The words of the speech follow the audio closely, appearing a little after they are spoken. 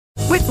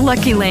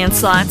Lucky Land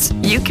Slots,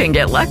 you can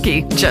get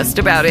lucky just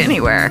about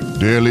anywhere.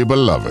 Dearly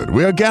beloved,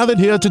 we are gathered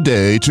here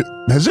today to...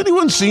 Has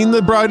anyone seen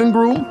the bride and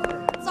groom?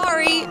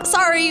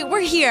 Sorry, we're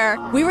here.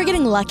 We were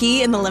getting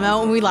lucky in the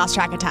limo and we lost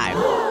track of time.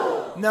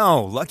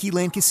 No, Lucky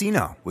Land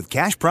Casino, with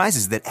cash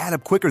prizes that add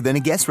up quicker than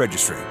a guest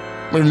registry.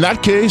 In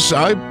that case,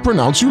 I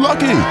pronounce you lucky.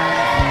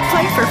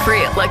 Play for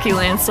free at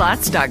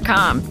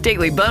LuckyLandSlots.com.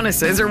 Daily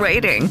bonuses are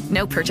waiting.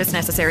 No purchase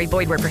necessary.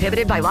 Void where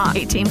prohibited by law.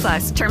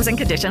 18+. Terms and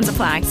conditions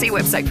apply. See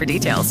website for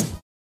details.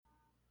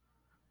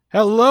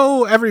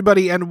 Hello,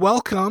 everybody, and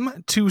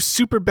welcome to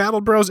Super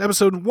Battle Bros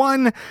Episode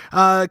 1,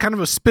 kind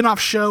of a spin-off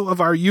show of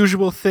our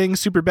usual thing,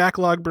 Super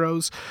Backlog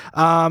Bros.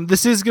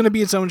 This is going to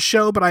be its own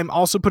show, but I'm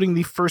also putting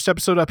the first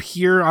episode up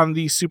here on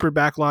the Super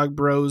Backlog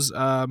Bros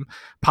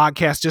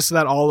podcast, just so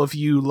that all of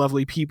you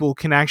lovely people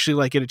can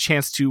actually get a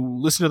chance to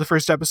listen to the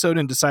first episode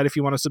and decide if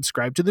you want to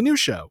subscribe to the new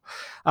show.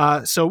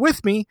 So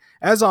with me,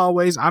 as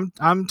always, I'm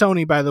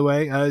Tony, by the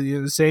way,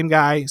 the same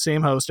guy,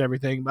 same host,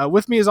 everything.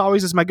 With me, as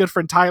always, is my good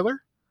friend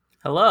Tyler.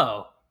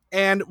 Hello.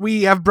 And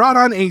we have brought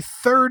on a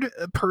third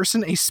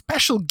person, a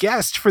special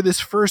guest for this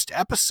first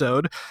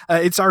episode.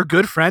 It's our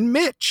good friend,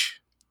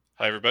 Mitch.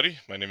 Hi, everybody.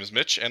 My name is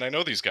Mitch, and I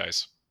know these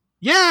guys.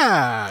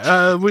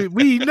 Yeah,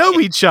 we know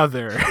each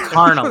other.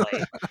 Carnally.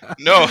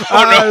 No.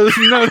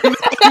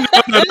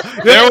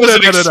 There was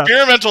an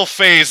experimental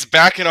phase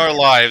back in our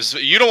lives.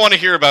 You don't want to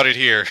hear about it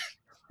here.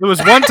 It was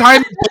one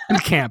time at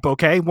band camp,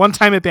 okay? One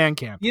time at band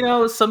camp. You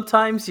know,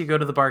 sometimes you go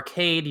to the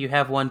barcade, you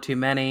have one too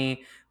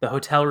many, the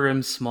hotel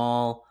room's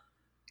small.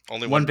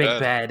 Only one big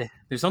bed.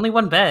 There's only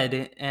one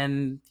bed,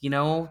 and,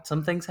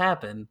 some things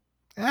happen.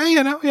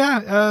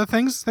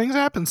 Things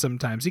happen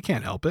sometimes. You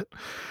can't help it.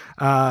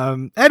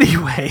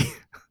 Anyway...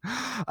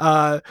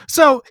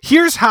 So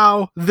here's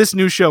how this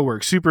new show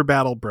works, Super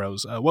Battle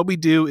Bros. What we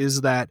do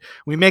is that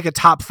we make a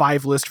top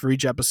 5 list for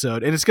each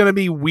episode, and it's going to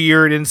be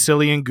weird and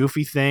silly and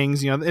goofy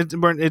things.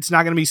 It's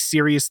not going to be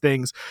serious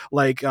things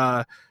like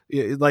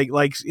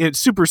it's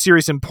super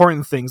serious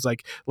important things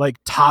like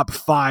top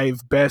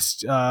 5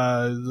 best.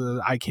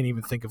 I can't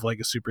even think of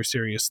a super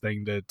serious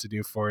thing to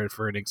do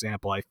for an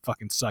example. I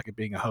fucking suck at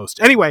being a host.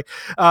 Anyway,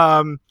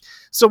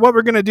 so what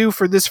we're gonna do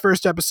for this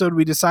first episode,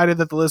 we decided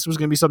that the list was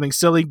gonna be something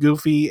silly,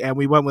 goofy, and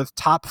we went with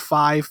top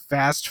 5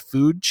 fast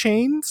food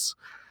chains.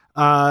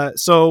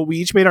 So we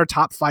each made our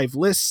top 5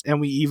 lists,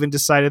 and we even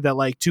decided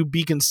that to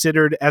be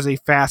considered as a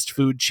fast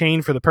food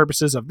chain for the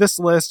purposes of this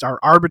list, our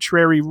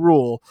arbitrary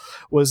rule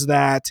was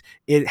that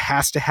it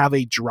has to have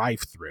a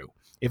drive-through.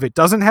 If it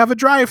doesn't have a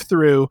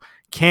drive-through,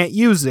 can't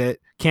use it,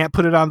 can't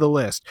put it on the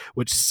list,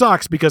 which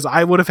sucks because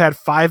I would have had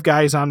Five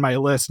Guys on my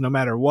list no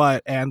matter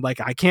what, and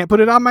I can't put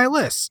it on my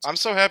list. I'm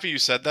so happy you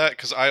said that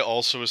because I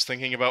also was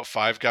thinking about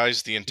Five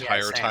Guys the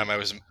entire time I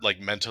was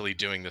mentally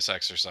doing this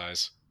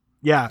exercise.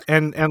 Yeah,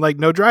 and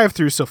no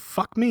drive-through, so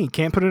fuck me,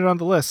 can't put it on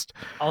the list.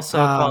 Also,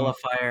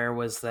 qualifier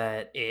was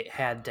that it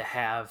had to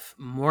have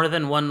more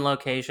than one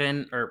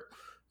location, and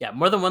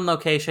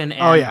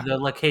the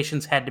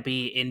locations had to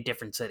be in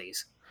different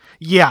cities.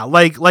 Yeah,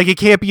 it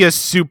can't be a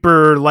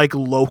super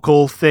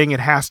local thing. It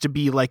has to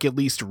be at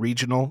least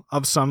regional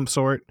of some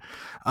sort.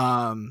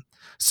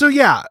 So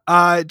yeah,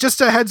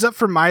 just a heads up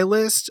for my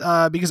list,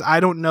 because I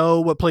don't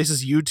know what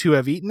places you two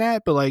have eaten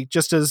at, but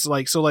just as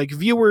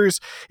viewers,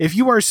 if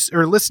you are,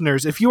 or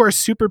listeners, if you are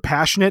super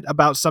passionate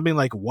about something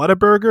like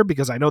Whataburger,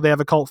 because I know they have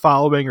a cult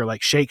following, or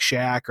Shake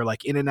Shack, or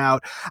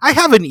In-N-Out, I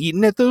haven't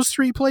eaten at those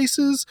 3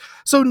 places,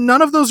 so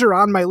none of those are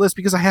on my list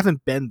because I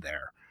haven't been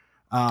there.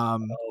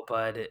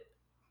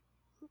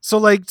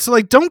 So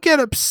don't get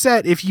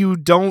upset if you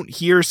don't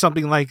hear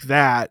something like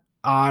that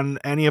on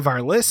any of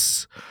our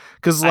lists.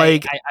 Because I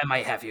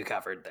might have you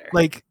covered there.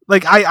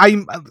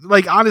 I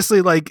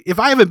honestly, if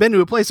I haven't been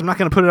to a place, I'm not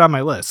going to put it on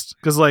my list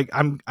because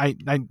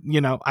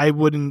I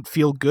wouldn't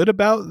feel good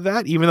about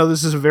that, even though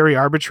this is a very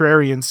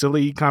arbitrary and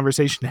silly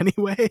conversation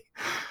anyway.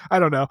 I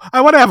don't know. I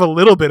want to have a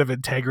little bit of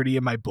integrity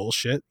in my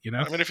bullshit,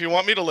 I mean, if you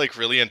want me to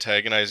really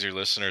antagonize your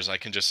listeners, I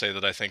can just say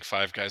that I think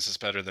Five Guys is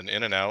better than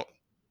In-N-Out.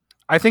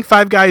 I think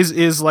Five Guys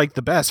is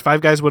the best.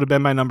 Five Guys would have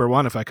been my number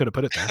 1 if I could have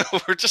put it there.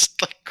 We're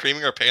just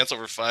creaming our pants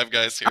over Five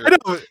Guys here. I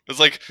know. It's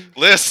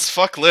lists,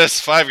 fuck lists,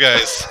 Five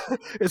Guys.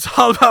 It's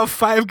all about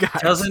Five Guys.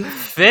 Doesn't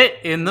fit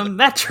in the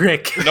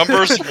metric.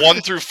 Numbers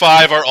 1 through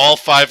 5 are all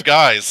Five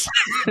Guys.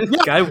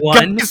 Guy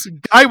 1.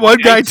 Guy 1,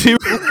 Guy 2.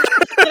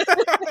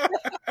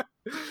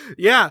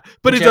 Yeah,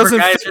 but Whichever it doesn't.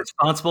 Guy is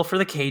responsible for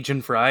the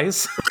Cajun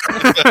fries.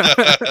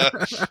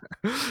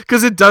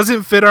 Because it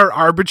doesn't fit our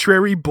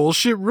arbitrary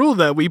bullshit rule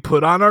that we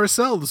put on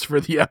ourselves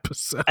for the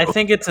episode. I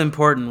think it's an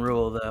important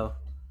rule, though.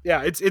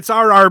 Yeah, it's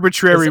our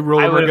arbitrary rule.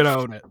 We're gonna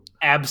own it.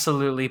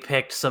 Absolutely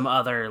picked some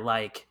other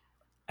I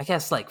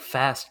guess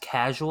fast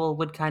casual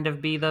would kind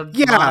of be the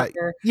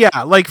moniker.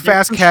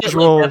 Fast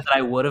casual. That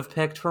I would have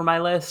picked for my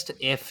list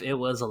if it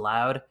was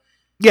allowed.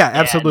 Yeah,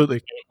 absolutely.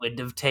 It would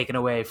have taken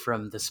away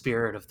from the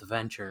spirit of the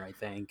venture, I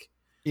think.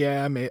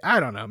 Yeah, I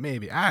don't know.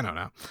 Maybe. I don't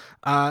know.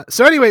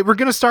 So anyway, we're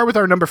going to start with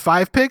our number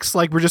 5 picks.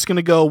 Like, we're just going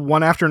to go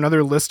one after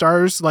another, list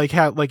ours. Like,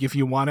 if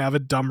you want to have a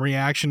dumb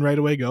reaction right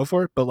away, go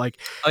for it. But like,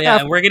 oh yeah,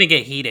 and we're going to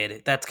get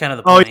heated. That's kind of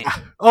the point.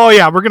 Oh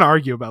yeah, we're going to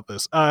argue about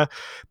this.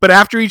 But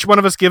after each one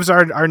of us gives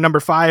our number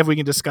 5, we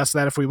can discuss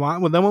that if we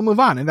want. Well, then we'll move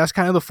on. And that's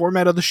kind of the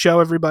format of the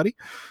show, everybody.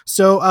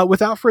 So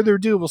without further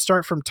ado, we'll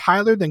start from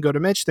Tyler, then go to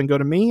Mitch, then go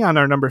to me on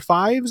our number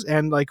 5s.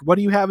 And like, what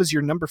do you have as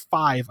your number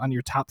 5 on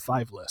your top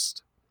 5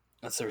 list?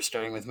 So we're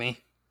starting with me?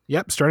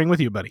 Yep, starting with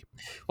you, buddy.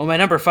 Well, my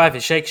number 5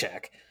 is Shake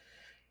Shack.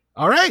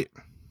 All right.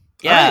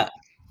 Yeah.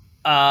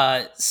 All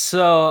right.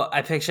 So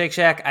I picked Shake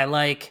Shack. I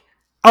like...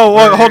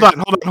 Oh,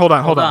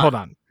 hold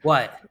on.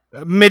 What?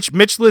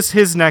 Mitch lists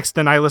his next,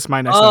 then I list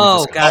my next.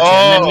 Oh,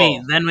 gotcha.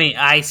 And then we...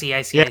 I see.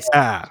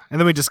 Yeah, and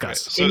then we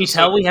discuss. Okay, can you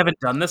tell we haven't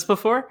done this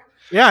before?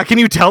 Yeah, can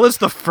you tell it's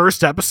the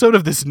first episode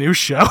of this new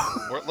show?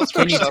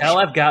 Can you tell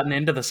I've gotten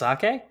into the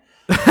sake?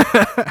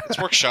 Let's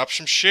workshop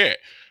some shit.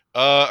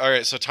 All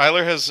right, so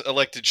Tyler has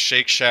elected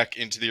Shake Shack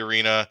into the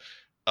arena.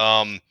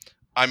 I'm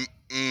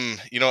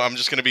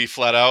just gonna be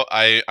flat out.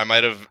 I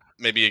might have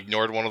maybe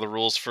ignored one of the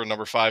rules for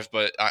number 5,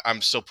 but I'm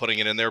still putting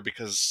it in there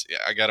because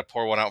I got to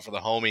pour one out for the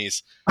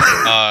homies.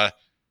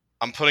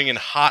 I'm putting in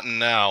Hot and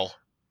Now.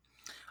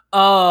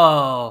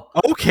 Oh,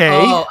 okay.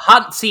 Oh,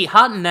 Hot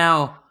and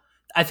Now.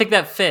 I think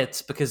that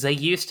fits because they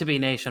used to be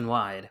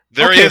nationwide.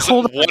 There is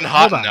one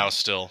Hot and Now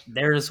still.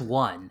 There's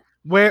one.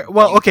 Where?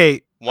 Well,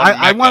 okay.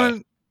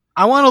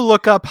 I want to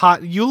look up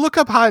Hot. You look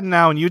up Hot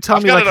Now, and you tell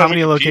me like how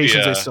many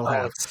locations they still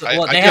have.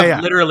 They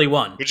have literally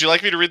one. Would you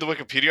like me to read the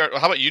Wikipedia?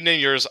 How about you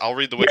name yours? I'll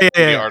read the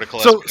Wikipedia article.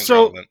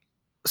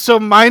 So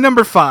my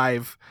number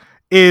 5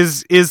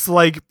 is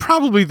like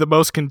probably the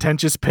most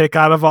contentious pick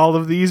out of all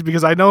of these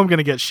because I know I'm going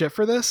to get shit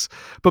for this.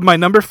 But my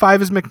number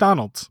 5 is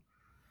McDonald's.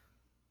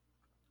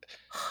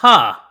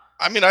 Huh.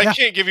 I mean, I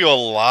can't give you a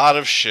lot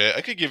of shit.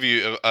 I could give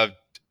you an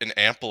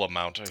ample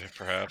amount of it,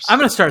 perhaps. I'm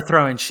going to start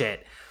throwing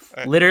shit.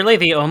 Literally,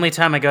 the only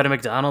time I go to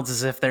McDonald's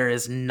is if there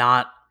is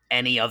not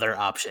any other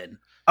option.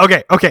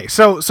 Okay.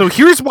 So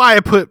here's why I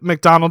put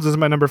McDonald's as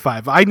my number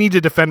 5. I need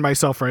to defend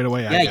myself right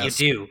away. I guess.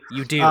 You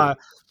do.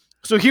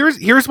 So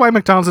here's why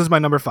McDonald's is my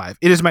number 5.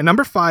 It is my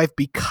number 5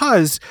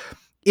 because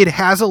it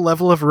has a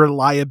level of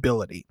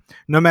reliability.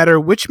 No matter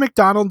which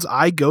McDonald's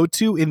I go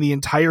to in the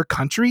entire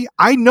country,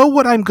 I know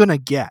what I'm gonna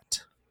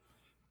get.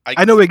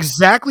 I know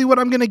exactly what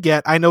I'm gonna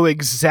get. I know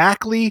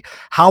exactly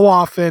how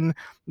often.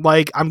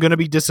 Like I'm gonna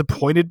be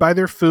disappointed by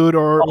their food,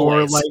 or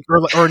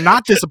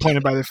not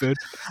disappointed by their food,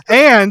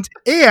 and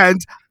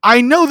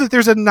I know that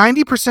there's a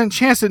 90%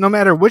 chance that no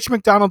matter which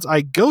McDonald's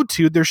I go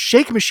to, their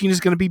shake machine is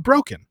gonna be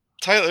broken.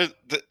 Tyler,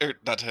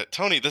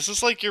 Tony, this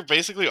is like you're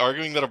basically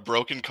arguing that a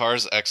broken car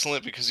is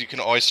excellent because you can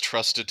always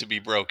trust it to be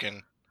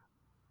broken.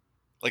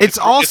 Like it's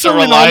also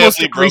in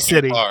almost every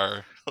city.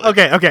 Car.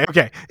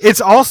 Okay.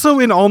 It's also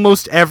in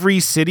almost every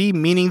city,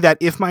 meaning that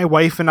if my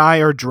wife and I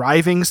are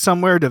driving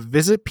somewhere to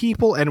visit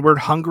people and we're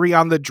hungry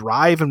on the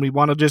drive and we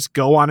want to just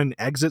go on an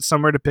exit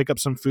somewhere to pick up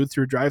some food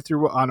through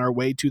drive-thru on our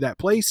way to that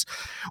place,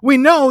 we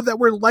know that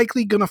we're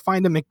likely going to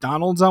find a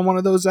McDonald's on one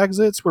of those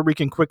exits where we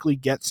can quickly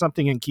get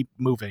something and keep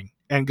moving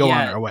and go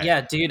on our way.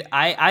 Yeah, dude,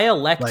 I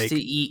elect to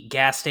eat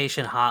gas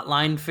station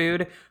hotline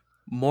food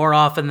more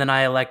often than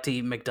I elect to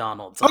eat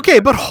McDonald's. Okay,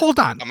 but hold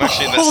on. I'm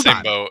actually in the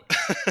same boat.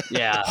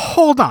 Yeah.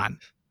 Hold on.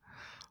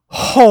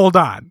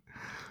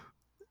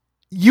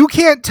 You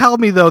can't tell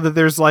me though that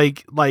there's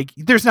like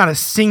there's not a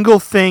single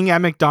thing at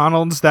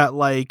McDonald's that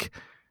like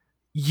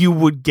you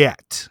would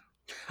get.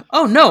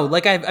 Oh no,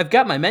 like I've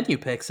got my menu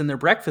picks and their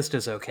breakfast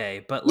is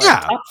okay, but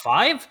like top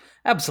 5?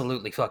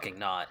 Absolutely fucking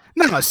not.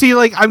 No, see,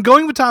 like I'm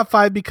going with top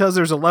 5 because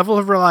there's a level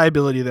of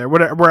reliability there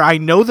where I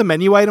know the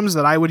menu items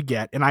that I would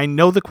get and I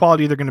know the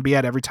quality they're going to be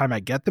at every time I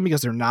get them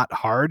because they're not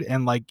hard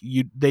and like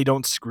they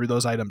don't screw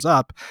those items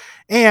up.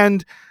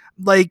 And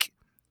like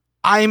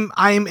I'm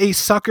a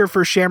sucker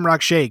for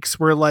Shamrock Shakes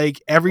where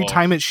like every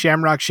time it's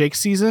Shamrock Shake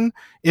season,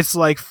 it's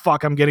like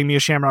fuck, I'm getting me a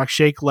Shamrock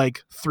Shake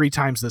like 3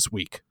 times this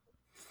week.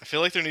 I feel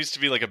like there needs to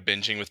be like a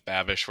binging with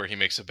Babish where he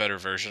makes a better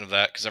version of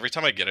that because every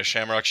time I get a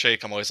Shamrock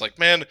Shake, I'm always like,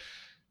 man,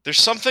 there's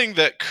something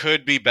that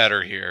could be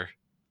better here.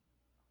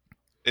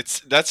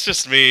 That's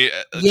just me.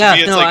 Yeah, to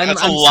me, it's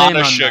that's a lot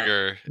of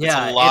sugar.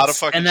 Yeah, it's a lot of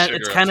fucking sugar.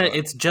 And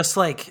it's just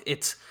like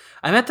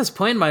I'm at this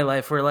point in my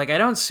life where like I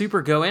don't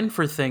super go in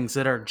for things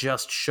that are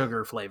just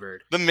sugar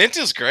flavored. The mint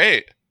is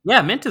great.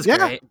 Yeah, mint is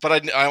great.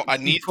 But I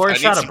need pour a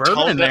shot of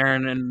bourbon in there,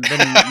 and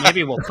then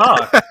maybe we'll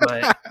talk.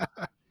 But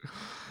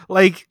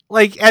like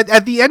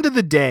at the end of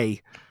the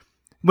day,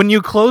 when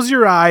you close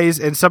your eyes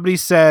and somebody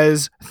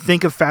says,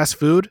 "Think of fast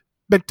food,"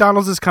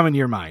 McDonald's is coming to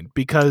your mind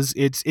because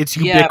it's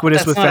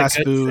ubiquitous with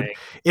fast food. Thing.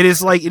 It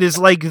is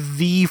like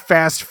the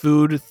fast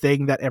food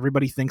thing that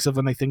everybody thinks of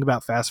when they think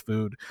about fast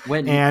food.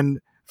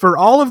 And for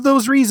all of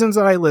those reasons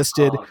that I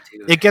listed,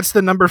 it gets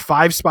the number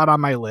 5 spot on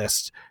my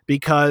list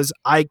because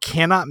I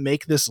cannot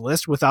make this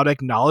list without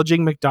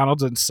acknowledging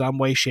McDonald's in some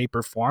way, shape,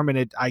 or form,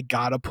 and I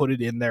gotta put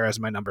it in there as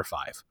my number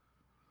 5.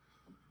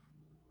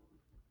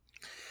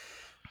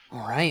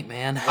 All right,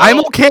 man. I'm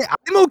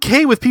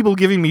okay with people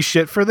giving me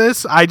shit for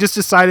this. I just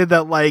decided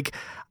that like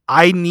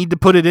I need to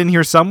put it in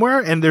here somewhere,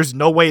 and there's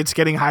no way it's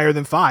getting higher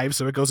than 5,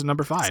 so it goes to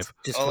number 5.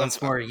 Just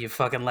once more, you've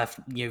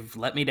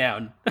let me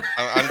down.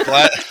 I'm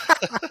glad.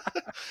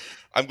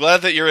 I'm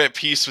glad that you're at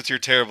peace with your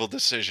terrible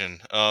decision.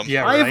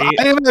 Yeah, I right.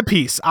 am at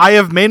peace. I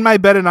have made my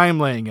bed and I am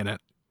laying in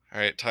it. All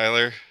right,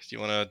 Tyler, do you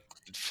want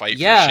to fight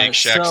Yeah, for Shake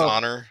Shack's so-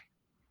 honor?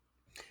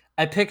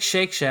 I picked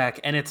Shake Shack,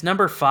 and it's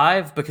number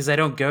 5 because I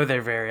don't go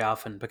there very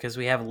often because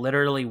we have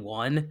literally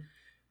one,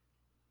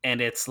 and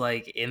it's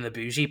like in the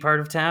bougie part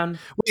of town.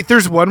 Wait,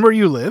 there's one where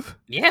you live?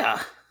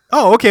 Yeah.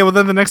 Oh, okay. Well,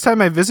 then the next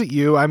time I visit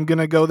you, I'm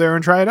gonna go there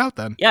and try it out.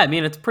 Then. Yeah, I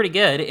mean, it's pretty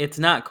good. It's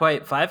not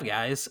quite Five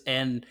Guys,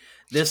 and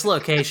this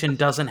location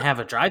doesn't have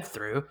a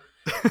drive-through.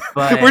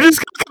 But We're just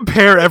gonna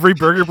compare every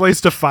burger place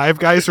to Five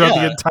Guys throughout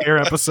the Yeah. entire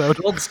episode.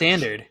 gold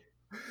standard.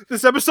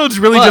 This episode's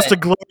really But- just a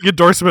glowing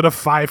endorsement of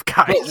Five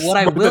Guys. But what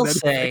I more than will anything.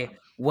 say,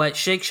 what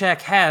Shake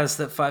Shack has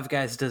that Five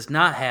Guys does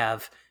not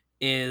have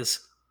is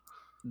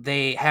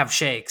they have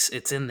shakes.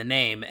 It's in the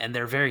name, and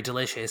they're very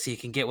delicious. You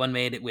can get one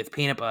made with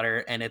peanut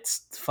butter, and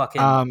it's fucking.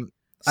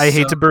 I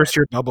hate so to burst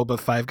your bubble, but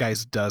Five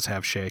Guys does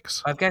have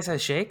shakes. Five Guys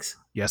has shakes?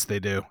 Yes, they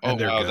do. Oh And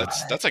they're wow, good.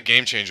 that's a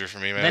game changer for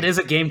me, man. That is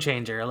a game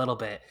changer, a little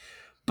bit.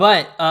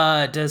 But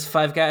does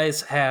Five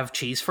Guys have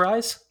cheese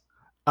fries?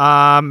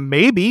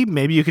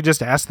 Maybe you could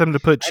just ask them to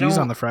put I cheese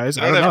don't- on the fries.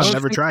 I I don't don't know. have- I've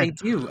never think tried.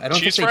 They do. I don't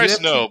cheese think they do fries,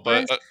 have no, cheese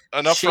but fries.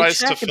 enough Shake fries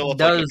to Shack fill up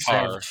like a does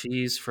car. have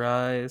cheese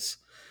fries.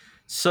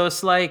 So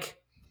it's like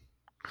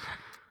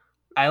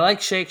I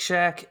like Shake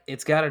Shack.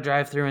 It's got a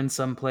drive-through in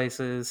some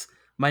places.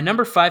 My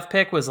number 5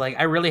 pick was like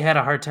I really had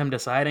a hard time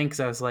deciding because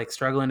I was like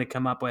struggling to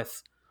come up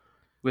with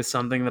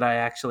something that I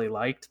actually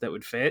liked that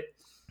would fit.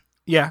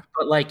 Yeah.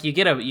 But like you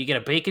get a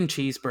bacon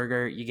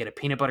cheeseburger, you get a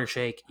peanut butter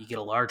shake, you get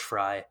a large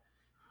fry,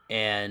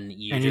 and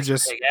you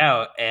just take it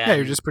out. And Yeah,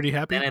 you're just pretty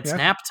happy. then it's yeah.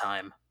 nap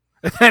time.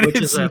 Then which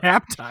it's is a-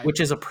 nap time. Which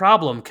is a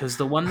problem because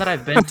the one that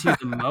I've been to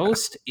the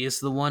most is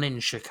the one in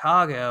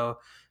Chicago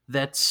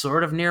that's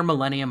sort of near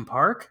Millennium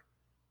Park.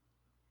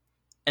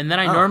 And then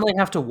I Oh. normally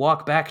have to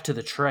walk back to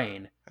the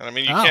train. And I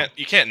mean, Oh.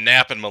 you can't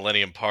nap in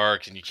Millennium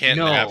Park, and you can't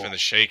No. nap in the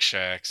Shake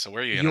Shack. So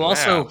where are you gonna You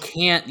also nap?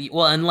 can't,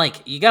 well, and like,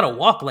 you gotta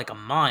walk like a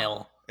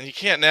mile. And you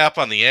can't nap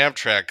on the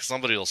Amtrak because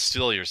somebody will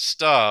steal your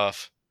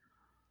stuff.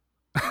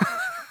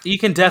 You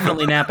can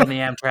definitely nap on the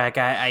Amtrak.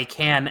 I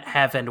can,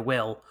 have, and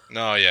will.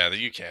 No, yeah,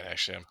 you can't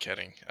actually. I'm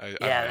kidding.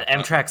 Yeah,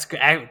 I've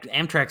napped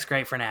Amtrak's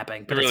great for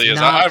napping. But It really it's is.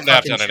 not I've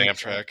napped fucking on an Shake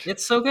Shack. Amtrak.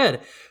 It's so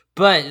good.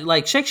 But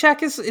like Shake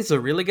Shack is a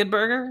really good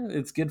burger.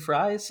 It's good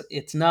fries.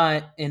 It's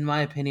not, in my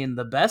opinion,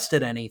 the best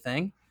at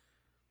anything.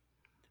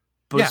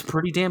 But Yeah. it's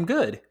pretty damn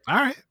good. All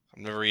right.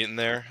 I've never eaten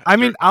there. I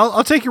mean,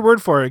 I'll take your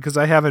word for it because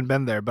I haven't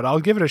been there, but I'll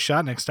give it a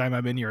shot next time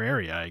I'm in your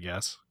area, I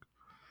guess.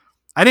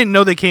 I didn't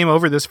know they came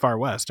over this far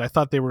west. I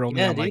thought they were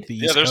only Yeah, on like dude. the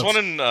east yeah, there's coast.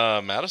 one in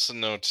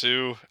Madison though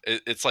too.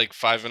 It's like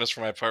 5 minutes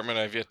from my apartment.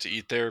 I've yet to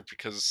eat there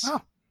because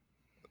Oh.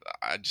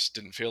 I just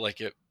didn't feel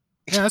like it.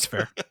 Yeah, that's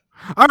fair.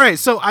 All right,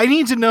 so I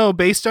need to know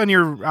based on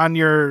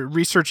your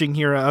researching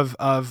here of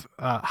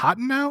Hot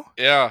Now.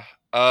 Yeah.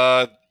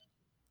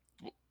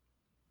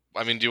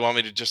 I mean, do you want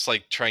me to just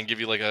like try and give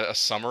you like a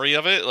summary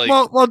of it? Like,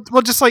 Well,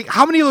 just like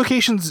how many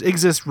locations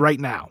exist right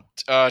now?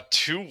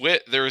 to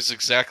wit, there is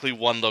exactly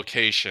one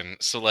location.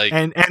 So like,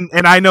 And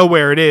I know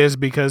where it is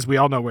because we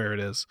all know where it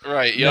is.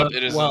 right? Yep, No,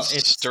 it is well, in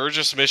it's-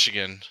 Sturgis,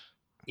 Michigan.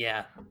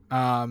 Yeah.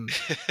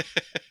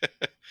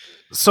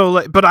 So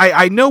like, but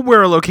I know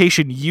where a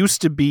location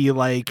used to be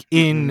like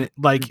in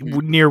like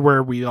near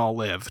where we all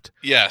lived.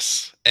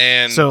 Yes,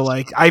 and So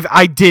like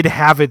I did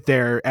have it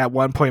there at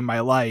one point in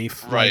my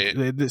life, Right.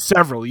 Like,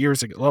 several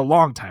years ago, a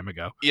long time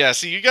ago. yeah.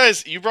 So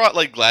you brought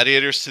like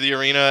gladiators to the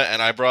arena,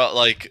 and I brought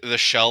like the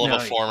shell No,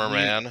 of a former you-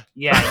 man.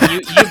 Yeah,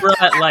 you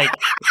brought like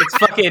it's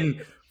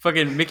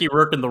fucking Mickey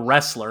Rourke and the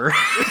wrestler.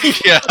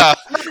 Yeah.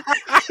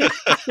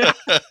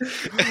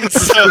 And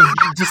so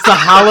Just a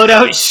hollowed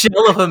out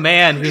shell of a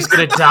man who's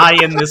gonna die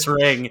in this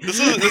ring.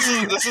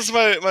 this is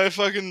my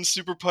fucking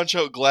super punch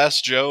out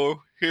Glass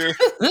Joe here.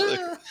 Like,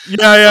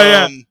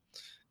 Yeah.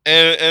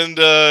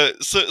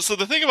 So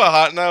the thing about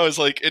Hot Now is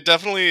like it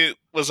definitely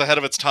was ahead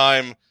of its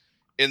time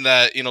in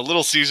that, you know,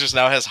 Little Caesars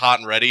now has Hot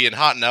and Ready, and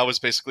Hot Now is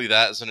basically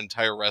that as an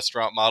entire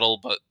restaurant model,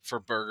 but for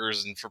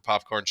burgers and for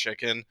popcorn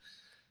chicken.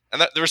 And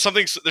that there's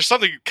something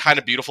kind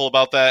of beautiful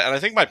about that, and I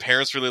think my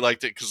parents really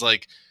liked it because,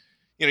 like,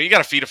 you know, you got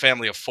to feed a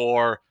family of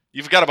 4.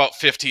 You've got about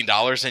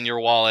 $15 in your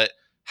wallet.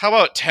 How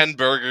about 10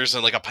 burgers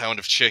and like a pound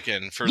of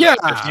chicken for Yeah.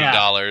 like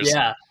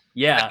 $15?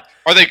 Yeah.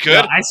 Are they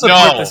good? No, I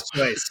support No. this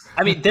choice.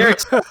 I mean, they're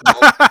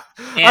acceptable.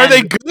 Are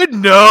they good?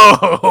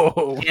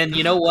 No. And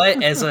you know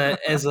what? As a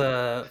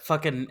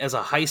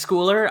high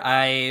schooler,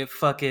 I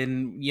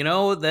fucking, you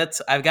know,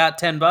 I've got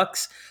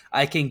 $10.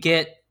 I can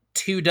get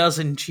 2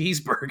 dozen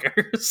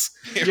cheeseburgers.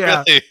 It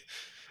Yeah. really,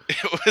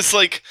 it was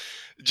like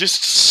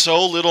just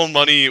so little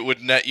money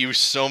would net you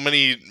so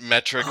many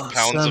metric Oh,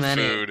 pounds so of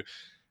many. food.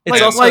 It's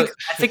Like- also, like-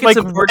 I think Like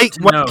it's important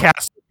white to know.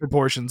 Castle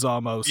proportions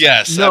almost.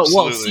 Yes, No,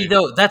 absolutely. well, see,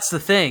 though, that's the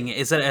thing,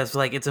 is that as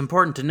like it's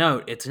important to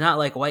note, it's not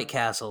like White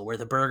Castle where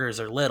the burgers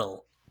are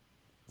little.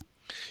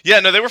 Yeah,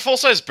 no, they were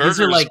full-size burgers,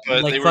 These are like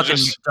but they were fucking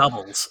just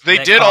doubles. They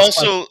that did cost,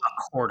 also- like,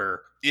 a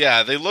quarter.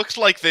 yeah, they looked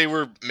like they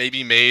were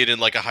maybe made in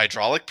like a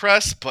hydraulic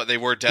press, but they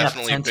were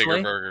definitely bigger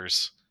potentially.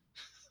 burgers.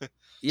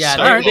 Yeah,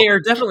 Sorry. they are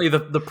definitely the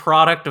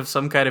product of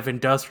some kind of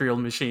industrial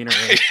machinery.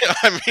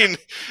 I mean,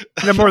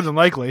 Yeah, more than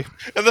likely.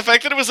 and the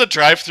fact that it was a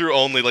drive-through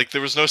only, like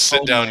there was no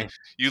sit down. Only.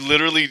 You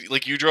literally,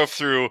 like, you drove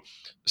through.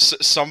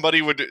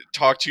 Somebody would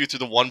talk to you through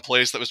the one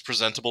place that was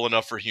presentable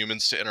enough for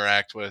humans to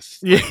interact with.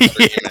 Like,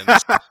 other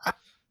humans.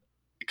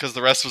 Because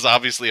the rest was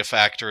obviously a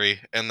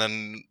factory, and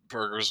then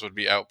burgers would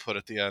be output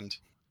at the end.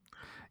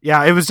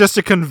 Yeah, it was just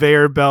a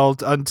conveyor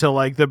belt until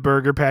like the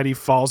burger patty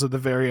falls at the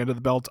very end of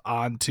the belt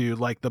onto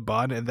like the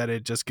bun, and then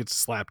it just gets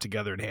slapped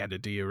together and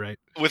handed to you, right?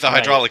 With a Right.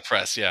 hydraulic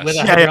press, yes. With a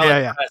Yeah,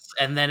 hydraulic yeah. press,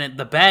 and then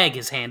the bag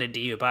is handed to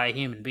you by a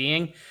human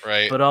being.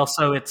 Right. But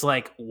also, it's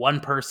like one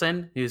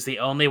person who's the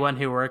only one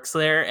who works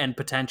there, and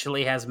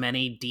potentially has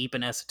many deep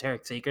and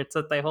esoteric secrets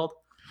that they hold.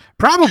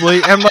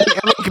 Probably, and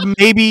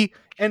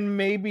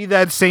maybe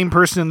that same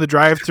person in the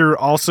drive-thru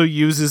also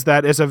uses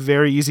that as a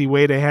very easy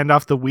way to hand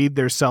off the weed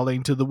they're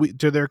selling to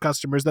to their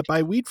customers that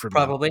buy weed from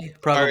them. Probably.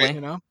 Alright.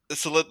 You know,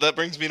 So that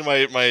brings me to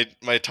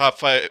my top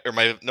 5, or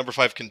my number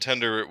 5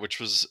 contender, which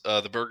was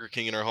the Burger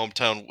King in our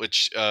hometown,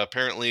 which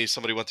apparently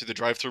somebody went through the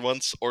drive-thru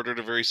once, ordered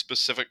a very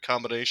specific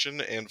combination,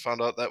 and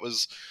found out that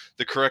was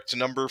the correct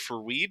number for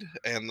weed,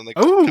 and then they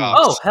called Ooh. cops.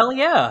 Oh, hell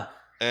yeah.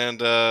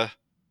 And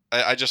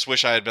I just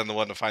wish I had been the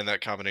one to find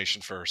that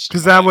combination first.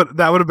 because that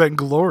would have been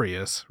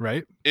glorious,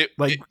 right?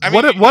 Like, I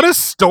mean, what a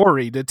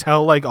story to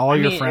tell like all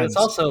your friends. It's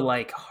also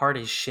like hard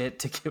as shit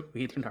to get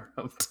weed in our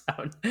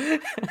hometown.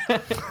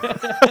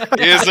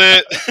 is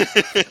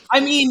it? I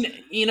mean,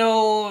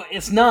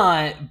 it's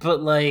not,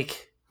 but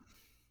like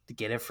to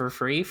get it for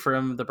free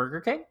from the Burger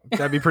King.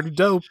 That'd be pretty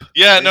dope.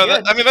 Yeah, no,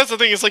 Pretty good. I mean, that's the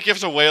thing. It's like you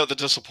have to weigh out the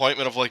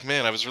disappointment of like,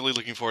 man, I was really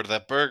looking forward to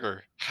that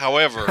burger.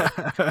 However,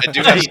 I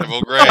do have several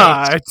grams.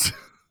 But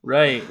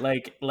Right,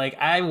 like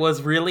I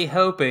was really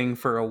hoping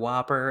for a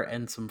Whopper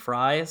and some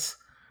fries.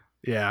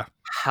 yeah,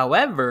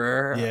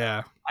 However,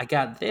 yeah. I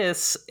got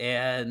this,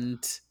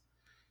 and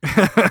So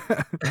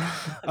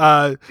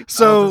just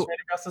right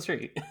across the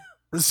street.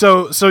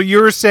 so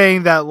you were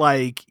saying that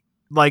like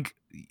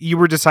you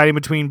were deciding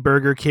between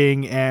Burger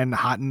King and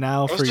Hot and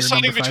Now I for was your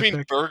deciding number 5 between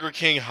pick? Burger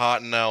King,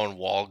 Hot and Now, and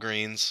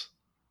Walgreens.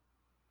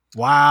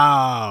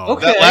 Wow.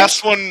 Okay. That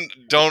last one,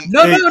 don't.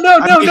 No, Hey,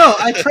 no.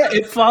 I mean-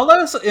 It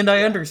follows, and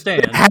I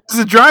understand. It has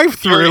a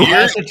drive-through. Your-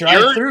 As a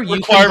drive-thru, you can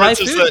requirements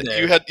buy is food that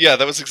there. you had. Yeah,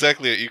 that was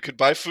exactly it. You could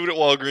buy food at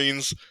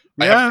Walgreens.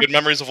 I Yeah. have good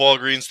memories of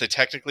Walgreens. They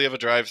technically have a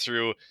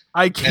drive-through.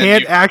 I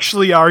can't you-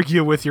 actually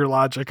argue with your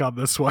logic on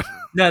this one.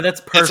 No, that's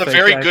perfect. It's a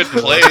very good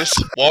actually. place.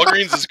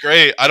 Walgreens is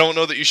great. I don't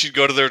know that you should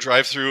go to their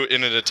drive-through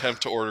in an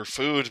attempt to order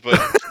food, but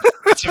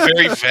it's a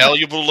very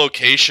valuable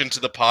location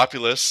to the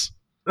populace,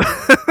 Yeah,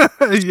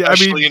 I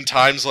especially mean, in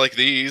times like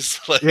these.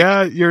 Like,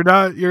 yeah, you're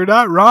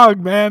not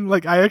wrong, man.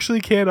 Like, I actually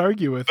can't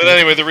argue with but it.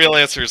 anyway, the real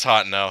answer is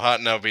Hot and Now. Hot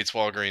and Now beats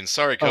Walgreens.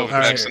 Sorry, COVID all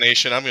right.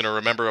 vaccination. I'm going to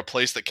remember a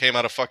place that came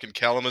out of fucking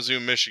Kalamazoo,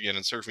 Michigan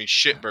and served me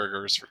shit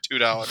burgers for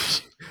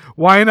 $2.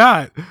 Why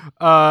not?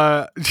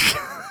 All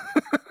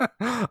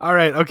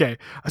right, okay.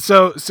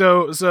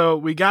 So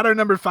we got our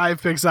number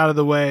 5 picks out of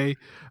the way.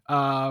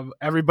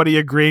 Everybody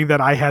agreeing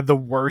that I had the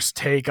worst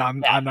take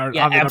on the number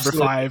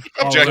absolutely. 5.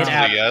 Objectively,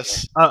 Yeah.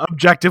 yes.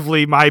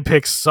 Objectively, my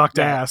picks sucked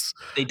Yeah. ass.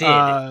 They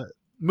did.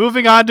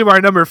 Moving on to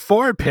our number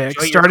 4 pick,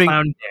 Enjoy your starting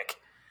clown dick.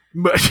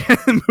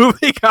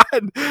 moving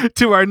on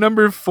to our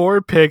number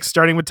 4 pick,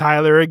 starting with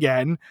Tyler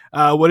again.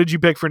 What did you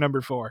pick for number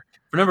 4?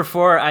 For number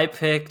 4, I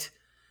picked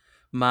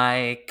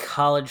my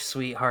college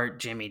sweetheart,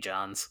 Jimmy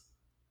John's.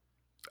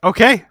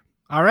 Okay.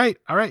 All right.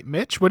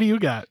 Mitch, what do you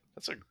got?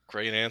 That's a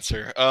great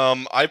answer.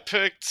 I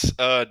picked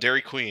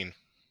Dairy Queen.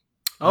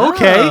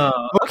 Okay.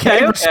 Oh,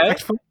 okay.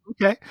 Respectful.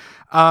 Okay.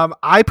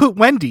 I put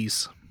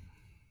Wendy's.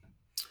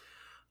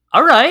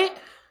 All right.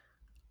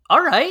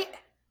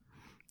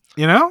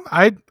 You know,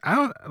 I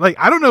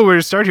don't know where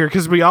to start here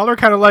because we all are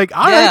kind of like,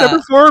 all right, Yeah,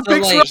 number 4 so,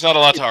 picks. like- There's not a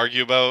lot to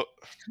argue about.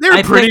 They're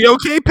I pretty picked-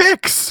 okay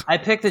picks. I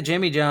picked the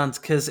Jimmy John's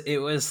because it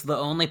was the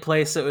only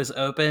place that was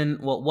open.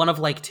 Well, one of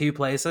like 2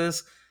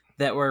 places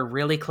that were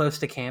really close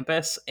to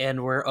campus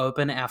and were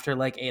open after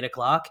like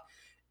 8:00.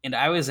 And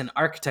I was in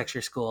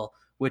architecture school,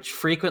 which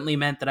frequently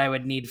meant that I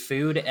would need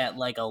food at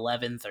like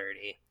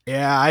 11:30.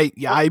 Yeah, I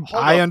Hold up,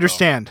 though.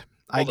 understand.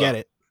 I Hold get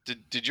up.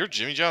 it. Did your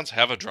Jimmy John's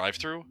have a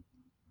drive-through?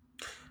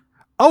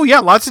 Oh yeah,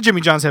 lots of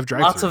Jimmy John's have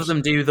drive-thrus. Lots of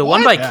them do. The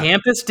one by Yeah.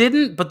 campus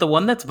didn't, but the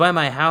one that's by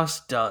my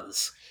house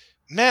does.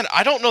 Man,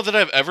 I don't know that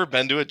I've ever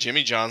been to a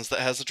Jimmy John's that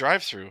has a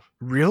drive-through.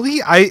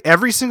 Really?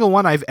 Every single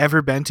one I've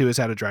ever been to has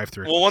had a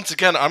drive-through. Well, once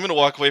again, I'm going to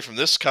walk away from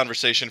this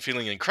conversation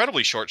feeling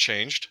incredibly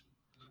shortchanged.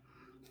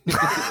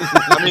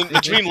 I mean,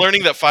 between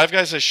learning that Five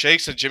Guys has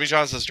shakes and Jimmy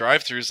John's has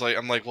drive-throughs, like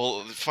I'm like,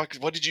 well, fuck,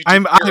 what did you do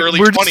in your early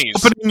we're 20s?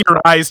 just opening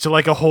your eyes to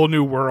like a whole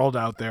new world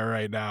out there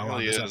right now on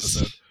Really this is.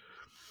 episode.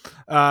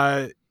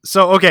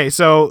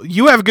 So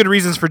you have good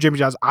reasons for Jimmy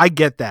John's. I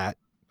get that.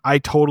 I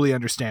totally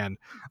understand.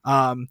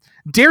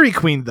 Dairy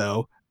Queen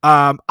though,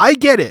 I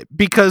get it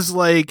because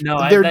like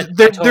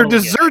their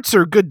desserts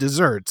are good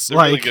desserts. They're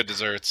like really good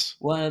desserts.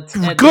 Well, it's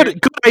good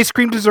ice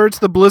cream desserts.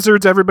 The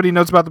Blizzards, everybody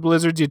knows about the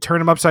Blizzards. You turn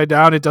them upside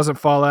down, it doesn't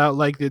fall out.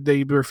 Like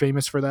they were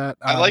famous for that.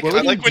 I like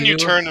when you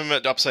turn them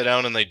upside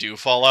down and they do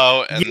fall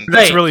out. And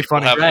that's really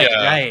funny.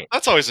 Right.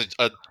 That's always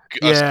a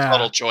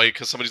subtle joy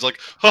because somebody's like,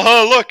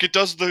 haha, look, it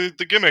does the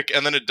gimmick,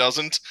 and then it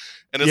doesn't.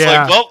 And it's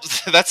like, well,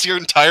 that's your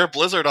entire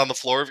Blizzard on the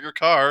floor of your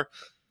car.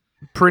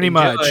 Pretty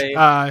much.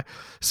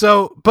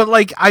 But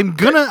like I'm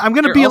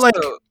gonna be like,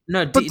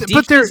 no,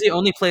 DQ is the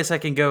only place I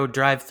can go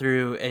drive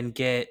through and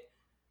get.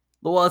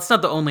 Well, it's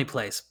not the only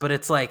place, but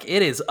it's like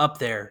it is up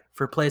there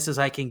for places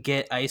I can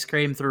get ice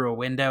cream through a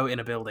window in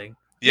a building.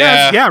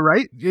 Yeah,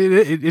 right.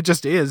 It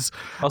just is.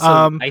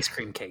 Also, ice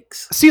cream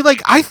cakes. See,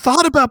 like I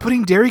thought about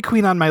putting Dairy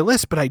Queen on my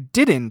list, but I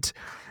didn't.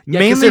 Yeah,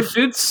 mainly their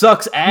food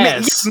sucks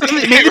ass. It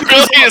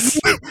really is.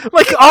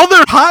 Like all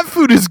their hot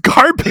food is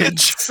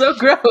garbage. So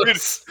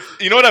gross.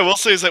 You know what I will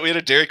say is that we had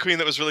a Dairy Queen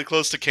that was really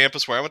close to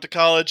campus where I went to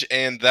college,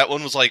 and that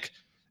one was like,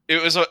 it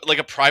was like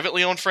a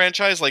privately owned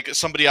franchise. Like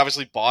somebody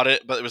obviously bought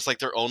it, but it was like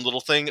their own little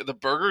thing. The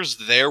burgers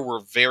there were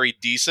very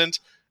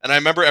decent, and I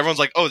remember everyone's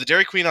like, "Oh, the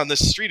Dairy Queen on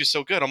this street is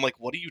so good." I'm like,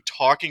 "What are you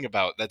talking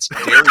about? That's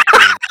Dairy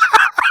Queen."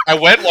 I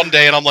went one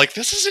day and I'm like,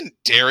 "This isn't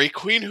Dairy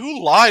Queen.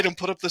 Who lied and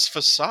put up this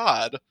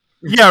facade?"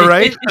 Yeah,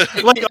 right?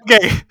 Like,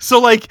 okay, so,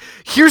 like,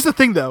 here's the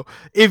thing, though.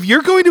 If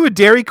you're going to a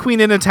Dairy Queen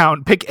in a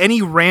town, pick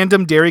any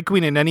random Dairy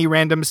Queen in any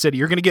random city,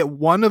 you're going to get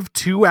one of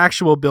two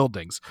actual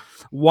buildings.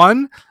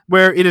 One,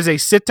 where it is a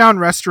sit-down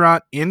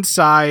restaurant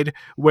inside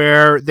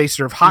where they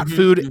serve hot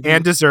food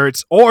and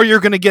desserts, or you're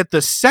going to get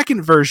the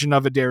second version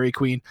of a Dairy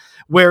Queen,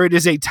 where it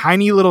is a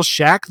tiny little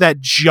shack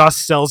that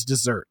just sells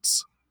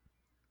desserts.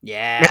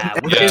 Yeah,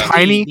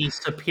 the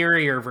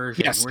superior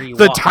version. Yes, where you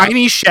the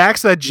tiny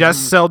shacks that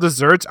just sell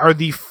desserts are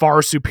the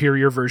far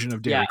superior version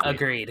of Dairy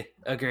Queen.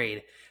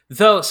 Agreed.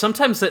 Though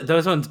sometimes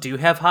those ones do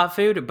have hot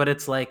food, but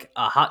it's like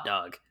a hot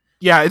dog.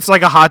 Yeah, it's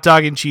like a hot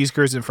dog and cheese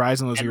curds and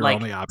fries, and those are your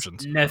only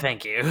options. No,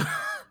 thank you.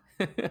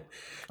 What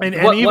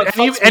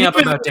fucks me up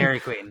about Dairy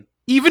Queen?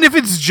 Even if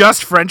it's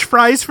just French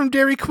fries from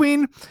Dairy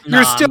Queen,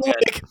 you're still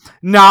like,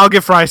 I'll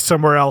get fries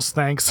somewhere else,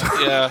 thanks.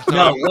 Yeah.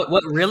 No,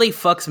 what really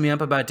fucks me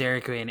up about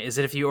Dairy Queen is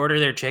that if you order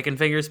their chicken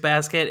fingers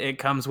basket, it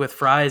comes with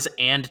fries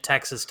and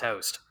Texas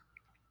toast.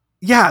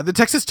 Yeah, the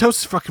Texas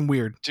toast is fucking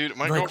weird. Dude,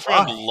 my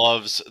girlfriend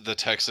loves the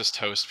Texas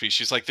toast piece.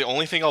 She's like, the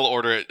only thing I'll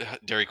order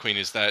at Dairy Queen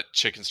is that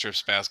chicken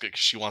strips basket because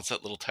she wants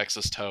that little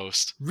Texas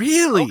toast.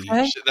 Really?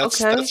 Okay.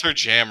 That's her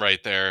jam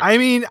right there. I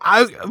mean,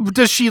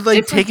 does she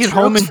like take it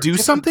home and do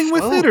something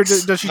with it, or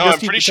does she? No,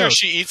 just I'm pretty sure toast?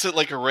 she eats it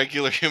like a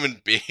regular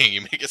human being.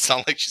 You make it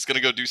sound like she's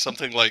gonna go do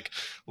something like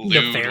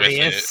lewd with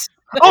it.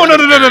 Oh no!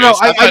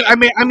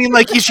 I mean,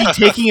 like, is she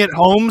taking it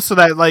home so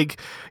that,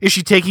 like, is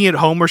she taking it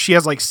home where she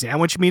has like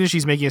sandwich meat and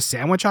she's making a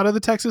sandwich out of the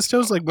Texas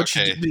toast? Like, or is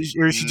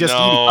she just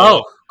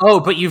eating? Oh,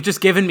 but you've just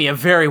given me a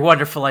very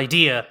wonderful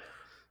idea.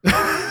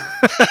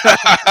 I'd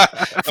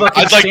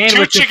like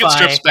 2 chicken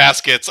strips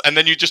baskets, and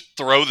then you just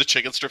throw the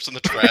chicken strips in the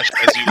trash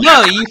as you.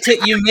 No,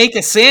 you make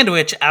a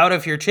sandwich out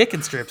of your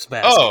chicken strips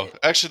basket. Oh,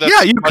 actually,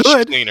 that's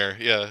much cleaner.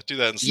 Yeah, do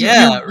that instead.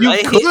 Yeah,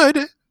 you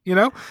could. You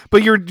know,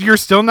 but you're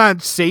still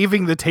not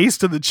saving the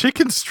taste of the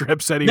chicken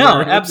strips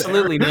anymore. No,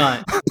 absolutely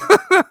not.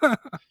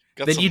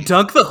 Then you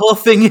dunk the whole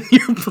thing in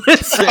your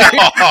Blizzard.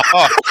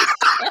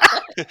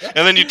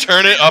 And then you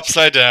turn it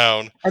upside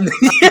down. I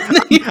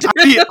need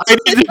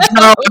to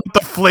drown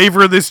the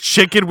flavor of this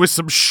chicken with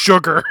some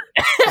sugar.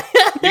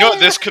 You know what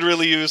this could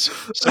really use?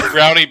 Some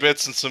brownie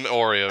bits and some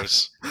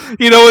Oreos.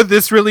 You know what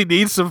this really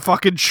needs? Some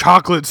fucking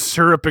chocolate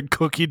syrup and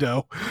cookie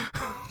dough.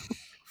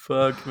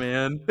 Fuck,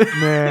 man.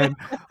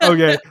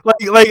 Okay.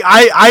 Like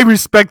I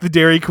respect the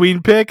Dairy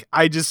Queen pick.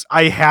 I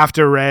have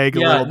to rag a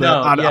little bit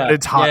on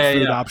its hot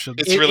food options.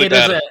 It's really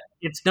bad.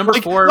 It's number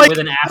 4 with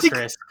an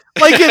asterisk.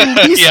 Like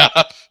at least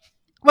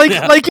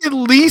Like at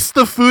least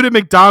the food at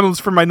McDonald's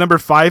for my number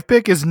 5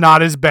 pick is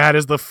not as bad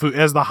as the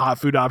hot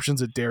food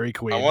options at Dairy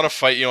Queen. I want to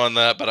fight you on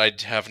that, but I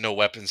have no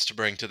weapons to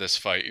bring to this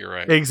fight. You're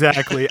right.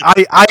 Exactly.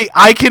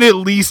 I can at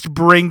least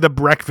bring the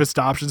breakfast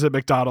options at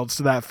McDonald's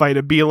to that fight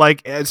and be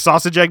like,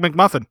 sausage egg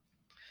McMuffin.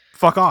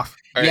 Fuck off.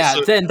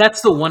 Right, then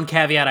that's the one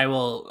caveat I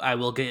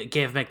will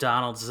give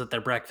McDonald's is that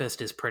their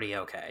breakfast is pretty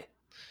okay.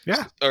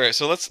 Yeah. All right,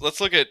 so let's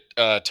look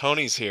at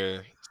Tony's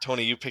here.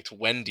 Tony, you picked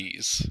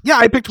Wendy's. Yeah,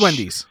 I picked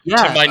Wendy's.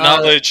 Yeah, to my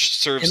knowledge,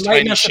 serves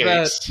tiny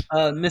shakes.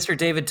 Mr.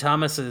 David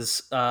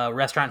Thomas's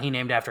restaurant he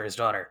named after his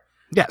daughter.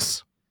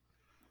 Yes.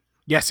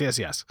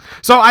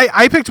 So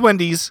I picked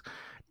Wendy's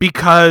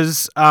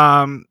because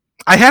I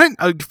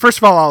hadn't. First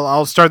of all,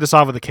 I'll start this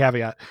off with a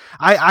caveat.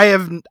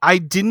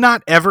 I did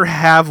not ever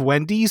have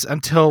Wendy's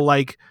until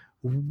like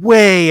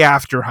way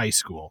after high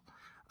school.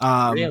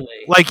 Really?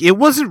 Like, it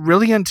wasn't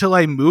really until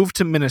I moved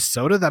to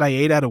Minnesota that I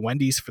ate at a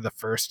Wendy's for the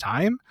first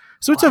time.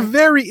 So it's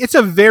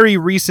a very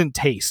recent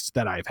taste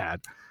that I've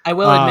had. I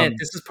will admit,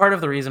 this is part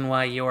of the reason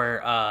why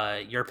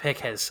your pick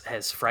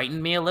has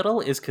frightened me a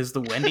little, is because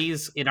the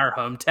Wendy's in our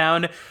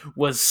hometown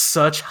was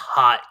such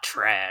hot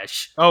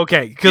trash.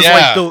 Okay, because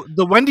Yeah. like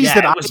the Wendy's Yeah,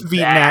 that it I've was eaten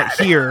bad. at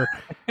here,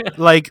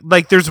 like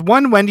there's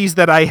one Wendy's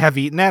that I have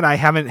eaten at. I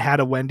haven't had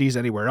a Wendy's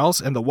anywhere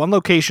else, and the one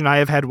location I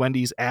have had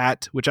Wendy's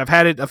at, which I've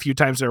had it a few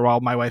times there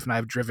while my wife and I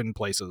have driven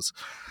places.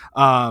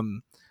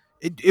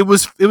 It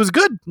was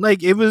good.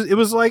 Like it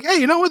was like, hey,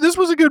 you know what? This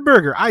was a good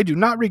burger. I do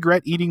not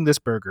regret eating this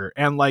burger.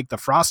 And like the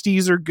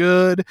Frosties are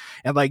good,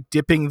 and like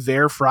dipping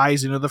their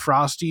fries into the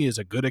Frosty is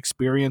a good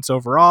experience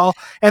overall.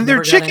 And their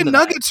Never got chicken into that.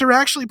 nuggets are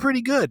actually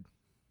pretty good.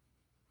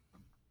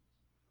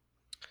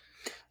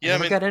 Yeah, I I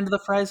never mean, got into the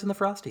fries and the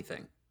Frosty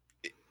thing.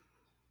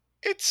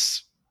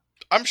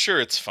 I'm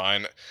sure it's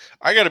fine.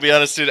 I gotta be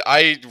honest, dude.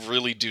 I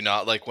really do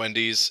not like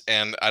Wendy's,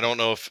 and I don't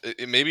know if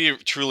maybe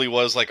it truly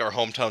was like our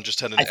hometown just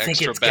had an I think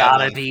extra it's bad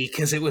gotta one. be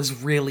because it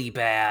was really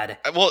bad.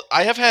 Well,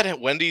 I have had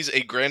Wendy's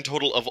a grand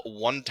total of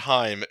one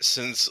time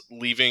since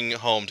leaving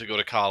home to go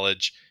to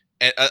college,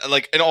 and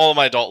like in all of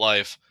my adult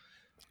life,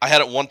 I had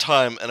it one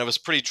time, and I was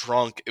pretty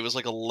drunk. It was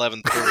like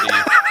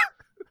 11:30.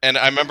 And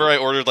I remember I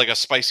ordered like a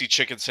spicy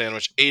chicken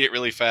sandwich, ate it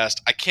really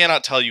fast. I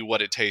cannot tell you what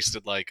it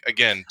tasted like.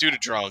 Again, due to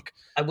drunk.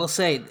 I will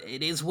say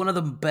it is one of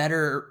the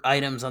better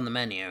items on the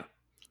menu.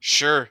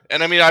 Sure.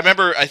 And I mean, I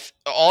remember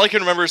all I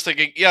can remember is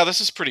thinking, yeah,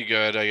 this is pretty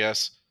good, I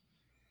guess.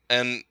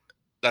 And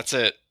that's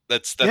it.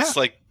 That's Yeah.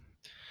 like,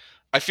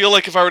 I feel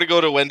like if I were to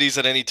go to Wendy's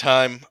at any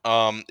time,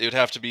 it would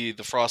have to be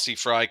the Frosty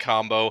Fry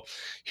combo.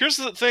 Here's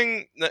the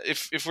thing: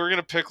 if we're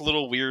gonna pick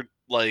little weird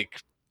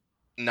like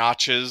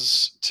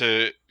notches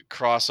to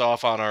cross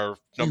off on our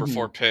number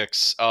 4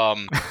 picks,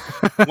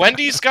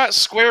 Wendy's got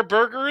square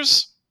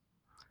burgers.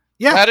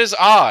 Yeah. That is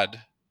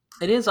odd.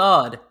 It is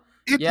odd.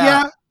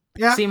 Yeah.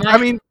 See, I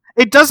mean,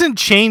 it doesn't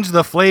change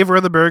the flavor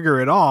of the burger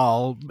at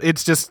all.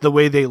 It's just the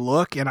way they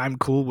look, and I'm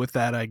cool with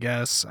that, I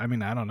guess. I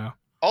mean, I don't know.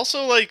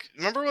 Also, like,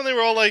 remember when they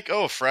were all like,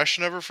 "Oh, fresh,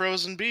 never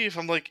frozen beef"?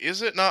 I'm like,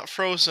 is it not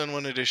frozen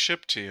when it is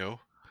shipped to you?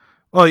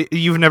 Well,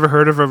 you've never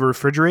heard of a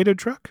refrigerated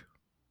truck?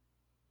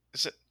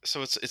 Is it?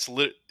 So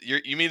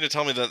you mean to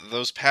tell me that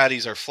those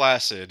patties are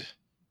flaccid?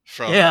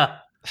 From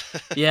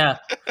Yeah.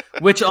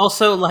 Which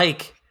also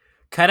like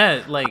kind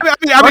of like I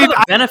mean, part of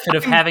the benefit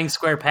of having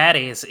square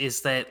patties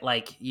is that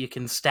like you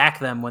can stack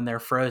them when they're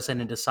frozen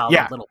into solid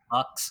little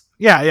pucks.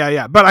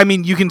 Yeah. But I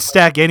mean, you can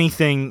stack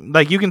anything.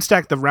 Like you can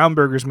stack the round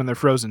burgers when they're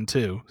frozen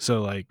too.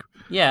 So like,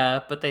 Yeah,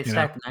 but they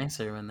stack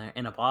nicer when they're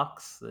in a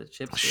box. The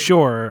chips.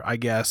 Sure, I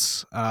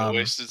guess.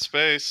 Wasted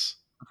space.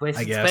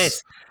 Wasted I guess.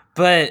 space.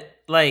 But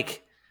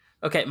like,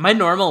 okay, my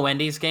normal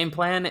Wendy's game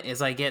plan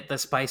is I get the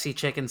spicy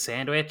chicken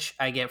sandwich,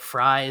 I get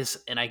fries,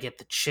 and I get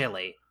the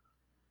chili.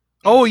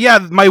 Oh yeah,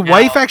 my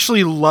wife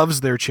actually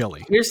loves their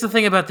chili. Here's the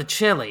thing about the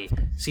chili.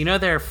 So you know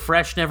they're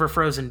fresh, never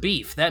frozen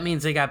beef. That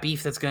means they got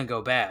beef that's gonna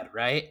go bad,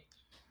 right?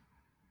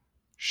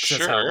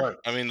 That's how it Sure.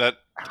 works. I mean that.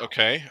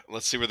 Okay,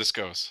 let's see where this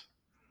goes.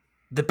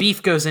 The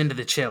beef goes into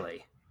the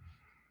chili.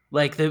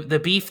 Like the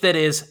beef that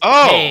is,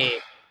 Oh! hey,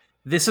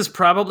 this is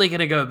probably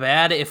gonna go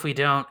bad if we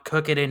don't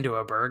cook it into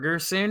a burger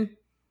soon.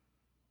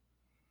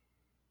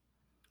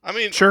 I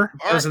mean, Sure.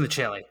 Goes in the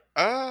chili.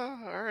 All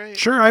right.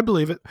 Sure, I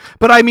believe it.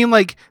 But I mean,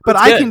 like, but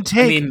It's I good. can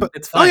take. I mean, but,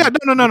 it's oh fine. yeah,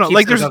 no. It keeps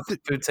Like, it there's above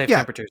food safe yeah.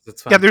 temperatures.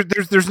 It's fine. Yeah,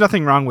 there's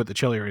nothing wrong with the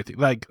chili or anything.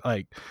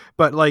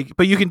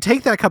 But you can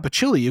take that cup of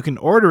chili, you can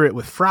order it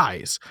with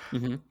fries,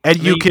 Mhm. and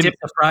you can dip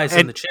the fries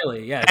in the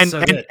chili. Yeah, it's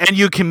so good. and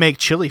you can make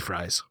chili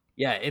fries.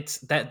 Yeah, it's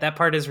that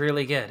part is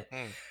really good.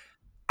 Hmm.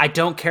 I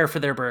don't care for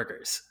their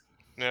burgers.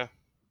 Yeah.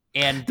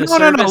 And the No.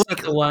 service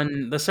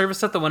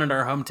at the one in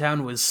our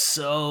hometown was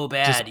so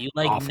bad. Just You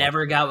like awful.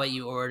 never got what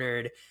you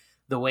ordered.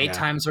 The wait Yeah.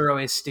 times were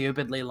always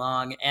stupidly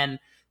long. And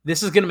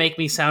this is gonna make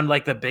me sound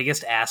like the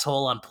biggest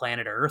asshole on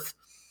planet Earth.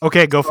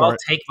 Okay, go So for I'll it.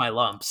 take my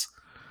lumps.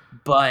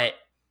 But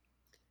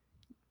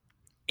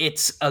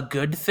it's a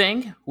good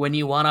thing when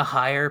you want to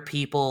hire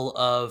people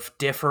of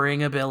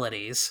differing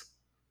abilities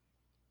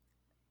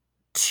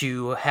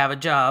to have a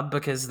job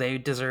because they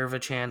deserve a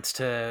chance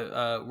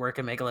to work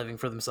and make a living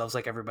for themselves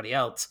like everybody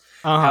else.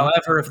 Uh-huh.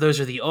 However, if those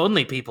are the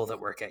only people that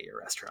work at your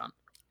restaurant,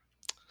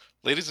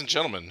 Ladies and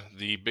gentlemen,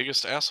 the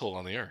biggest asshole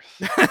on the earth.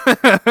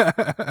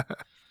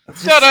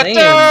 just saying,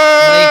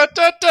 like,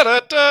 We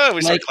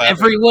start like clapping.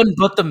 everyone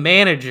but the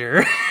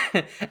manager,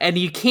 and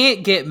you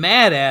can't get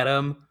mad at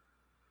him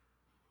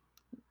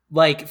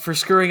like for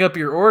screwing up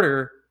your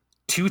order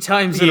 2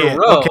 times in a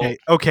row.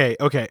 Okay.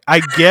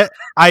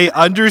 I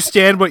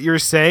understand what you're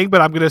saying, but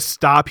I'm gonna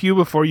stop you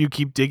before you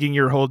keep digging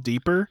your hole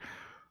deeper.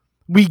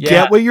 We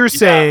get what you're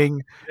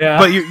saying, Yeah.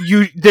 but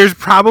you there's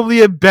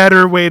probably a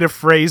better way to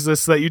phrase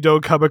this so that you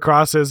don't come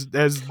across as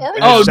Or we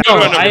Oh, just go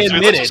no, to our number I three. Let's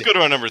admitted. just go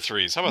to our number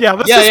 3s. How about Yeah, that?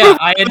 let's Yeah, just yeah. move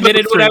I on to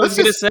admitted number what I 3. was Let's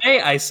going to just- say.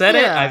 I said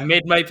it. Yeah. I've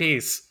made my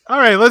peace. All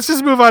right, let's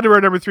just move on to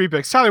our number 3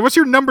 picks. Tyler, what's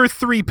your number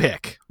 3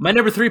 pick? My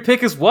number 3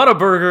 pick is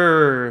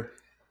Whataburger.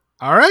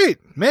 All right,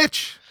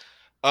 Mitch.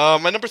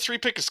 My number 3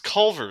 pick is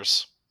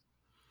Culver's.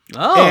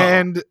 Oh.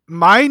 And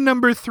my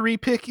number 3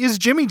 pick is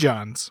Jimmy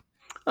John's.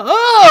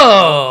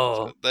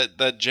 Oh.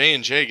 That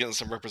J&J getting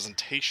some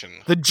representation.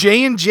 The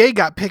J&J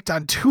got picked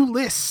on 2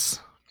 lists.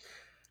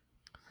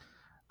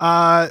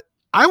 I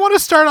want to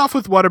start off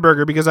with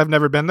Whataburger because I've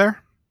never been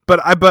there, but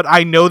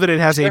I know that it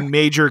has a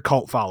major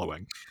cult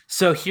following.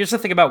 So here's the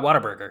thing about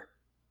Whataburger.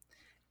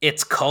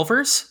 It's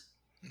Culver's,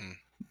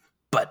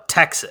 but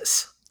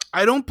Texas.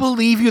 I don't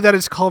believe you that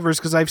it's Culver's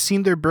because I've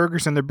seen their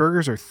burgers and their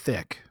burgers are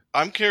thick.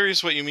 I'm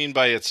curious what you mean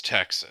by it's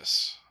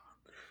Texas.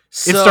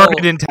 It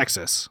started in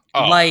Texas.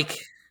 Oh, Like,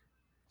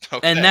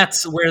 okay. and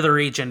that's where the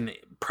region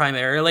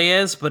primarily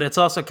is, but it's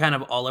also kind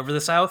of all over the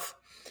South.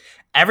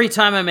 Every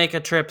time I make a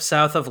trip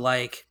south of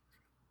like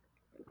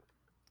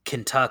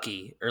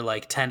Kentucky or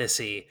like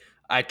Tennessee,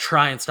 I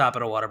try and stop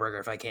at a Whataburger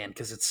if I can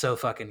because it's so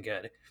fucking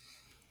good.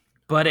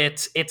 But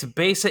it's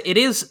basic. It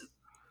is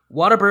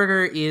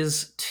Whataburger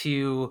is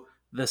to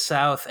the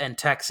South and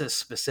Texas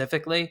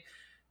specifically,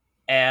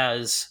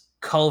 as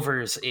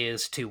Culver's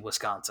is to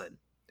Wisconsin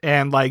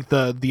And like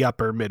the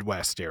upper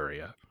Midwest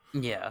area.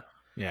 Yeah,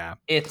 Yeah.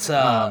 it's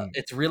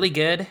really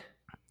good.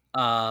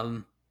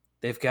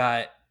 They've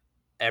got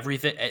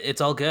everything.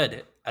 It's all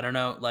good. I don't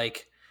know,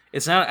 like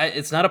it's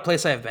not a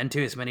place I've been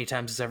to as many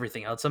times as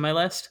everything else on my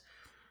list,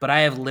 but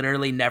I have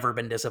literally never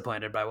been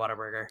disappointed by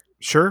Whataburger.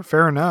 Sure,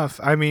 fair enough.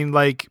 I mean,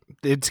 like,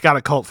 it's got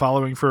a cult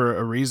following for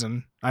a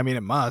reason. I mean,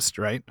 it must,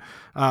 right?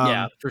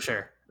 Yeah, for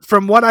sure.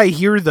 From what I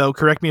hear, though,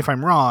 correct me if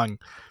I'm wrong,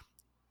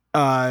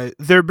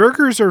 their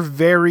burgers are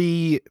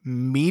very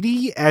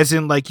meaty, as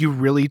in, like, you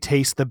really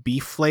taste the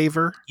beef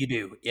flavor. You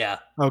do, yeah.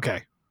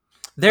 Okay.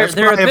 They're That's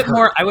a what I've bit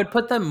more. heard. I would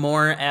put them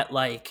more at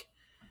like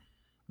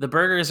the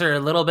burgers are a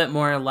little bit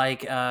more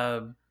like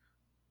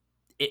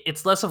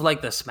it's less of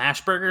like the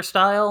smash burger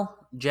style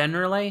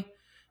generally,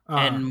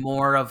 and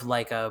more of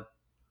like a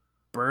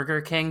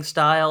Burger King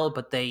style,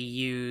 but they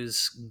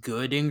use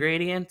good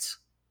ingredients.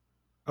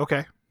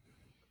 Okay.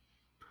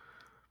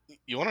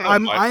 You want to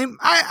know?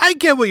 I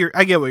get what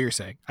you're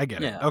saying. I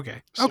get Yeah. it.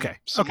 Okay. So- Okay.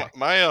 so Okay.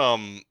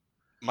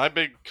 my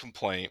big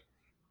complaint,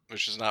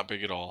 which is not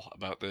big at all,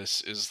 about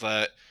this is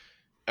that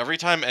every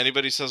time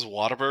anybody says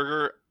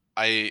Whataburger,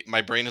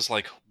 my brain is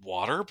like,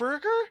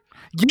 Waterburger?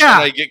 Yeah.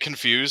 And I get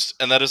confused,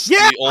 and that is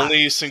Yeah. the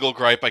only single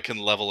gripe I can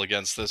level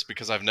against this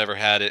because I've never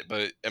had it.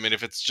 But I mean,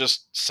 if it's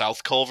just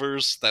South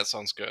Culver's, that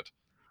sounds good.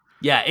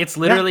 Yeah, it's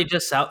literally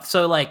just south.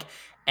 So like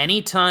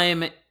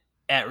anytime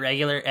at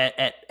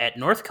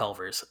North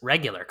Culver's,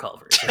 regular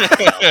Culver's.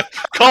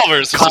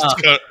 Culver's, is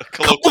colloquially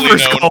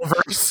Culver's, known.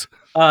 Culver's.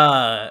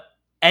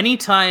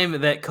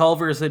 Anytime that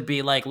Culver's would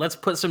be like, let's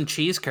put some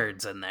cheese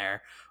curds in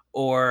there,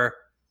 or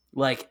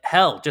like,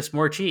 hell, just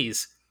more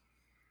cheese.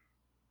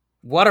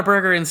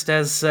 Whataburger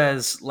instead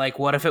says, like,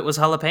 what if it was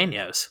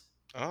jalapenos?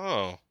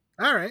 Oh,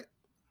 All right.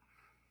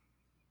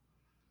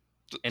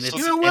 And So it's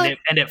You know what?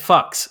 and it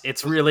fucks.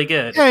 It's really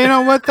good. Yeah, you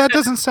know what? That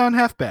doesn't sound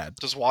half bad.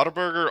 does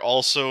Whataburger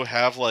also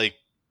have like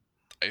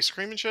ice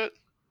cream and shit?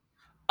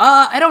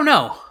 I don't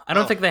know. I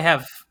don't Oh. think they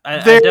have. I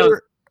They're-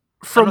 don't.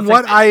 From think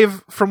what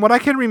they- I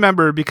can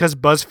remember, because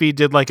BuzzFeed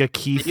did like a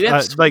Keith, You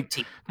have like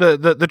sweet tea.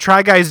 the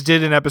Try Guys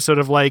did an episode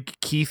of like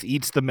Keith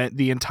eats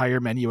the entire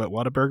menu at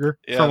Whataburger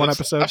for one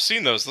episode. I've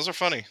seen those. Those are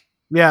funny.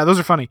 Yeah, those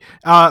are funny.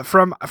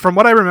 From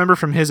what I remember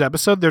from his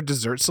episode, their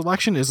dessert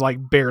selection is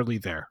like barely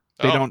there.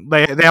 They Oh. don't.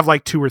 They have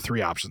like 2 or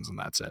 3 options, and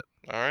that's it.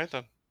 All right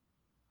then.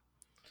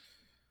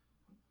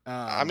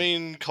 I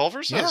mean,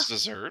 Culver's has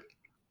dessert.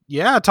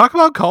 yeah. Talk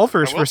about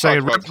Culver's I for will a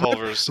second. talk about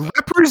Culver's.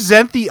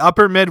 Represent the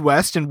Upper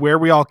Midwest and where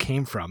we all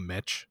came from,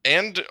 Mitch.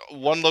 And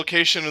one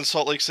location in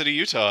Salt Lake City,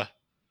 Utah.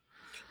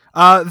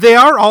 They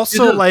are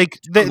also Do the like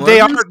they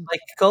are. Mormons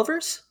like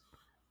Culver's.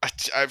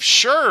 I'm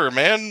sure,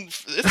 man.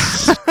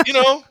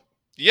 It's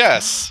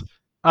yes.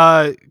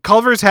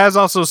 Culver's has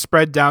also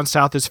spread down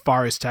south as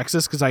far as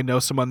Texas, because I know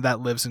someone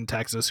that lives in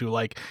Texas who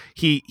like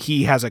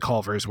he has a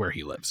Culver's where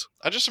he lives.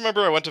 I just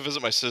remember I went to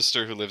visit my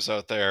sister who lives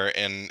out there,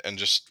 and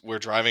just we're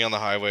driving on the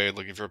highway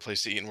looking for a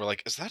place to eat, and we're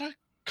like, "Is that a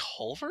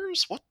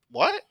Culver's?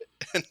 What?"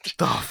 And,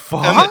 The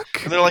fuck?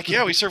 and they're like,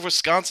 "Yeah, we serve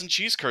Wisconsin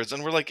cheese curds,"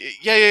 and we're like,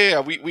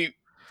 "Yeah. We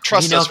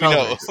trust We know us. We know.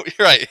 Culver's.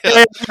 You're right.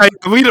 Yeah,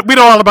 we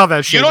know all about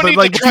that shit. don't but need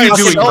like, to what are try you and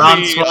doing? sell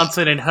Ron me-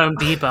 Swanson and Home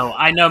Depot.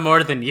 I know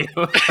more than you.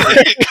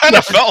 It kind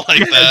of felt like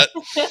that.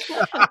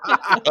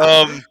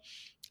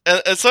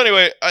 And so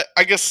anyway,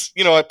 I guess,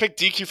 I picked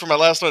DQ for my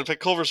last one. I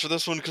picked Culver's for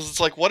this one because it's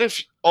like, what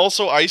if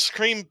also ice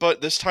cream, but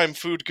this time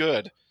food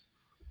good?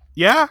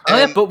 Yeah, Oh,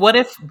 yeah, And-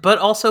 but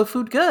also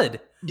food good.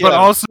 but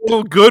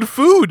also good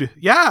food.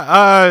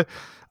 Yeah.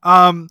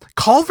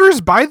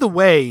 Culver's, by the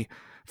way,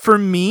 for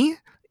me,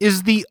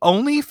 is the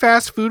only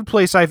fast food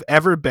place I've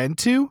ever been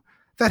to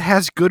that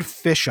has good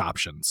fish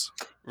options.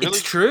 Really?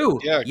 It's true.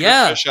 Yeah, good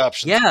yeah. fish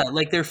options. Yeah,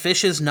 like their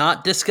fish is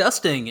not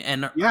disgusting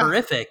and Yeah.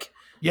 horrific.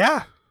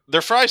 Yeah.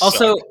 Their fries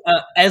Also,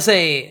 suck. as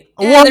a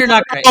Whoa, they're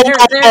not great.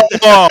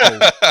 whoa,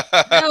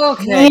 They're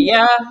okay.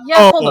 Yeah.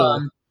 Hold Whoa.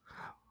 on.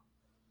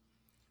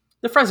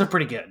 The fries are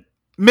pretty good.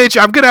 Mitch,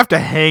 I'm gonna have to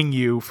hang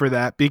you for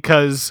that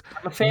because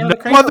I'm a fan no of the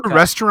crinkle other cut.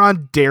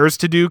 restaurant dares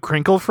to do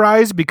crinkle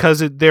fries because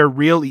they're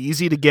real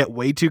easy to get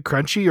way too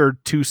crunchy or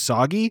too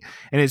soggy,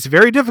 and it's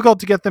very difficult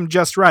to get them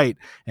just right.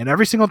 And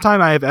every single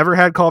time I have ever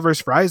had Culver's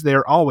fries, they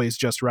are always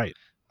just right.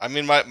 I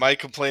mean, my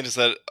complaint is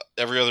that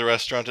every other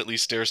restaurant at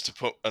least dares to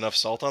put enough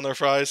salt on their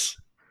fries.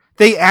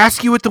 They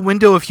ask you at the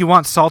window if you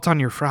want salt on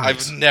your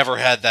fries. I've never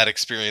had that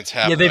experience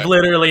happen. Yeah, they've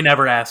literally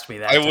never asked me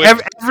that. I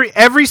would-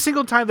 Every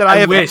single time that I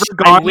have wish, ever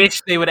gone, I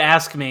wish they would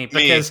ask me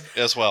because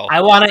as well.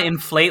 I want to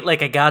inflate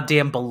like a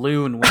goddamn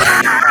balloon when I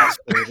eat fast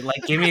food.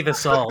 Like, give me the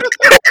salt.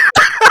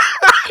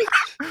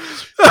 I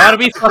want to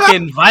be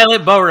fucking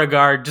Violet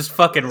Beauregard, just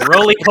fucking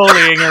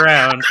roly-polying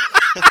around.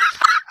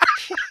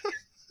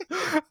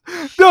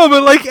 No,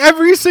 but like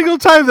every single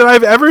time that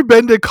I've ever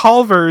been to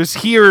Culver's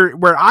here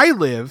where I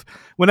live,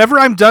 whenever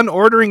I'm done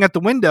ordering at the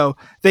window,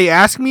 they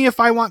ask me if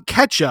I want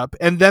ketchup,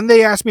 and then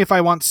they ask me if I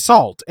want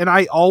salt, and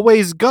I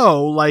always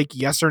go like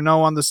yes or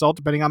no on the salt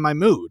depending on my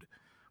mood.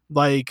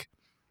 Like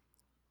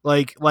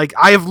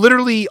I have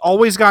literally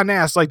always gotten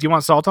asked like, do you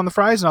want salt on the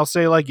fries? And I'll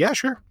say like, yeah,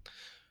 sure.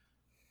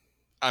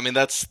 I mean,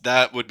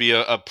 that would be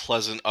a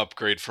pleasant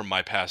upgrade from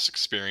my past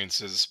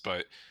experiences,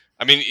 but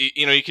I mean,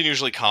 you know, you can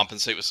usually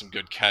compensate with some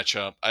good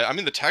ketchup. I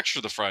mean, the texture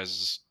of the fries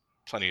is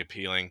plenty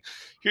appealing.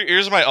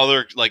 Here's my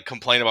other like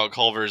complaint about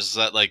Culver's is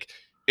that like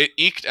it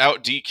eked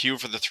out DQ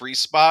for the 3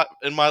 spot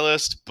in my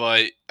list,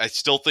 but I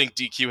still think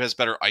DQ has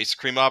better ice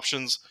cream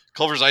options.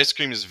 Culver's ice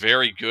cream is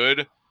very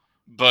good,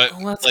 but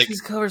Well, that's like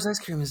because Culver's ice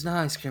cream is not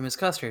ice cream; it's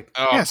custard.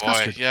 oh Yeah, it's boy,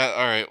 custard. yeah,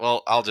 all right.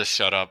 Well, I'll just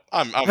shut up.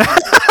 I'm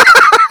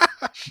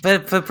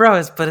But bro,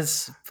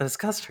 it's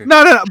custard.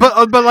 No,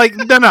 but like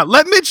no.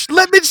 Let Mitch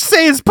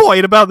say his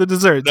point about the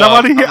desserts. No, I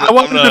want to hear. I'm I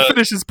want him to not-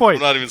 finish his I'm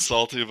point. not even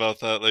salty about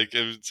that. Like,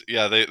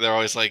 they're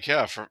always like,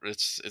 yeah,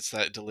 it's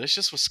that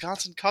delicious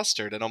Wisconsin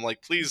custard, and I'm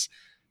like, please,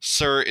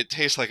 sir, it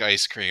tastes like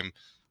ice cream.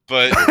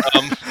 But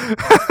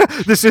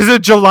This is a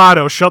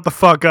gelato. Shut the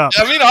fuck up.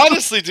 I mean,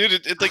 honestly, dude,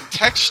 it like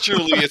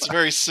texturally, it's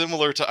very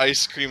similar to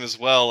ice cream as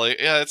well. Like,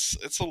 yeah,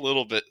 it's a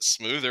little bit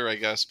smoother, I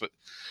guess. But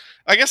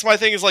I guess my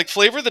thing is like,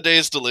 flavor of the day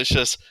is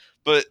delicious,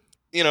 but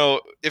you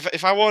know,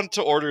 if I want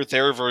to order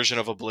their version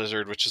of a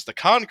Blizzard, which is the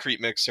concrete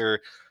mixer,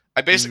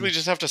 I basically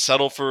just have to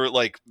settle for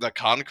like the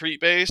concrete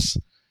base,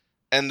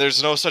 and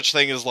there's no such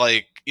thing as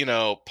like, you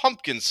know,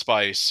 pumpkin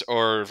spice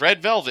or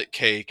red velvet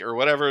cake or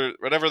whatever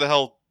the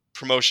hell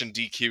promotion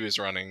DQ is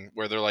running,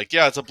 where they're like,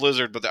 yeah, it's a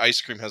Blizzard, but the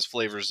ice cream has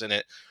flavors in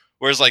it.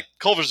 Whereas like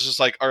Culver's is just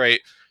like, all right,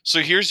 so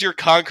here's your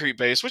concrete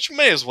base, which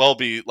may as well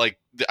be like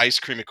the ice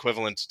cream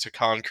equivalent to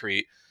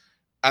concrete,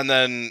 and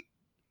then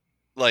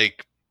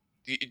like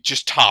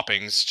just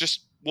toppings.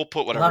 Just we'll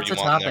put whatever Lots you of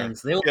want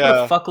toppings. in They will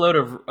Yeah. put a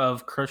fuckload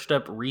of crushed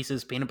up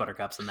Reese's peanut butter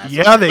cups in that.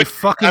 Yeah, they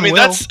fucking there. I mean,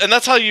 will.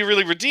 that's how you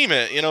really redeem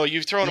it. You know,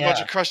 you've thrown a bunch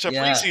Yeah, of crushed up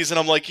yeah. Reese's, and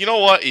I'm like, you know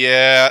what?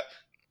 Yeah,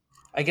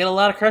 I get a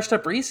lot of crushed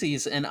up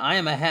Reese's, and I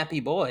am a happy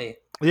boy.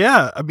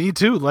 Yeah, me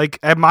too. Like,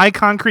 my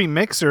concrete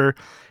mixer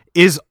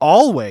is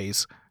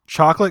always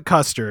chocolate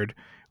custard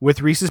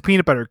with Reese's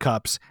peanut butter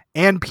cups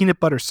and peanut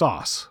butter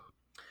sauce.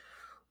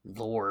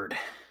 Lord,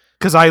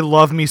 Because I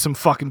love me some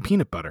fucking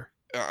peanut butter.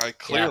 I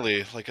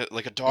clearly like a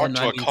Yeah, dog no,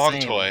 to I a mean, Kong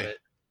same, toy.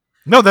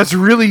 No, that's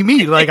really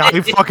me. Like, I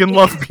fucking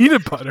love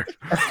peanut butter.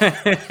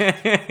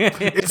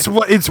 It's It's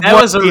what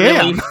I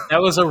am.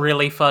 that was a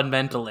really fun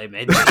mental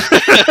image.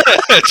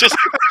 Just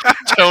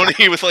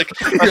Tony with like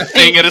a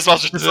thing in his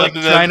mouth, Just like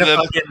trying to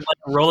fucking like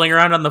rolling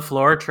around on the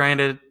floor, trying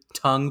to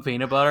tongue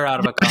peanut butter out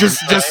of a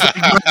Just like,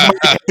 my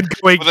head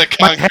going, With a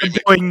my concrete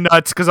head going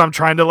nuts because I'm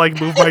trying to like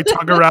move my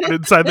tongue around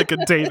inside the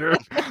container.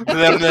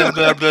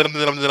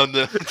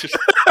 Just-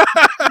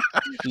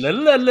 La,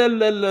 la, la,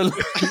 la, la, la.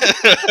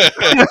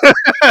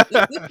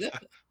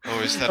 oh,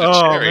 is that a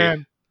Oh cherry?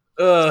 man.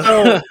 Uh,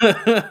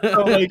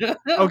 So, like,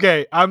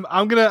 okay, I'm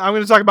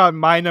gonna talk about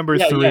my number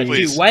yeah, three. yeah,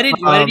 Please. dude, why did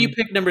you Um,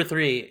 pick number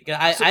 3?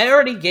 I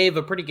already gave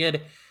a pretty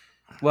good.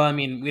 Well, I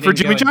mean, we For didn't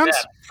Jimmy go in John's?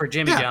 depth for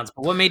Jimmy Yeah. John's,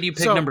 but what made you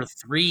pick So- number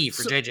 3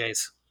 for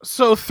JJ's?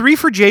 So 3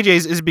 for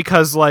JJ's is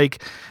because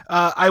like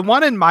I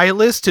wanted my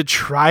list to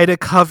try to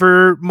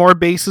cover more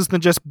bases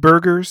than just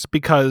burgers,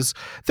 because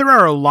there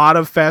are a lot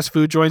of fast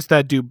food joints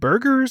that do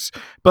burgers,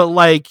 but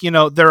like, you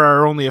know, there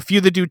are only a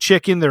few that do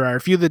chicken, there are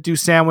a few that do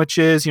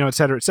sandwiches, you know, et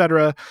cetera, et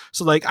cetera.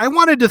 So like I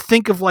wanted to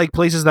think of like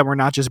places that were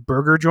not just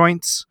burger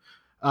joints.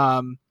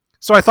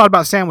 So I thought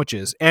about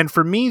sandwiches, and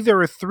for me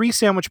there are 3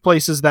 sandwich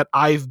places that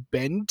I've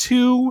been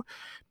to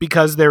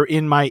because they're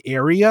in my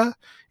area.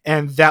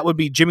 And that would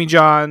be Jimmy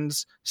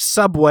John's,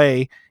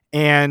 Subway,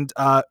 and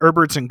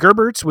Herbert's and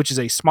Gerbert's, which is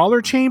a smaller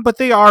chain, but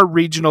they are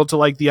regional to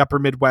like the upper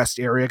Midwest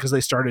area because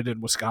they started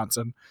in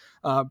Wisconsin.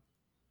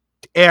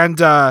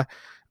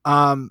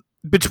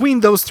 Between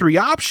those 3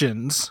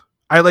 options,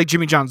 I like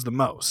Jimmy John's the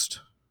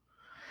most.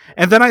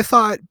 And then I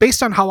thought,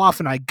 based on how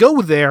often I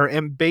go there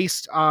and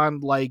based on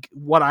like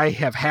what I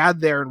have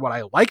had there and what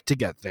I like to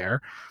get there,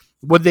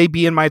 would they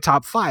be in my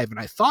top 5? And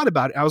I thought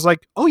about it. I was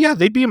like, oh yeah,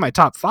 they'd be in my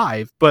top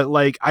 5, but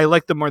like I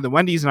like them more than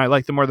Wendy's and I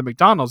like them more than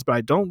McDonald's, but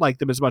I don't like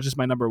them as much as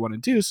my number 1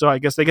 and 2. So I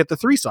guess they get the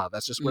 3 slot.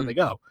 That's just where they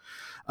go.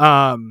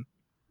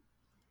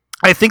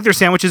 I think their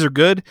sandwiches are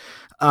good.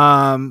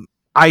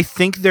 I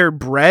think their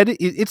bread,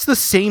 it's the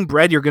same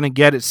bread you're going to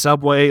get at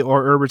Subway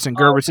or Herbert's and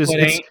Gerbert's.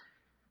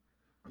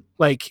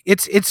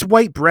 It's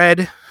white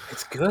bread.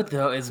 It's good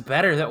though. It's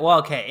better than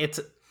it's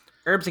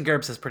Herbs and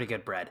Gerbs has pretty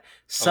good bread.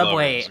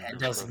 Subway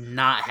does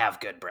not have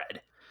good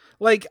bread.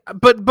 But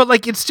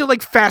it's still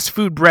like fast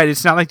food bread.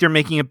 It's not like they're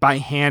making it by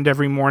hand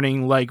every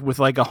morning, like with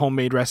like a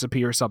homemade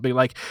recipe or something.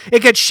 Like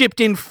it gets shipped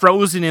in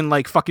frozen in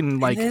like fucking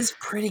like. It is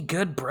pretty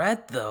good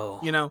bread though.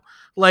 You know,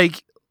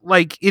 like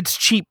it's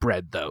cheap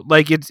bread though.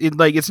 Like it's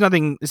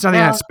nothing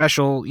that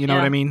special. You know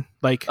what I mean?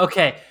 Like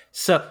okay,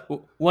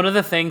 so one of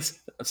the things.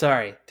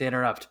 Sorry to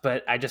interrupt,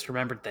 but I just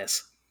remembered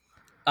this.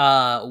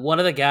 One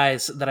of the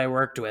guys that I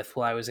worked with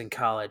while I was in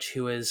college,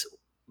 who is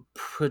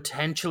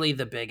potentially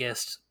the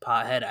biggest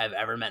pothead I've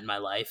ever met in my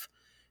life.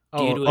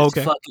 Dude was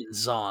fucking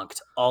zonked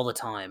all the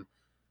time.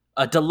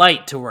 A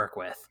delight to work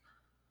with.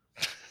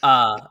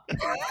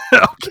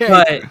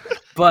 Okay.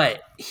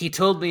 But he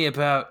told me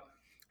about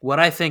what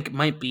I think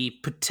might be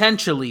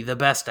potentially the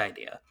best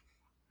idea.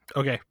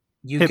 Okay.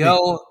 You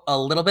go a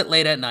little bit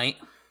late at night.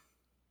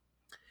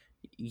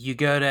 You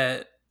go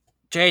to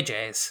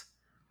JJ's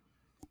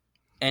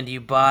and you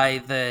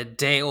buy the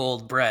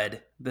day-old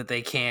bread that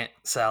they can't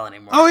sell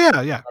anymore. Oh,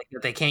 yeah. Like,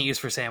 that they can't use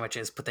for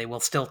sandwiches, but they will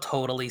still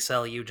totally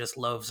sell you just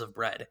loaves of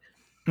bread.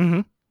 Mm-hmm.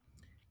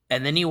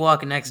 And then you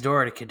walk next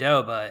door to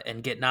Qdoba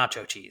and get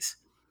nacho cheese.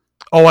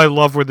 Oh, I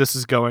love where this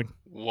is going.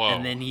 Whoa.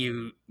 And then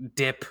you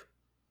dip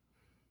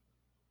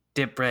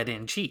bread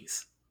in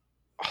cheese.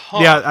 Huh.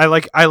 Yeah, I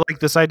like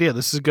this idea.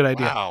 This is a good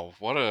idea. Wow,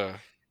 what a...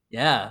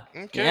 Yeah.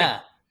 Okay. Yeah.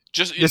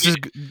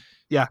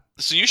 Yeah.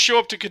 So you show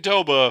up to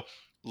Qdoba,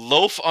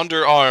 loaf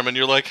under arm, and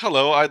you're like,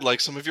 hello, I'd like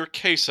some of your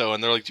queso.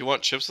 And they're like, do you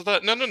want chips with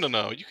that? No.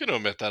 You can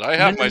omit that. I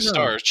have my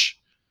starch.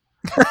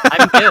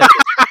 I'm good.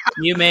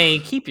 You may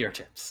keep your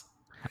chips.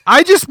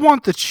 I just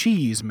want the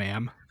cheese,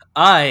 ma'am.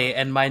 I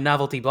and my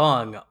novelty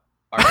bong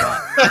are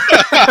gone.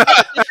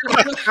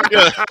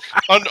 Yeah.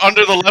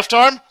 Under the left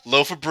arm,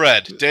 loaf of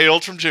bread. Day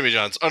old from Jimmy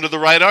John's. Under the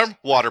right arm,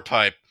 water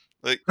pipe.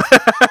 Like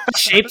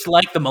shaped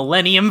like the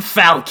Millennium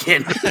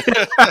Falcon.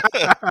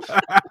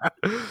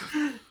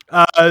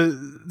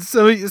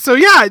 So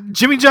yeah,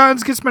 Jimmy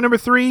John's gets my number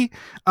 3.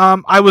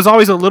 I was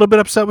always a little bit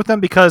upset with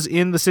them because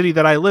in the city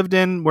that I lived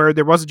in, where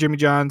there was a Jimmy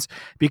John's,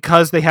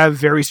 because they have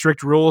very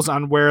strict rules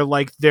on where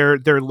like their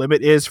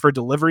limit is for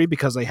delivery,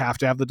 because they have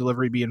to have the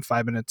delivery be in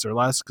 5 minutes or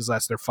less, because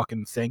that's their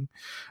fucking thing.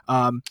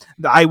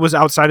 I was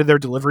outside of their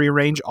delivery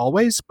range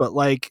always, but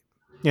like,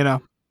 you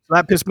know,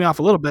 that pissed me off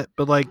a little bit.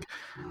 But like,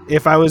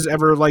 if I was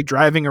ever like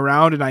driving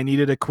around and I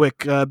needed a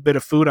quick bit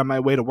of food on my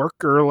way to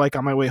work or like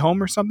on my way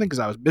home or something because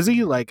I was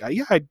busy, like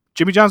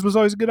Jimmy John's was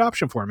always a good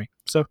option for me.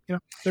 So you know,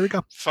 there we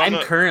go. I'm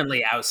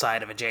currently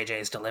outside of a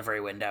JJ's delivery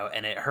window,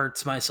 and it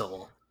hurts my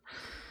soul.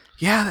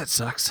 Yeah, that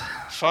sucks.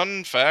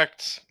 Fun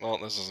fact. Well,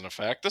 this isn't a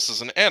fact. This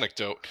is an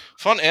anecdote.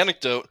 Fun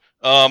anecdote.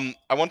 I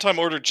one time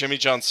ordered Jimmy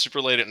John's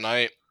super late at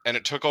night, and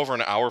it took over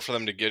an hour for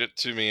them to get it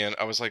to me. And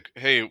I was like,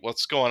 hey,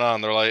 what's going on?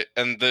 They're like,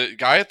 and the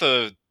guy at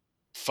the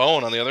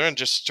phone on the other end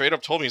just straight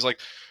up told me, he's like,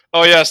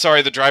 oh yeah,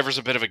 sorry, the driver's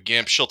a bit of a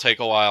gimp. She'll take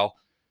a while.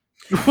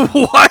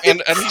 What? And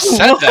he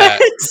said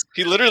that.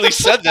 He literally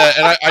said that.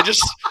 And I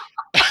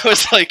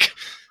was like,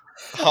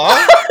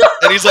 huh?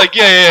 And he's like,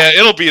 yeah,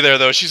 it'll be there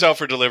though. She's out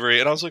for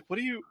delivery. And I was like, what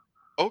are you?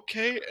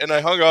 Okay. And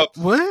I hung up.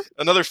 What?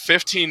 Another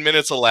 15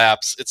 minutes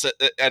elapsed.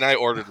 And I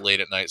ordered late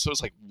at night, so it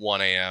was like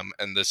 1 a.m.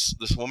 And this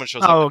woman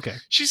shows up. Oh, okay.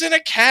 She's in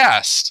a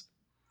cast.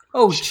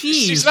 Oh, jeez.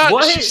 She's not.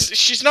 What?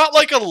 She's not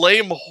like a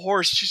lame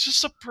horse. She's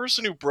just a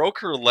person who broke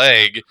her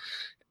leg.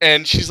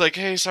 And she's like,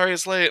 hey, sorry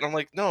it's late. And I'm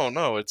like,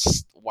 no.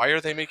 It's why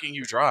are they making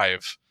you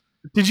drive?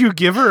 Did you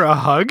give her a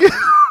hug?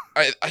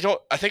 I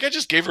think I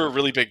just gave her a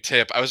really big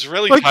tip. I was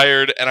really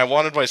tired and I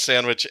wanted my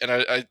sandwich, and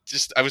I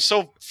was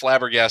so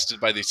flabbergasted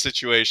by the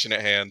situation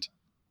at hand.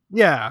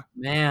 Yeah.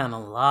 Man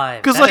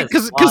alive. Because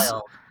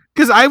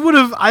I would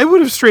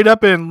have straight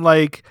up been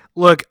like,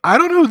 look, I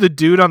don't know who the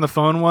dude on the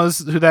phone was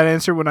who that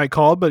answered when I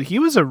called, but he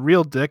was a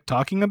real dick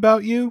talking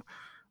about you.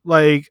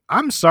 Like,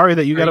 I'm sorry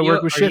that you got to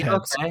work with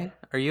shitheads. Okay?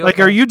 Are you like,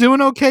 okay? are you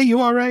doing okay?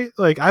 You all right?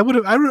 Like, I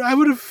would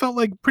have felt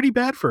like pretty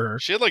bad for her.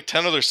 She had like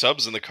 10 other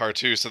subs in the car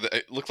too, so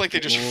it looked like they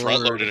just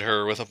front loaded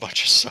her with a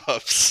bunch of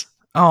subs.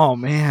 Oh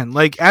man!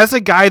 Like, as a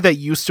guy that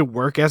used to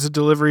work as a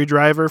delivery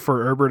driver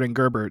for Herbert and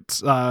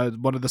Gerbert's,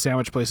 one of the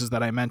sandwich places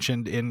that I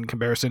mentioned in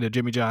comparison to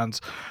Jimmy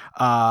John's,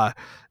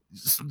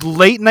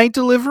 late night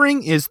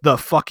delivering is the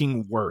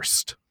fucking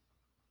worst.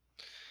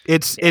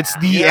 It's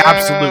the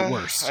absolute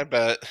worst. I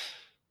bet.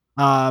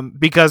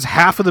 Because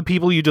half of the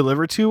people you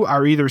deliver to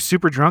are either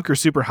super drunk or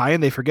super high,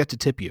 and they forget to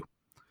tip you.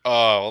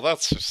 Oh, well,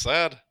 that's just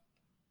sad.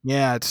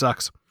 Yeah, it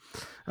sucks.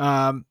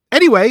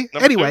 Anyway,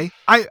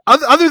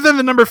 other than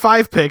the number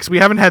 5 picks, we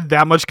haven't had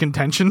that much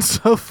contention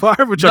so far,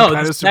 which I'm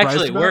kind of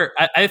surprised about.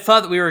 I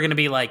thought that we were going to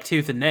be like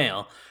tooth and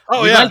nail.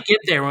 Oh, we might get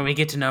there when we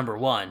get to number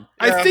 1.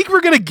 I think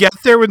we're going to get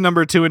there with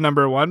number 2 and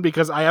number 1,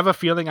 because I have a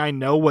feeling I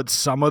know what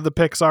some of the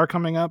picks are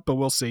coming up, but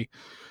we'll see.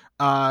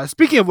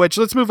 Speaking of which,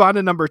 let's move on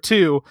to number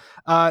 2.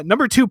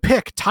 Number 2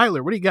 pick,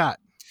 Tyler, what do you got?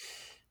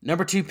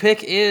 Number 2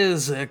 pick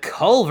is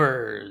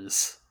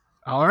Culver's.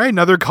 All right,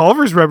 another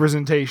Culver's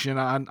representation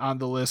on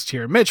the list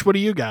here. Mitch, what do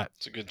you got?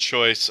 It's a good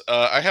choice.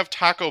 I have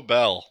Taco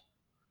Bell.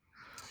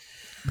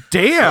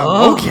 Damn.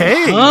 Oh,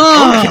 Okay.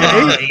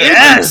 okay.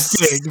 Yes.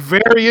 Interesting.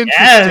 Very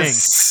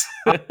interesting.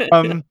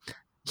 Yes.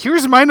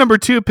 Here's my number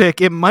 2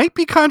 pick. It might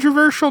be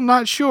controversial,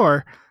 not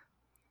sure.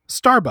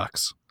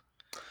 Starbucks.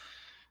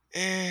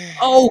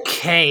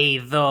 Okay,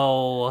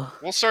 though.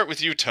 We'll start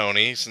with you,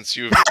 Tony, since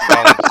you've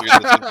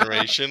volunteered this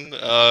information.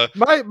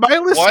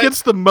 My list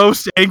gets the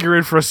most anger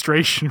and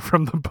frustration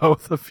from the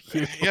both of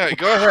you. Yeah,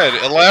 go ahead.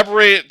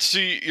 Elaborate to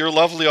your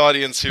lovely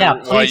audience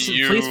here please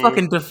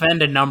fucking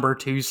defend a number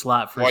 2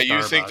 slot for why Starbucks.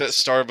 you think that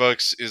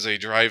Starbucks is a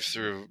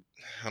drive-through.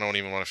 I don't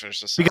even want to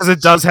finish this because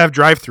it does have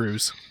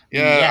drive-thrus.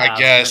 Yeah, I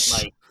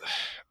guess.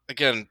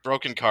 Again,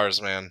 broken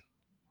cars, man.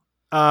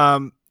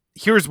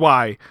 Here's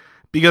why.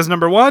 Because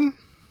number 1,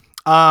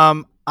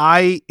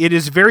 it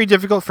is very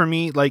difficult for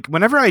me, like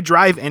whenever I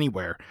drive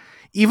anywhere,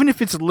 even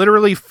if it's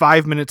literally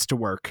 5 minutes to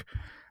work,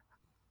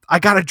 I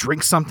gotta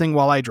drink something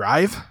while I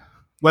drive,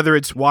 whether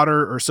it's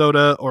water or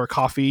soda or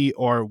coffee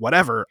or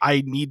whatever.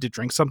 I need to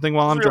drink something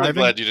while I'm really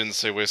driving. Glad you didn't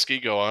say whiskey.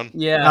 Go on.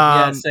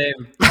 Yeah, same.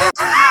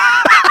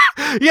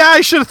 Yeah,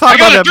 I should have thought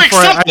about that before.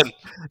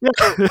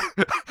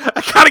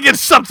 I gotta get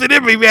something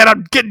in me, man.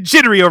 I'm getting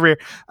jittery over here.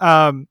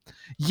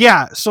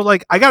 Yeah, so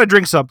like I gotta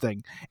drink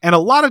something, and a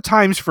lot of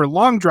times for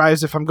long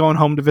drives, if I'm going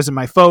home to visit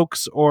my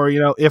folks, or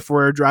if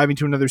we're driving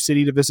to another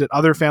city to visit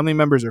other family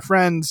members or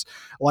friends,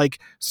 like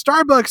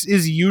Starbucks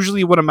is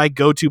usually one of my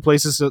go-to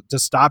places to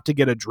stop to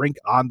get a drink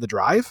on the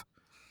drive,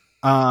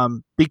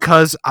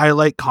 because I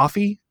like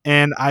coffee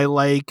and I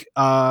like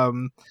I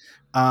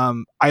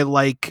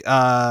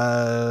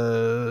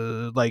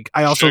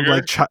also Sugar?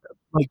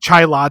 like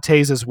chai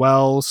lattes as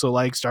well. So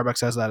like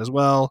Starbucks has that as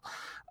well.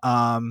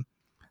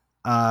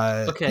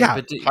 Okay, yeah.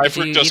 but High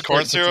fructose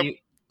corn syrup?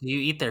 Do you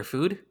eat their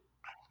food?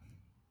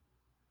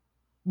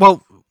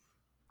 Well,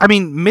 I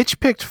mean, Mitch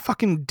picked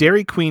fucking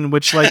Dairy Queen,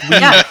 which like we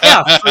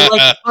for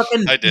like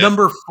fucking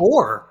number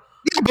 4.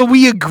 Yeah, but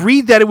we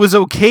agreed that it was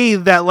okay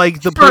that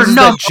like the For places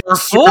that number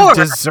just 4.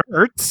 serve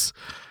desserts,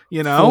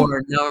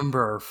 For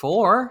number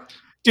 4.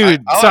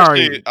 Dude,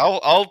 sorry.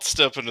 I'll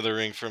step into the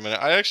ring for a minute.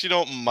 I actually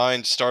don't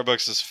mind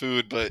Starbucks'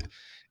 food, but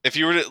if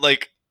you were to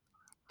like,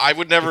 I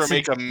would never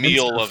make a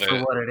meal of it. For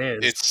what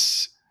it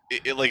is.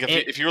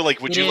 If you were like,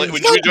 would you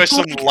enjoy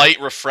some light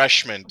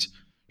refreshment?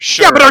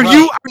 Sure. Yeah, but are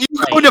you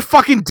going to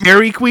fucking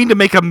Dairy Queen to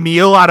make a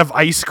meal out of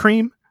ice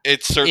cream?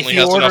 It certainly if you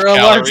has order enough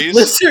a large calories.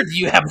 blizzard,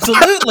 you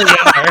absolutely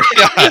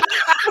are.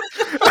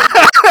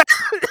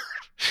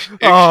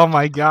 Oh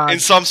my god. In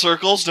some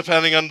circles,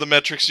 depending on the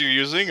metrics you're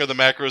using or the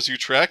macros you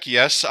track,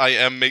 yes, I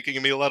am making a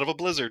meal out of a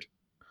blizzard.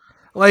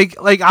 Like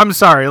I'm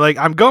sorry, like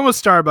I'm going with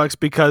Starbucks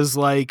because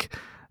like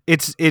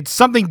it's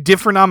something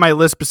different on my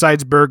list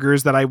besides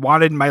burgers that I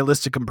wanted my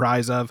list to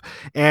comprise of.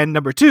 And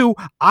number 2,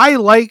 I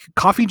like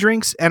coffee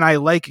drinks and I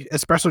like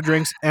espresso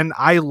drinks and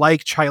I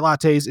like chai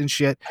lattes and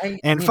shit.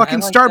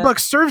 Starbucks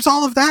serves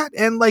all of that,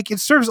 and like it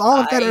serves all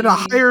of that at a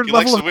higher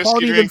level of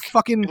quality than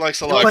fucking. He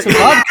likes a vodka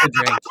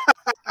drink.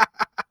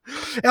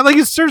 And like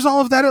it serves all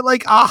of that at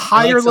like a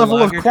higher level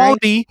of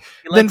quality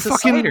than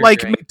fucking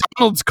like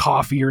McDonald's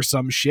coffee or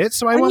some shit.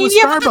 So I went with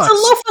Starbucks. That's a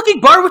low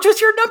fucking bar, which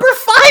was your number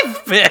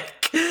 5 pick.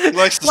 He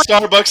likes the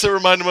Starbucks that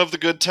remind him of the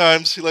good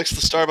times. He likes the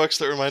Starbucks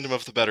that remind him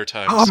of the better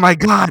times. Oh my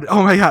god.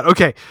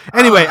 Okay.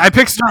 Anyway, I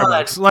picked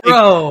Starbucks.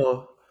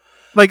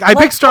 I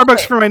picked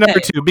Starbucks for my number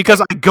 2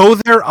 because I go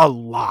there a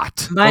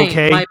lot.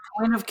 My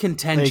point of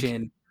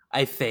contention,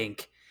 I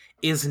think,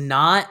 is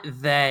not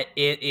that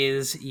it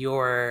is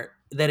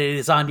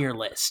on your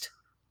list.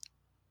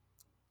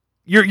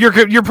 Your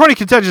point of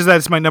contention is that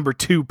it's my number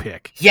 2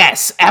 pick.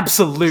 Yes,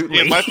 absolutely.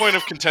 Yeah, my point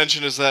of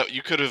contention is that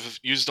you could have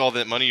used all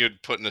that money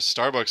you'd put into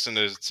Starbucks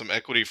into some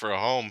equity for a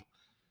home.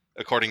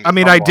 According to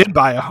I did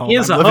buy a home.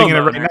 I'm living in it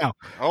right now.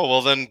 Oh,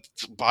 well then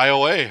buy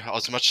away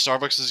as much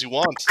Starbucks as you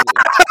want.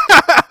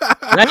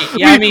 Right?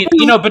 Yeah,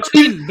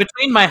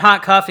 between my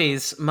hot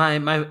coffees, my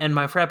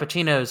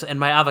frappuccinos and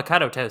my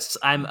avocado toasts,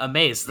 I'm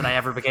amazed that I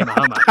ever became a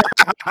homo.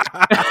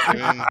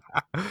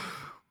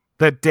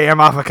 That damn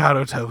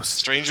avocado toast.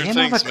 Stranger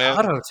Things, man.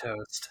 Avocado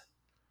toast.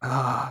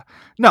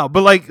 No,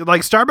 but like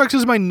Starbucks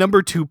is my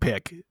number 2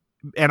 pick,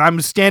 and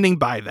I'm standing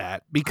by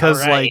that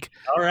because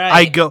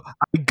I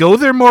go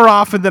there more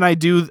often than I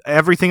do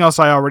everything else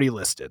I already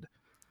listed.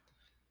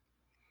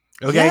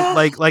 Okay,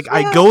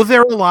 I go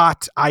there a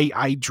lot.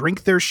 I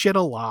drink their shit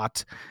a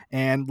lot,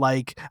 and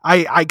like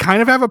I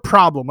kind of have a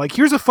problem. Like,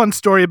 here's a fun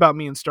story about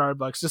me and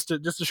Starbucks, just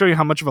to show you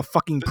how much of a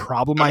fucking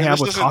problem I have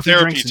with coffee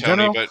drinks in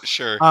general. But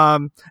sure.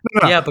 No.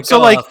 Yeah, but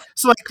so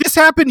this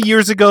happened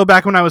years ago,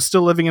 back when I was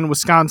still living in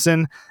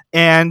Wisconsin,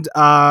 and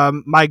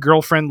my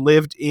girlfriend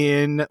lived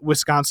in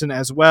Wisconsin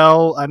as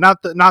well.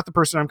 Not the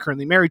person I'm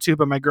currently married to,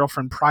 but my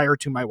girlfriend prior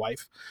to my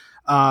wife.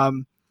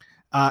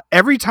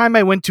 Every time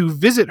I went to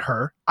visit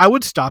her, I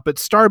would stop at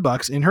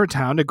Starbucks in her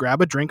town to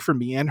grab a drink for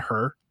me and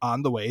her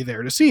on the way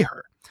there to see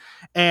her.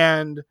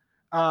 And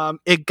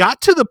it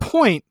got to the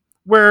point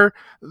where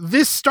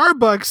this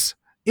Starbucks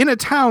in a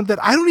town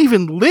that I don't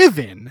even live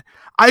in.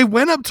 I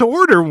went up to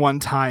order one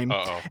time,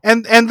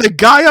 and the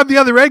guy on the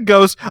other end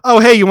goes, "Oh,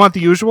 hey, you want the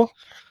usual?"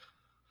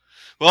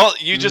 Well,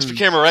 you just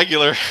became a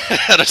regular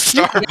at a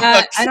Starbucks.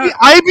 Yeah,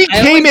 I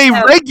became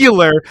a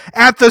regular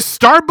at the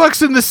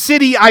Starbucks in the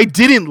city I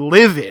didn't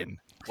live in.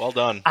 Well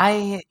done.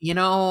 I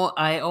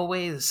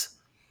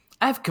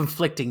have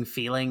conflicting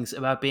feelings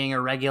about being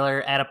a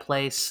regular at a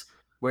place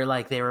where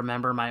like they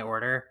remember my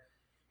order.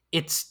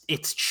 It's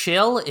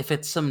chill if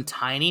it's some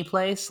tiny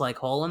place like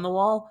hole in the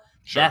wall.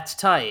 Sure. That's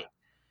tight.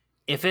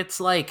 If it's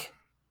like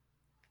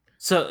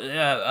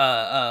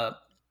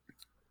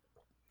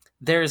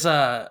there's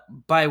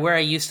by where I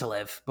used to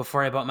live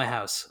before I bought my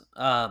house.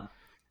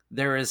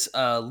 There is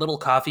a little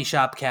coffee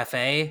shop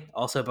cafe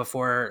also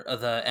before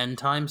the end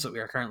times that we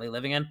are currently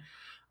living in.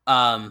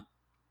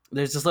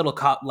 There's this little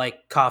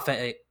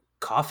cafe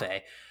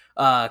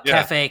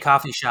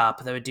coffee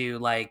shop that would do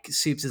like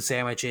soups and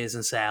sandwiches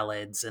and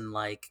salads and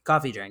like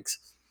coffee drinks.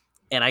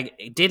 And I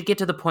did get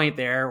to the point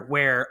there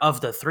where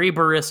of the 3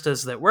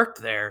 baristas that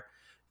worked there,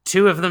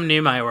 2 of them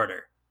knew my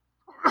order.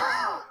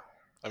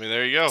 I mean,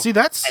 there you go. See, and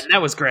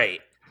that was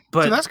great.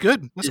 But that's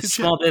good. That's good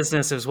small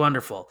business is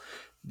wonderful.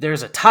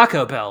 There's a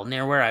Taco Bell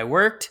near where I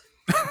worked,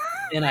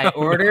 and I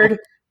ordered,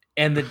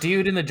 and the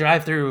dude in the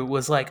drive-thru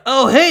was like,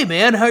 "Oh, hey,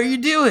 man, how are you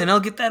doing? I'll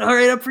get that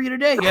right up for you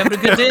today. You having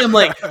a good day?" I'm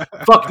like,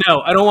 "Fuck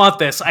no, I don't want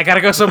this. I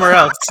gotta go somewhere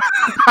else."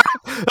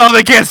 Oh,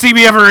 they can't see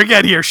me ever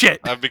again here.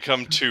 Shit. I've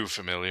become too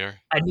familiar.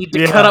 I need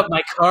to cut up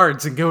my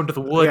cards and go into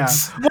the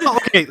woods. Yeah. Well,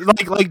 okay,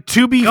 like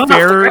to be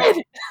fair.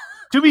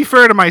 To be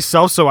fair to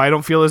myself, so I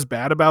don't feel as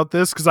bad about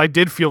this, because I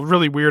did feel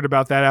really weird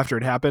about that after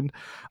it happened.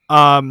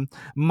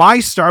 My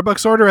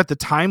Starbucks order at the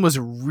time was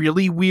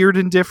really weird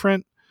and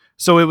different,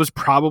 so it was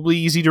probably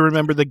easy to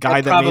remember the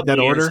guy that made that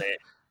order.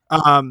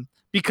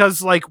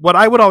 Because like what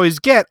I would always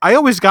get, I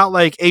always got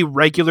like a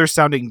regular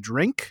sounding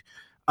drink,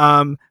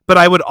 but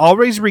I would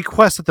always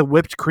request that the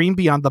whipped cream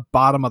be on the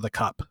bottom of the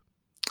cup.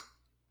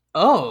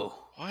 Oh.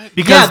 What?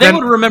 Because they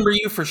would remember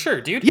you for sure,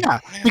 dude.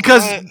 Yeah,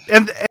 because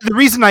and the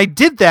reason I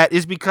did that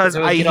is because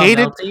I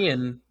hated.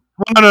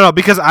 No,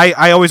 because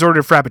I always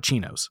ordered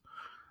frappuccinos,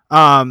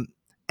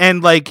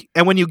 and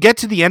when you get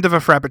to the end of a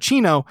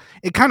frappuccino,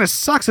 it kind of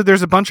sucks that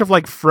there's a bunch of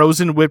like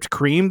frozen whipped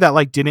cream that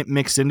like didn't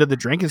mix into the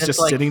drink. It's just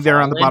like sitting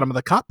there on the bottom of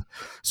the cup.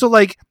 So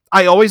like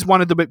I always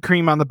wanted the whipped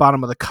cream on the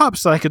bottom of the cup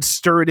so I could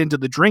stir it into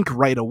the drink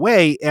right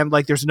away, and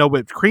like there's no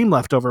whipped cream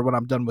left over when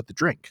I'm done with the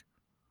drink.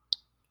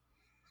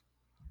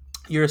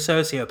 You're a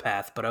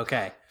sociopath, but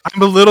okay.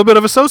 I'm a little bit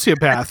of a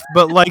sociopath,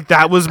 but like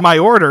that was my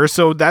order,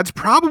 so that's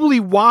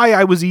probably why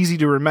I was easy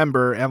to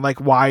remember and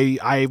like why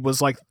I was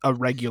like a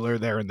regular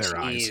there in their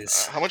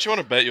eyes. How much you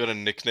want to bet you had a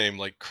nickname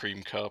like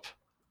Cream Cup?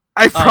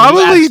 I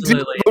probably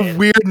did a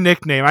weird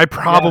nickname. I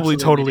probably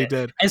totally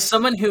did. As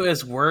someone who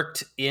has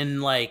worked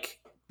in like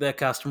the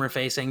customer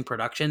facing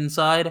production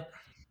side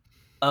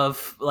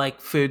of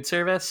like food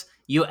service,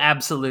 you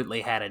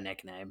absolutely had a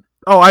nickname.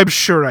 Oh, I'm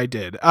sure I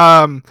did.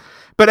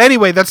 But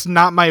anyway, that's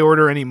not my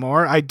order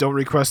anymore. I don't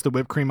request the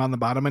whipped cream on the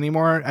bottom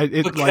anymore.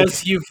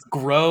 Because you've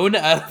grown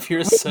out of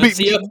your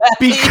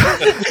sociopathy.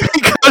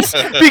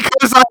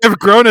 Because I have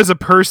grown as a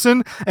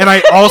person, and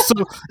I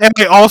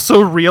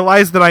also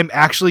realize that I'm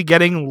actually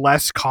getting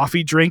less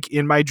coffee drink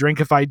in my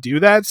drink if I do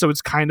that. So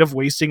it's kind of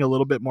wasting a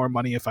little bit more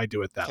money if I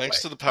do it that way.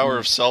 Thanks to the power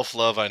of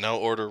self-love, I now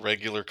order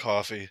regular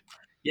coffee.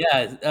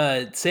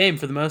 Yeah, same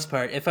for the most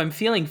part. If I'm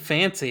feeling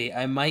fancy,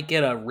 I might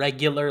get a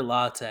regular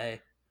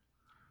latte.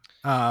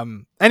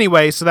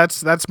 Anyway, so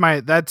that's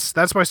my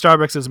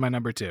Starbucks is my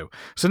number 2.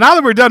 So now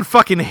that we're done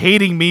fucking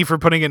hating me for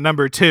putting it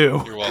number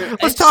 2,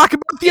 let's talk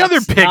about the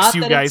other picks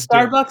you guys did.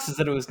 Starbucks is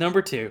that it was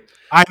number 2.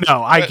 I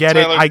know, I get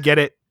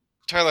it.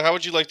 Tyler, how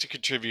would you like to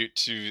contribute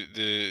to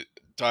the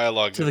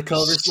dialogue to the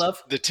Culver's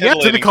love? The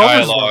titillating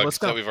dialogue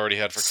that we've already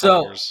had for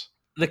Culver's.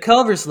 The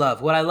Culver's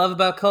love. What I love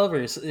about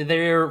Culver's,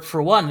 they're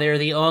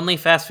the only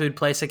fast food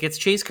place that gets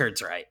cheese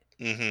curds right.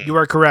 Mm-hmm. You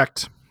are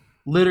correct.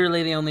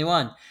 Literally the only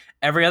one.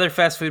 Every other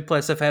fast food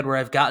place I've had where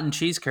I've gotten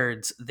cheese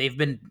curds, they've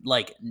been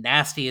like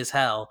nasty as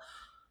hell.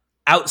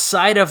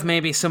 Outside of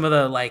maybe some of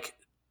the like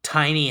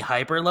tiny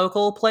hyper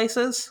local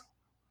places,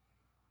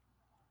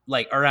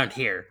 like around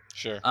here,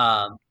 sure.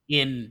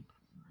 In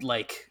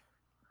like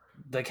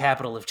the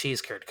capital of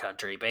cheese curd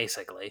country,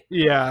 basically.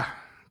 Yeah.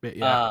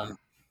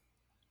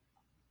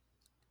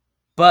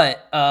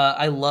 But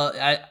I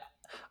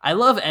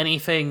love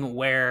anything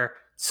where.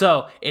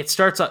 So it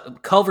starts.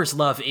 Culver's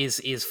love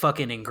is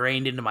fucking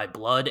ingrained into my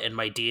blood and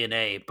my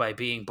DNA by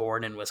being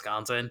born in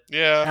Wisconsin.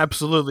 Yeah,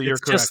 absolutely. You're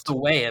correct. Just the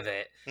way of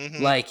it.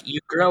 Mm-hmm. Like you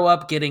grow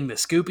up getting the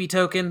Scoopy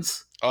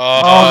tokens.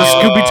 Oh,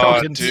 the Scoopy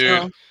tokens,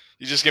 dude!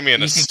 You just give me a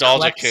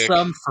nostalgia kick.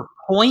 Some for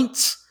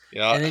points.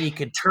 Yeah. And then you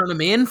could turn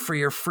them in for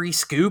your free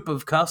scoop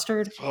of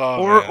custard.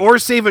 Or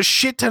save a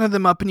shit ton of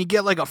them up and you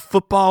get like a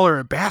football or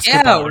a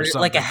basketball or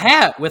something. Like a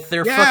hat with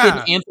their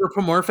fucking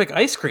anthropomorphic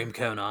ice cream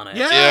cone on it.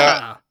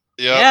 Yeah.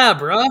 Yeah,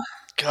 bro.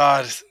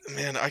 God,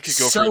 man, I could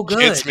go for a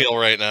kid's meal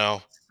right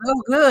now. So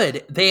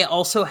good. They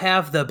also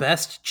have the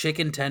best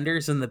chicken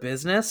tenders in the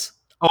business.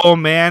 Oh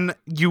man,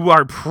 you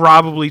are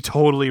probably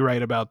totally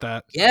right about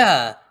that.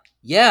 Yeah.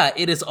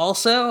 It is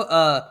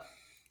also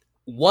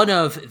one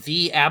of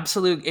the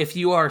absolute. If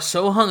you are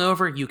so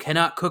hungover you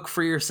cannot cook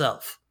for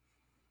yourself,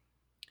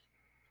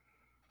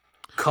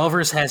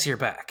 Culver's has your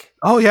back.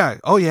 Oh yeah.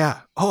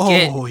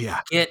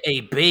 Get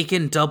a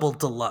bacon double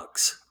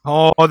deluxe,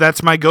 Oh,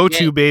 that's my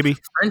go-to, Yeah. baby.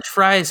 French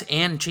fries,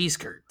 and cheese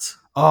curds.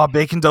 Oh,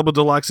 bacon double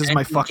deluxe is And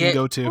my you fucking get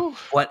go-to.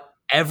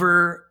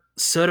 Whatever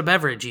soda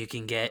beverage you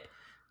can get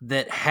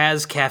that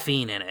has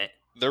caffeine in it.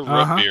 Their root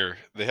Uh-huh. beer.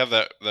 They have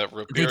that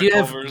root They beer. do at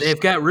have. Culver's. They've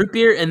got root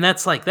beer, and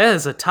that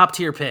is a top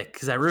tier pick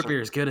because that root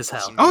beer is good as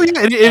hell. Oh yeah,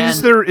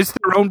 it's And- their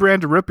own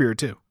brand of root beer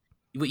too.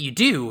 What you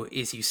do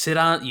is you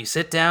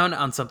sit down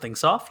on something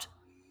soft,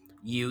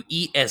 you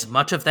eat as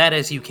much of that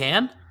as you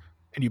can,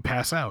 And you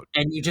pass out.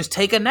 and you just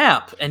take a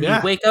nap, and Yeah.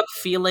 you wake up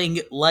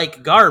feeling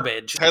like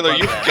garbage. Tyler, but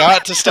you've then-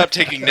 got to stop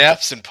taking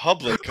naps in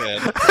public,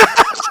 man.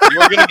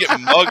 You're gonna get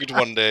mugged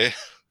one day.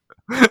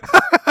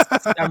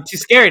 I'm too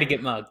scary to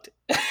get mugged.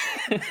 I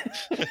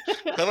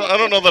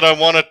don't know that I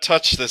want to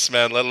touch this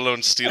man, let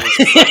alone steal his.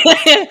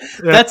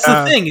 That's the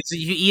Yeah. thing. Is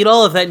you eat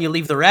all of that and you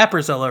leave the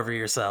wrappers all over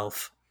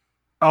yourself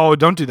Oh,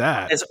 don't do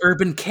that. as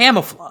urban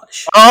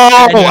camouflage.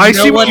 Oh, and I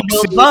no see one what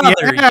will you're bother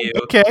saying. Yeah, you.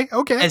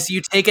 Okay. As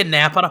you take a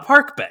nap on a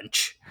park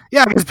bench.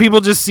 Yeah, because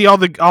people just see all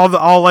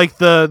like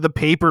the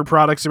paper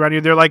products around you.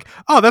 They're like,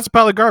 oh, that's a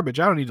pile of garbage.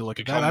 I don't need to look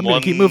at that. Become I'm gonna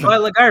keep one- moving.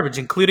 Pile of garbage,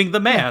 including the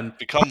man.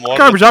 Become one.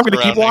 Garbage, with I'm the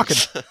gonna keep walking.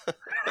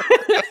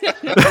 surroundings.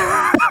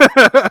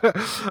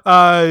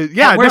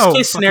 Yeah, Worst no, case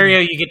fucking- scenario,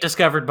 you get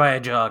discovered by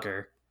a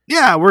jogger.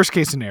 Yeah, worst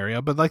case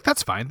scenario, but like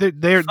that's fine.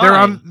 They're Fine.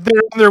 on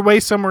their way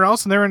somewhere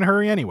else, and they're in a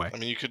hurry anyway. I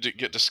mean, you could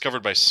get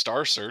discovered by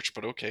Star Search,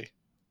 but okay.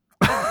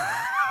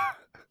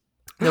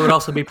 That would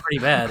also be pretty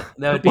bad.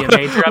 That would be a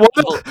major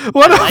upheaval.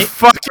 What a Life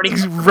fucking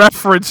pretty-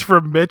 reference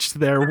from Mitch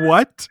there.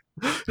 What?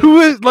 Who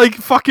is like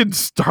fucking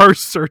Star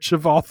Search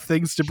of all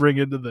things to bring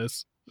into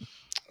this?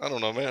 I don't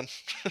know, man.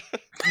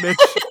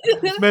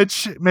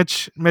 Mitch,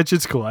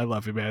 it's cool. I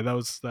love you, man. I'm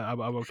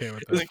okay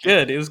with It was that.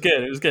 good. It was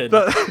good. It was good.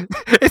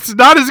 It's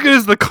not as good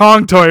as the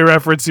Kong toy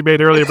reference you made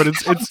earlier, but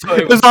it's all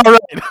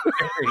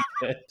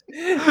right.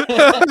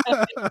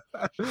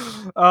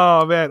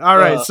 Oh man! All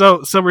right,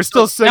 so we're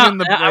still singing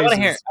the. I want to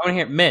praises.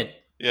 hear Mitch.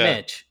 Yeah.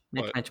 Mitch.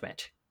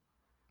 What?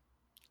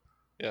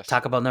 Yes.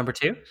 Taco Bell number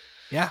 2.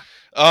 Yeah.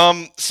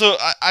 So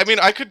I mean,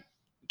 I could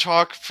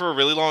talk for a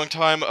really long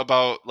time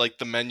about like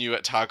the menu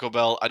at Taco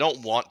Bell. I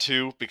don't want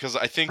to because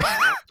I think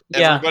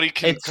Yeah, everybody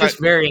can. it's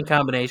just varying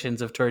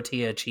combinations of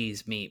tortilla,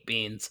 cheese, meat,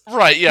 beans.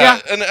 Right, yeah.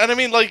 And I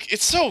mean, like,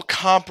 it's so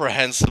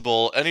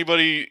comprehensible.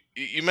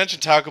 You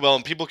mentioned Taco Bell,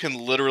 and people can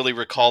literally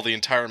recall the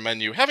entire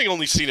menu. Having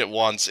only seen it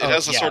once, it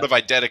has a sort of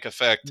eidetic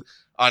effect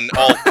on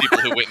all people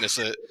who witness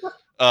it.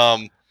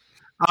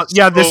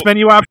 This So-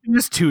 menu option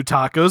is 2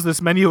 tacos.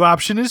 This menu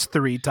option is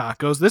 3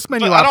 tacos. This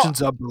menu But I don't-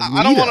 option's a burrito.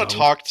 I don't want to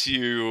talk to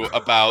you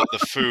about the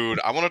food.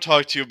 I want to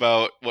talk to you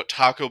about what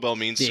Taco Bell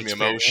means The to me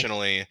experience.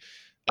 emotionally.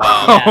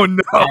 Oh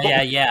no!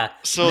 Yeah.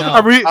 So No.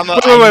 Are we- I'm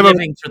wait, I'm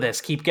living for this.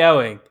 Keep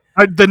going.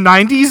 The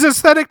 '90s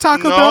aesthetic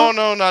Taco Bell.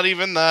 No, not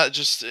even that.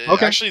 Just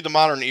Okay. actually the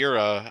modern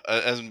era.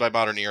 As by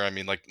modern era, I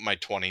mean like my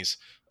 20s.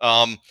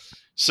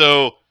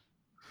 So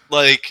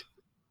like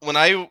when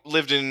I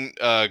lived in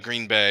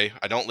Green Bay,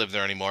 I don't live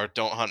there anymore.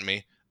 Don't hunt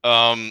me.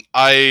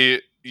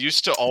 I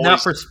used to always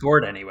Not for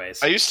sport,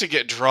 anyways. I used to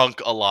get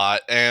drunk a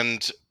lot,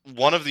 and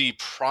one of the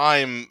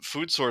prime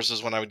food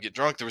sources when I would get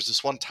drunk, there was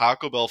this one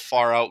Taco Bell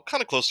far out,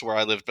 kind of close to where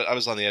I lived, but I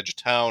was on the edge of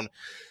town,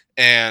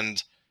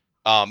 and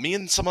me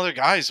and some other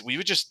guys,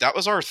 that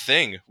was our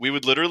thing.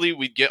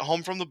 We'd get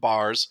home from the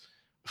bars,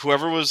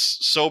 whoever was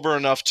sober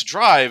enough to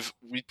drive,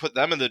 we'd put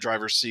them in the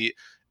driver's seat,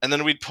 and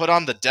then we'd put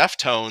on the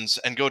Deftones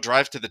and go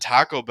drive to the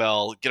Taco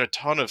Bell, get a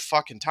ton of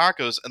fucking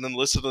tacos, and then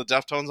listen to the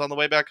Deftones on the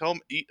way back home,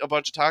 eat a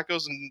bunch of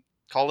tacos, and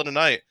call it a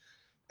night.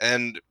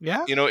 And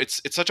Yeah. you know, it's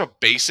such a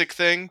basic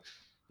thing,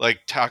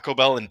 like Taco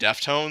Bell and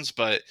Deftones,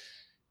 but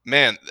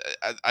man,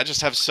 I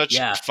just have such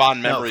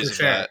fond memories for of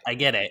sure. that. I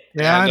get it.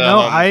 Yeah. And, No,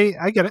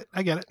 I get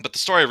it. But the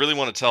story I really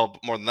want to tell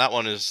more than that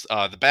one is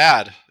the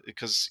bad,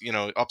 because you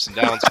know, ups and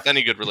downs with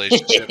any good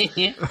relationship.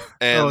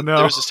 And Oh, no.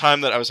 there was this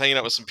time that I was hanging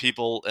out with some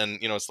people, and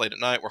you know, it's late at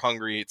night, we're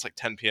hungry, it's like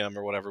 10 p.m.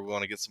 or whatever, we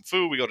want to get some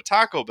food, we go to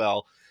Taco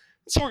Bell.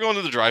 So we're going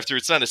to the drive-thru.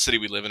 It's not a city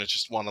we live in. It's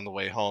just one on the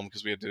way home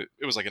because we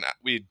was like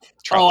we.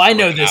 Oh, I traveled for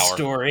know like an this hour.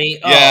 story.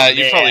 Yeah, Oh,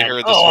 you've probably man.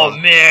 heard this Oh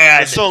one. man!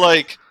 And so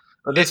like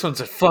Oh, this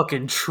one's a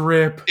fucking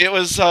trip. it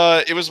was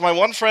my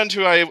one friend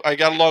who I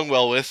got along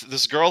well with,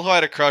 this girl who I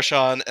had a crush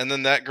on, and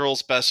then that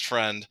girl's best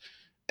friend,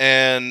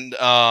 and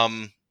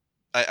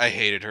I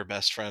hated her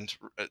best friend,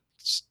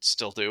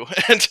 still do,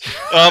 and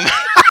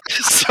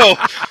so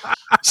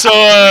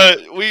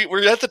we were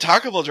at the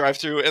Taco Bell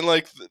drive-thru, and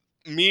like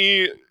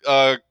me,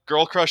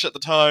 girl crush at the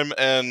time,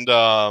 and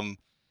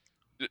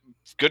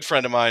good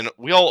friend of mine,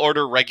 we all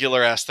order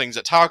regular ass things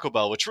at Taco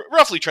Bell, which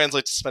roughly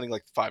translates to spending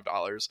like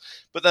 $5.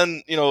 But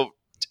then, you know,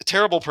 a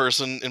terrible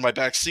person in my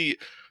back seat,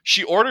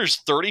 she orders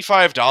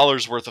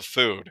 $35 worth of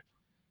food.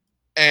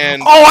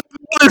 And Oh, I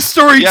this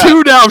story Yeah,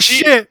 too now.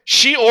 she, Shit.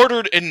 She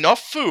ordered enough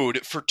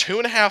food for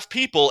 2.5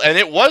 people, and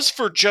it was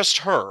for just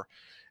her.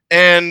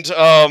 And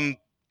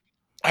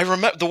I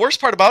remember the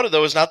worst part about it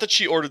though is not that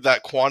she ordered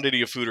that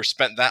quantity of food or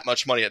spent that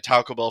much money at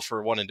Taco Bell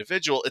for one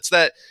individual. It's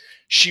that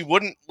she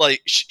wouldn't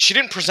she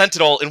didn't present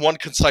it all in one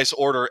concise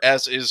order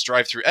as is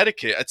drive-through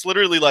etiquette. It's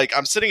literally like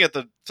I'm sitting at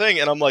the thing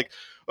and I'm like,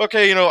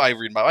 okay, I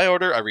read my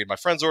order, I read my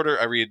friend's order,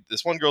 I read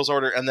this one girl's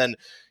order, and then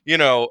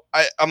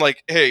I'm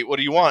like, hey, what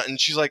do you want? And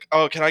she's like,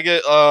 oh, can I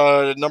get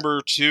number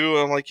 2? And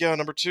I'm like, yeah,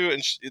 number 2.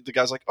 And the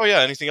guy's like, oh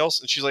yeah, anything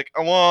else? And she's like,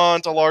 I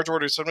want a large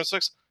order,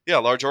 706. Yeah,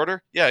 large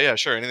order. Yeah,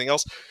 sure. Anything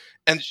else?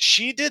 And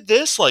she did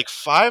this like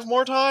 5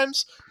 more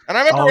times. And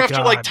I remember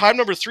after like time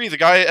number 3, the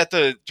guy at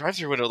the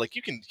drive-thru window, like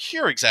you can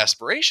hear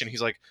exasperation.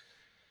 He's like,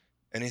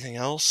 anything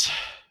else?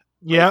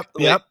 Yep.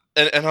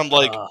 And I'm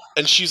like,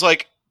 and she's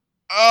like,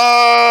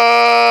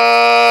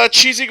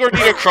 cheesy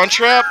gordita crunch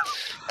wrap.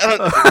 And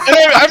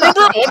I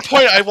remember at one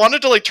point I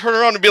wanted to like turn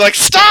around and be like,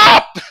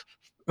 stop!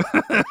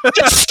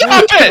 Just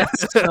stop it!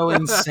 It's so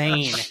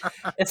insane.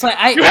 It's like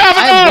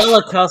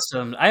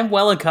I'm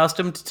well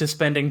accustomed to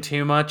spending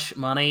too much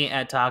money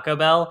at Taco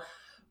Bell,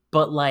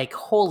 but like,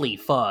 holy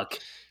fuck.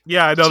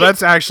 Yeah, I know,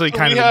 that's actually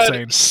kind of insane. We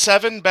had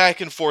 7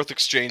 back and forth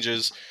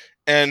exchanges,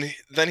 and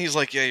then he's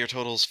like, yeah, your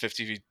total is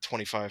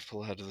 50-25,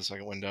 pull ahead to the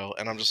second window.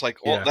 And I'm just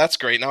like, well, that's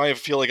great. Now I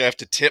feel like I have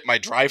to tip my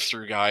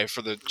drive-thru guy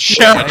for the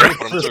shit I just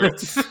put him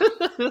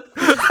through.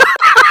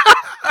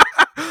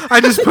 I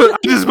just put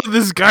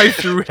this guy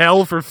through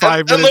hell for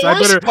 5 minutes. And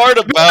the worst part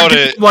about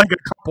it, like a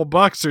couple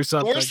bucks or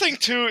something. The worst thing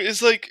too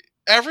is like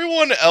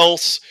everyone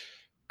else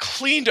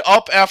cleaned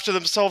up after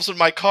themselves in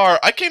my car.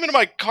 I came into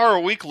my car a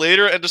week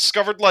later and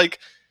discovered like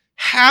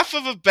half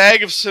of a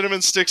bag of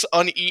cinnamon sticks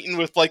uneaten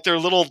with like their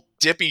little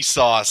dippy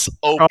sauce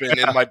open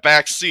in my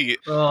back seat.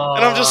 And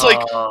I'm just like,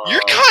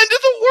 you're kind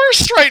of the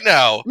worst right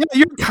now. Yeah,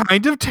 you're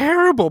kind of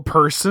terrible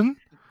person.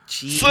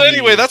 Jeez. So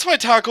anyway, that's why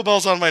Taco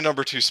Bell's on my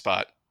number 2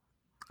 spot.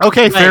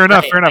 Okay, fair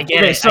enough. I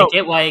get it. I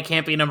get why it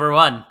can't be number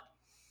 1.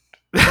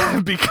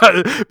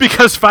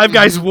 because Five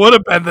Guys would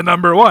have been the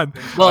number 1.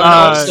 Well,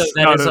 also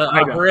that is a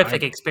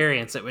horrific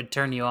experience. It would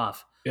turn you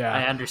off. Yeah,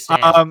 I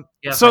understand.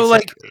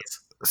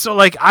 So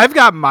I've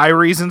got my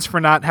reasons for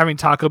not having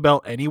Taco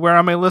Bell anywhere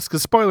on my list.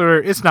 Because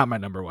spoiler, it's not my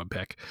number 1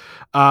 pick.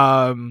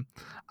 I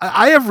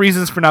have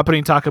reasons for not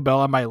putting Taco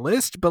Bell on my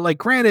list, but like,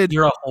 granted,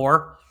 you're a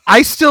whore.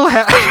 I still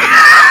have.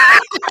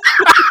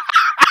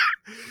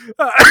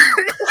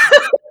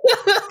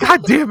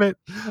 God damn it.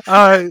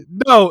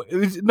 No,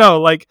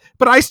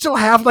 but I still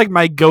have like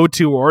my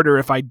go-to order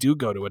if I do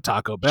go to a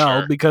Taco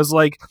Bell, because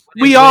like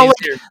we all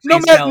like,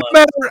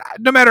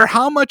 no matter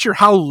how much or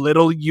how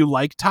little you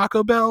like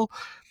Taco Bell,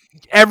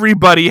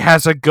 everybody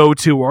has a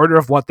go-to order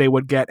of what they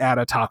would get at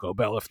a Taco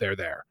Bell if they're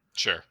there.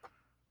 Sure.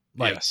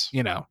 Like, yes.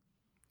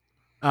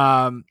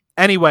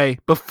 Anyway,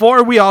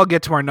 before we all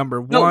get to our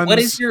number 1, what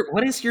is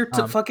your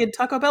fucking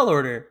Taco Bell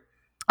order?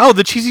 Oh,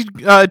 the cheesy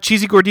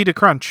gordita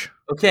crunch.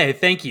 Okay,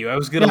 thank you. I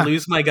was gonna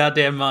lose my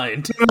goddamn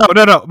mind.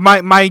 No.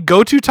 My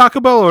go-to Taco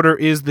Bell order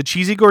is the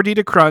cheesy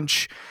gordita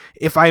crunch.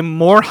 If I'm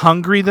more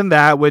hungry than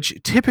that, which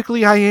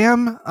typically I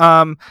am,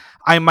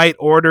 I might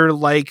order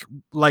like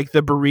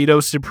the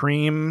burrito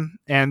supreme,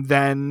 and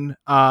then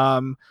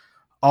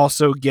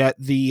also get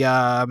the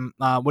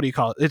what do you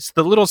call it? It's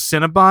the little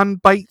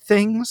Cinnabon bite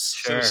things.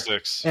 Cinnamon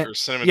sticks or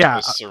cinnamon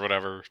twists or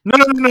whatever.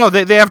 No.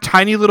 They have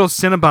tiny little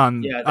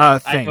Cinnabon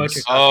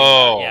things.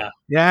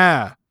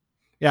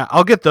 Yeah.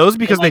 I'll get those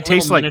because they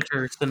taste like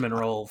miniature cinnamon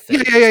roll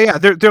things. Yeah.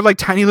 They're like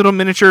tiny little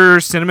miniature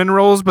cinnamon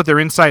rolls, but they're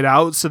inside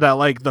out, so that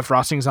like the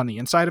frosting's on the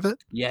inside of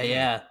it.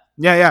 Yeah.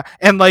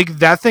 And like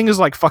that thing is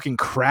like fucking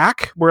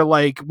crack. Where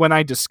like when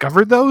I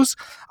discovered those,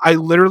 I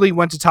literally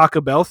went to Taco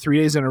Bell 3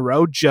 days in a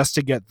row just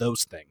to get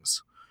those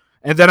things.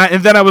 And then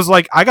I was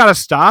like, I gotta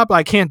stop.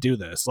 I can't do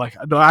this. Like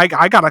I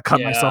gotta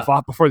cut myself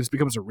off before this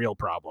becomes a real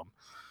problem.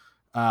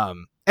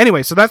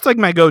 Anyway, so that's like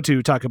my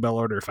go-to Taco Bell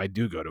order if I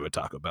do go to a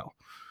Taco Bell.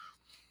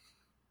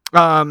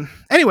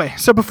 Anyway,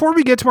 so before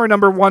we get to our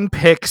number 1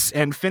 picks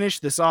and finish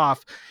this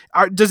off,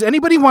 does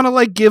anybody want to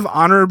like give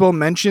honorable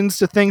mentions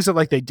to things that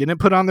like they didn't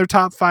put on their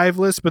top 5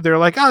 list, but they're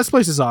like, this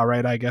place is all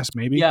right, I guess,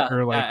 maybe? Yeah,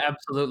 or like...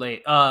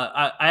 absolutely.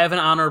 I have an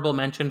honorable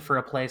mention for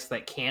a place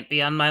that can't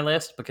be on my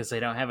list because they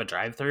don't have a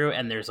drive-thru,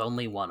 and there's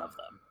only one of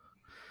them.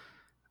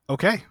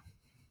 Okay.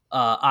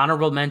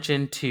 Honorable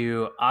mention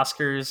to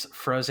Oscar's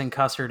Frozen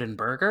Custard and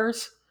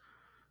Burgers,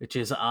 which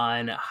is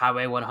on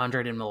Highway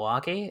 100 in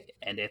Milwaukee,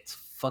 and it's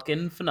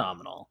fucking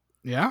phenomenal.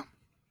 Yeah?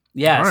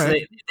 Yeah, so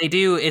they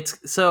do.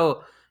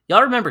 So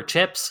y'all remember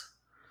Chips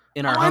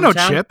in our hometown? I know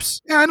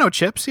Chips. Yeah, I know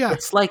Chips, yeah.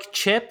 It's like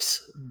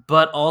Chips,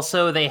 but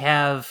also they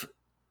have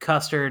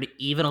custard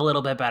even a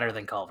little bit better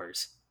than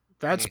Culver's.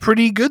 That's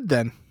pretty good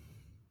then.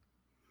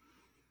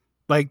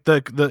 Like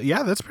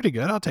that's pretty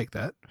good. I'll take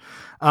that.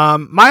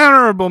 My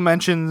honorable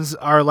mentions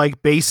are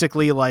like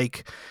basically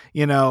like,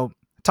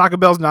 Taco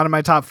Bell's not in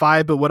my top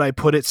 5, but would I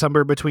put it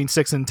somewhere between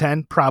 6 and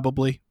 10?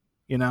 Probably.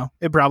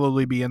 It'd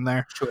probably be in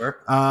there.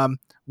 Sure.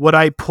 Would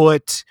I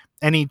put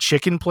any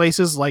chicken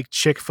places like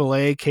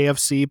Chick-fil-A,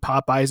 KFC,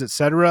 Popeyes,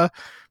 etc.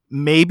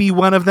 Maybe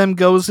one of them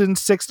goes in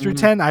 6 through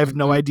 10. I have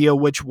no idea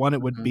which one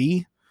it would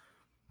be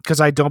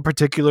because I don't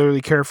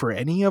particularly care for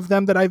any of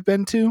them that I've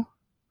been to.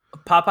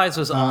 Popeyes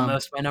was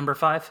almost my number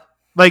 5.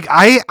 Like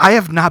I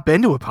have not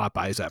been to a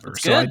Popeyes ever,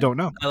 so I don't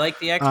know. I like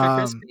the extra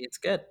crispy. It's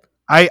good.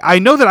 I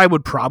know that I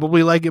would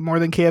probably like it more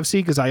than KFC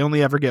because I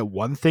only ever get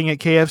one thing at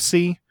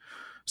KFC.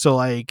 So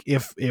like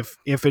if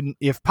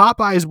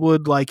Popeyes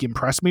would like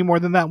impress me more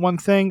than that one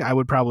thing, I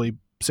would probably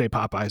say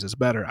Popeyes is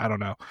better. I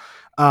don't know.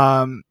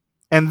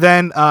 And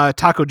then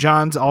Taco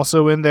John's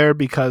also in there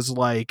because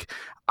like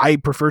I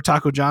prefer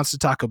Taco John's to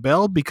Taco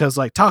Bell because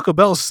like Taco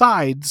Bell's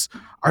sides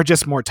are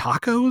just more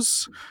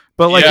tacos,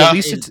 but like at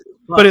least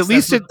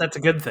that's a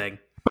good thing.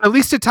 But at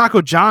least at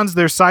Taco John's,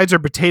 their sides are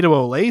potato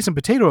olays, and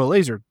potato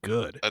olays are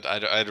good.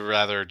 I'd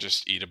rather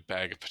just eat a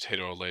bag of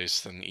potato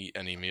olays than eat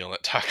any meal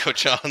at Taco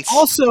John's.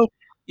 Also,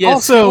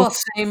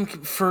 same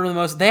for the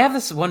most. They have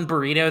this one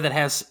burrito that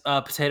has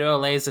potato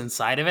olays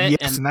inside of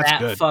it, and that's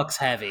good. Fucks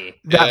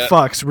heavy. That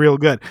fucks real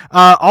good.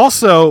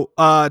 Also,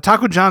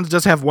 Taco John's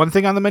does have one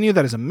thing on the menu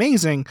that is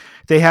amazing.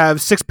 They have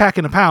 6-pack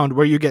in a pound,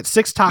 where you get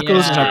 6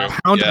 tacos and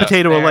a pound of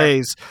potato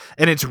olays,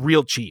 and it's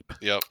real cheap.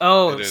 Yep.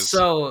 Oh,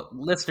 so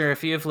listener,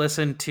 if you have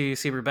listened to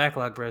Super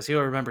Backlog Bros,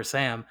 you'll remember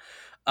Sam.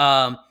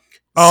 Sam.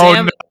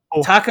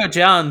 No. Taco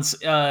John's,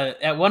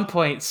 at one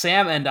point,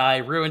 Sam and I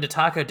ruined a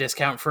taco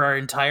discount for our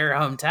entire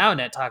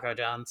hometown at Taco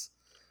John's.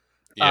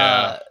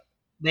 Yeah.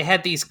 They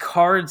had these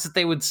cards that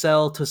they would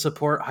sell to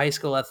support high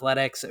school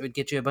athletics that would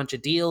get you a bunch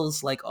of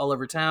deals like all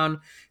over town.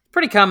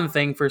 Pretty common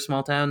thing for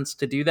small towns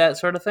to do that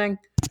sort of thing.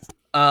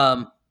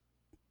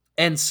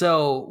 And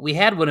so we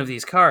had one of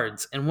these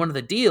cards, and one of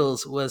the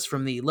deals was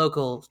from the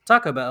local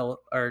Taco Bell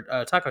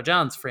or Taco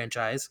John's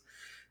franchise,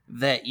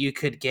 that you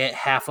could get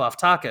half off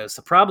tacos.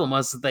 The problem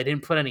was that they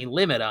didn't put any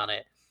limit on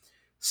it.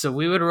 So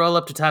we would roll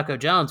up to Taco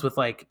John's with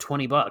like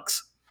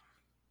 $20,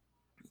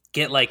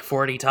 get like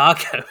 40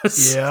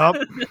 tacos. Yep.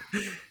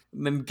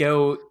 And then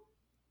go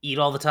eat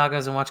all the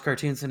tacos and watch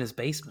cartoons in his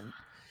basement.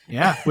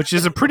 Yeah, which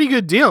is a pretty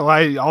good deal,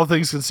 all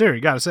things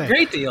considered, gotta say.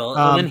 Great deal.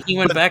 And then he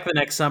went back the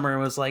next summer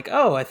and was like,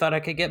 oh, I thought I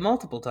could get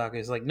multiple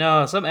tacos. Like,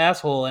 no, some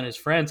asshole and his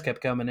friends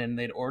kept coming in and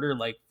they'd order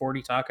like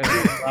 40 tacos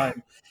at a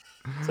time.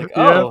 It's like,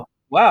 oh,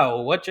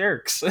 wow, what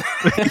jerks.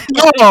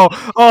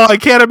 I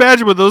can't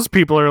imagine what those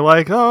people are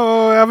like.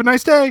 Oh, have a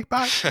nice day.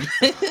 Bye.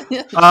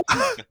 I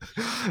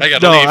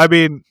gotta leave. I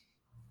mean...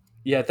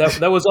 Yeah,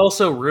 that was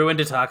also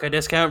ruined a taco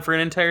discount for an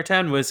entire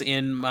town was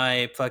in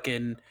my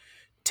fucking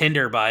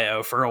Tinder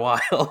bio for a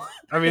while.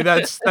 I mean,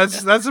 that's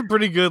a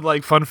pretty good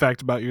like fun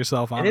fact about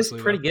yourself, honestly. It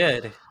is pretty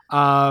good.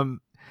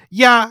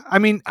 Yeah, I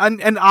mean,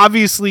 and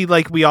obviously,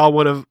 like we all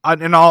would have,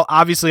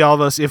 obviously all of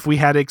us, if we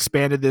had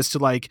expanded this to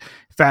like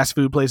fast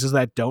food places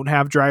that don't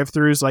have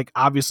drive-throughs, like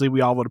obviously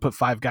we all would have put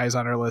Five Guys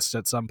on our list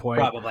at some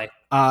point. Probably.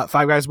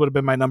 Five Guys would have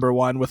been my number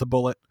 1 with a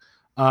bullet.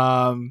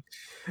 God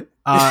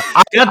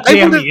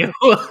damn you!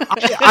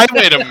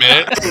 Wait a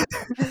minute.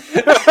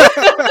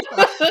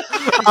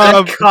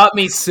 That caught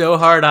me so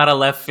hard out of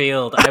left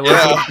field. I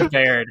wasn't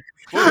prepared.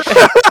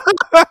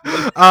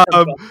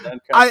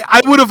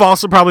 I would have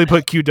also probably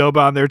put Qdoba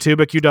on there too,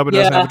 but Qdoba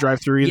doesn't have a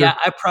drive-through either. Yeah,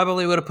 I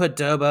probably would have put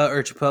Doba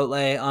or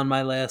Chipotle on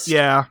my list.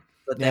 Yeah,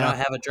 but they don't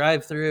have a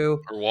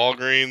drive-through. Or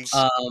Walgreens.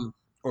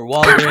 Or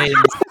Walgreens.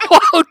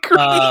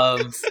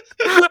 Walgreens.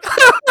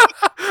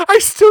 I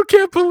still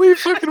can't believe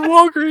fucking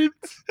Walgreens.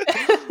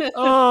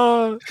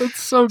 Oh,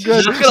 that's so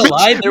good. I'm not gonna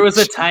lie, there was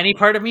a tiny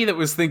part of me that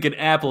was thinking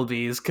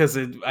Applebee's because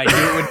I knew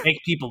it would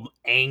make people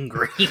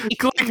angry.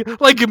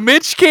 like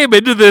Mitch came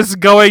into this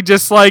going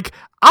just like,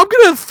 I'm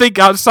gonna think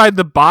outside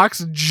the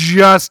box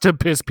just to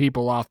piss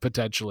people off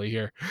potentially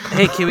here.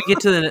 Hey, can we get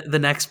to the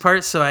next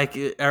part? So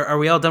are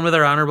we all done with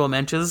our honorable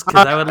mentions?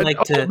 Because I would like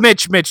to.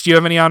 Mitch, do you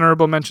have any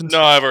honorable mentions?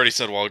 No, I've already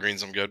said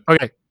Walgreens. I'm good.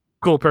 Okay.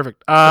 Cool,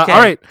 perfect. All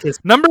right,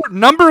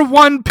 number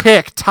 1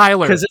 pick,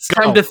 Tyler. Because it's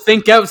time to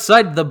think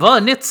outside the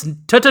bun. It's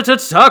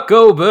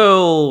Taco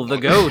Bell, the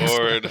goat.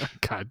 Lord.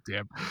 God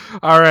damn.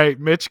 All right,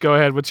 Mitch, go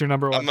ahead. What's your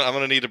number 1? I'm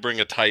gonna need to bring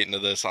a tight into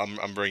this. I'm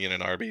bringing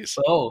in Arby's.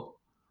 Oh,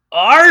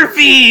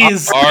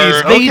 Arby's.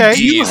 They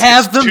do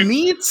have the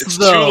meats. It's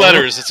though. 2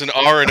 letters. It's an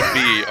R and a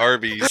B.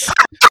 Arby's.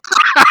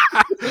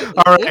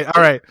 All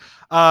right.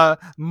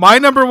 My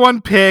number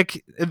 1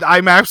 pick.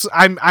 I'm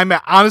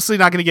honestly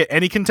not going to get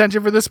any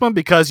contention for this one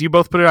because you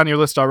both put it on your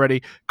list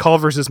already.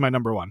 Culver's is my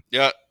number 1.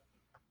 Yeah,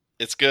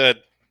 it's good.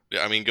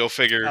 I mean, go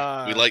figure.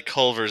 We like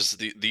Culver's.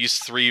 These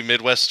 3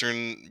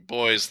 Midwestern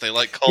boys, they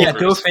like Culver's. Yeah,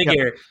 go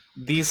figure. Yeah.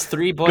 These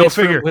 3 boys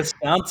from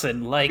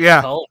Wisconsin like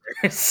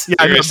Culver's.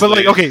 Yeah, but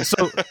like, okay,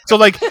 so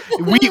like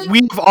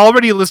we've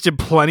already listed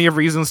plenty of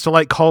reasons to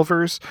like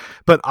Culver's,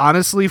 but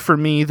honestly, for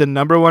me, the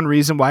number 1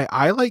 reason why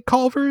I like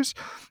Culver's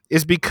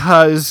is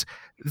because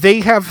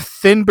they have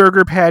thin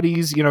burger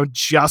patties,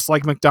 just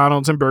like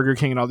McDonald's and Burger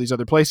King and all these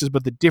other places.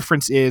 But the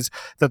difference is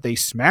that they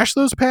smash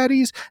those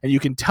patties, and you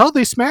can tell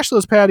they smash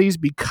those patties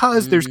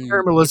because there's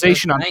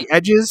caramelization on the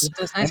edges.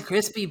 Those nice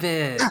crispy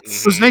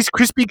bits. Those nice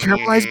crispy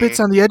caramelized bits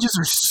on the edges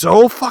are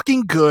so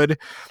fucking good.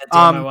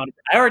 I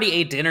already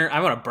ate dinner. I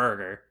want a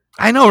burger.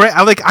 I know,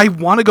 right? I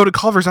want to go to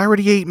Culver's. I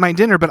already ate my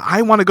dinner, but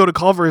I want to go to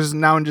Culver's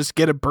now and just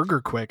get a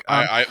burger quick.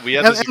 We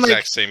had this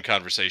exact same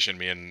conversation,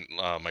 me and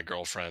my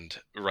girlfriend,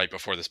 right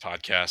before this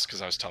podcast,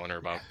 because I was telling her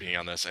about being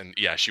on this, and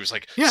she was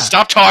like,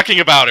 "Stop talking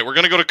about it. We're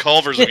gonna go to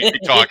Culver's and we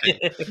keep talking."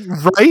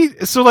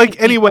 Right? So,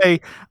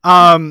 anyway,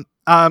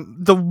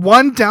 the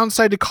one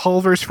downside to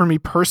Culver's for me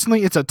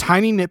personally, it's a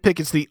tiny nitpick.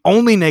 It's the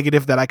only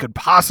negative that I could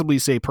possibly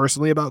say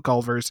personally about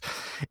Culver's,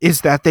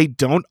 is that they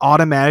don't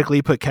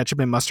automatically put ketchup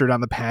and mustard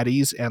on the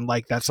patties, and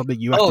that's something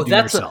you have to do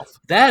yourself.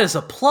 That is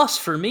a plus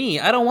for me.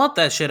 I don't want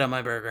that shit on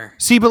my burger.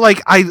 See,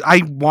 but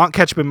I want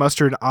ketchup and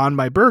mustard on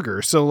my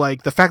burger, so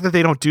the fact that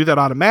they don't do that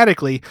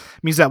automatically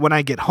means that when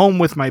I get home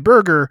with my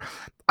burger,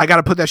 I got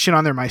to put that shit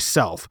on there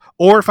myself.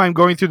 Or if I'm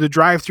going through the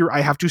drive-thru,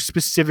 I have to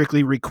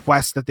specifically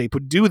request that they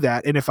do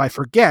that. And if I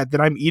forget,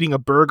 then I'm eating a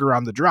burger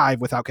on the drive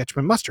without ketchup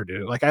and mustard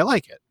in it. I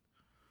like it.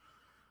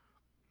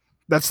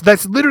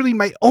 That's literally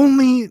my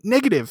only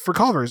negative for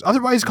Culver's.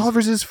 Otherwise,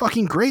 Culver's is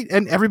fucking great,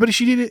 and everybody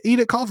should eat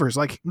at Culver's.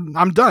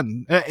 I'm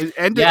done.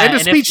 End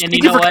of speech.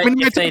 Thank you for coming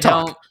to my TED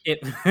Talk.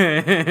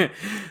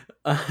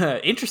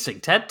 Interesting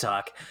TED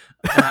Talk.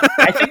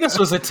 I think this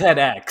was a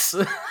TEDx.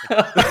 Go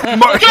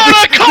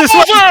to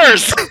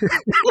Culver's!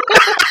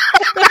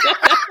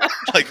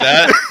 Like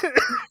that?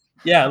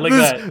 Yeah, like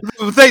that.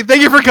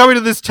 Thank you for coming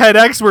to this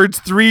TEDx where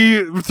it's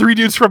three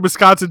dudes from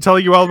Wisconsin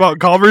telling you all about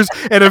Culver's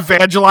and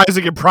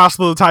evangelizing and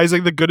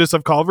proselytizing the goodness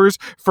of Culver's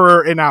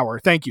for an hour.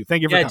 Thank you for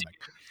coming.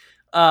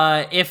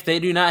 If they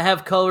do not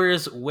have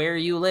Culver's where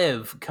you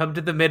live, come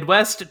to the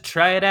Midwest,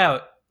 try it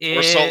out.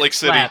 Or Salt Lake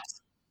City.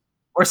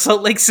 Or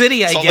Salt Lake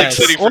City, I guess. Salt Lake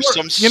City for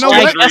some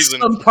reason.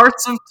 Some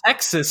parts of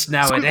Texas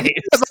nowadays.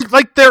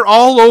 They're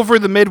all over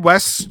the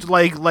Midwest,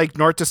 like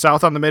north to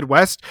south on the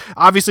Midwest.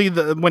 Obviously,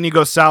 when you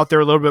go south, they're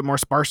a little bit more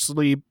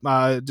sparsely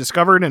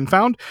discovered and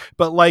found.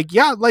 But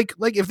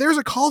if there's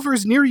a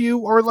Culver's near you,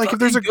 or if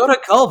there's go to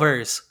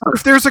Culver's, or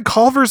if there's a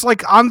Culver's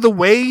on the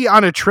way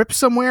on a trip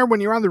somewhere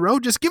when you're on the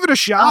road, just give it a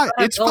shot.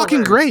 It's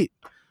fucking great.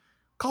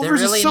 Culver's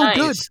really is so nice.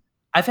 Good.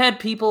 I've had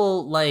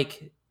people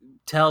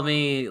tell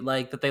me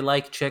that they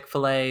like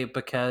Chick-fil-A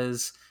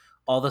because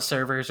all the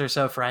servers are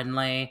so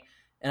friendly,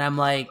 and I'm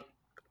like,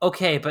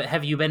 okay, but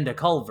have you been to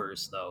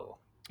Culver's though?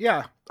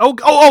 Yeah.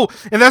 Oh,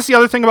 and that's the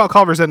other thing about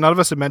Culver's that none of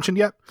us have mentioned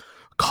yet.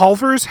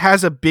 Culver's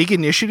has a big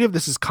initiative.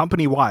 This is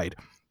company wide,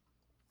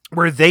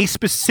 where they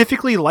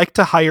specifically like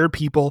to hire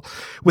people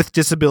with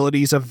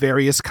disabilities of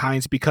various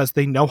kinds because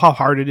they know how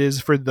hard it is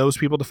for those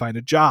people to find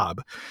a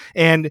job.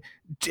 And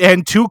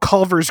to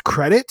Culver's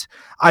credit,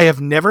 I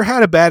have never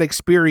had a bad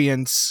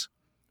experience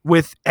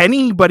with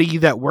anybody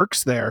that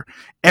works there.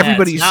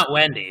 Everybody's it's not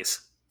Wendy's.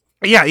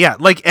 Yeah.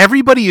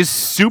 Everybody is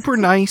super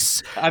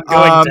nice. I'm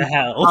going to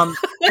hell.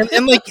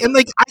 and I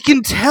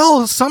can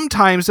tell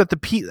sometimes that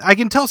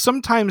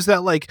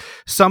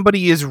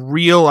somebody is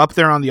real up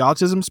there on the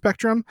autism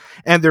spectrum,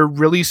 and they're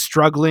really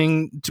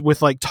struggling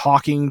with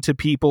talking to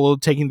people,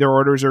 taking their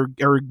orders or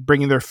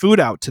bringing their food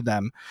out to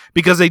them,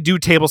 because they do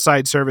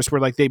tableside service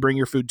where they bring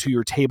your food to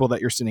your table that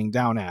you're sitting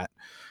down at.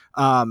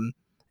 And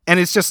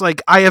it's just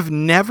I have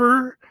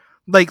never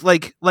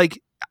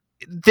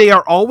they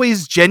are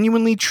always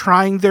genuinely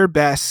trying their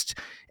best,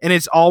 and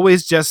it's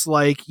always just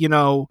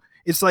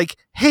it's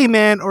hey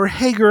man, or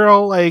hey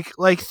girl,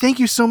 thank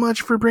you so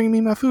much for bringing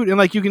me my food,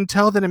 and you can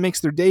tell that it makes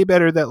their day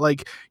better,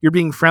 that you're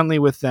being friendly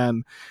with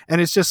them.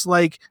 And it's just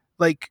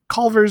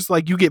Culver's,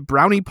 you get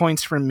brownie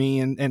points from me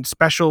and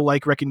special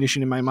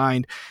recognition in my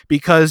mind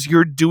because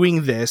you're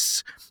doing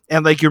this,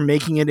 and you're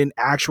making it an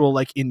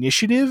actual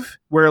initiative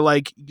where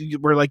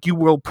you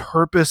will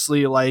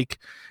purposely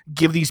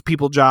give these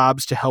people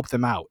jobs to help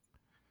them out,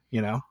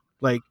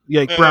 brownie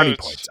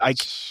points.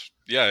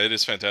 It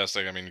is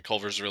fantastic. I mean,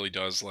 Culver's really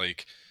does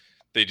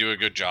they do a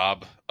good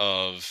job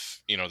of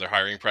their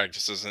hiring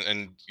practices,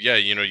 and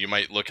you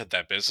might look at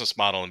that business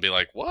model and be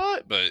like,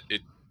 what? But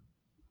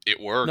it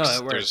works. No,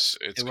 it works.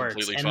 It's it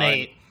completely works.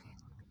 fine.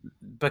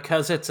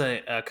 Because it's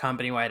a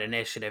company-wide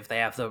initiative, they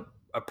have the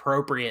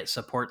appropriate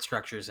support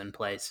structures in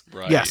place,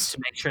 right? Yes, to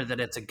make sure that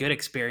it's a good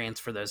experience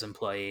for those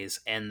employees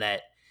and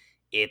that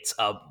it's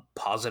a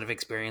positive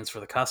experience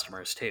for the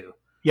customers too.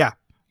 Yeah.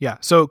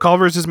 So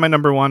Culver's is my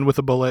number one with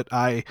a bullet.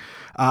 I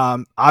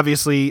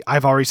obviously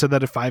I've already said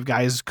that if Five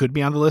Guys could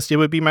be on the list, it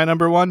would be my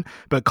number one,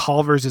 but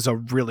Culver's is a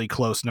really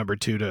close number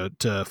two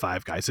to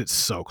Five Guys. It's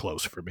so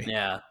close for me.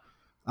 Yeah.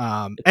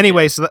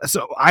 Anyway, so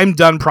I'm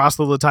done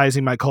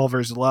proselytizing my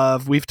Culver's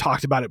love. We've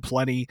talked about it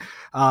plenty.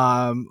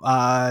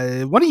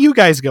 Why don't you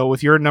guys go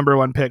with your number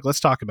one pick? Let's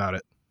talk about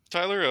it.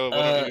 Tyler,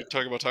 why don't you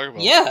talk about Taco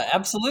Bell? Yeah,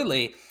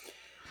 absolutely.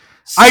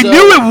 So, I knew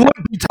it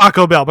would be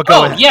Taco Bell, but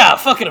go ahead. Yeah,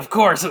 fucking of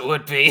course it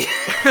would be.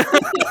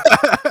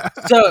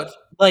 So,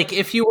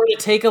 if you were to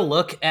take a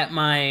look at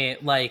my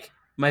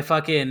my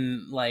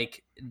fucking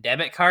like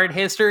debit card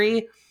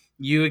history,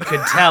 you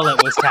could tell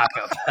it was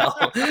Taco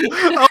Bell.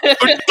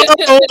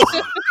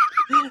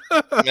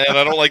 Man,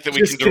 I don't like that we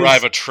Just can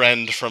derive a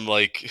trend from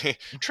like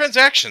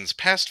transactions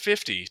past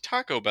 50.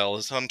 Taco Bell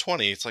is on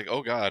 20. It's like,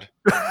 oh god,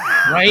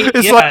 right?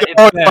 It's Yeah, like, it's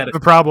oh, bad. the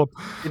problem.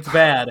 It's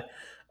bad.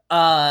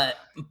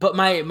 But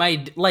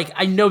my like,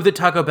 I know that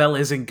Taco Bell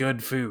isn't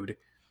good food.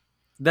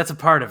 That's a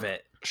part of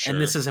it. Sure.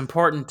 And this is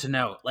important to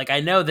note. Like, I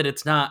know that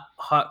it's not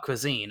hot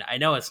cuisine. I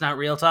know it's not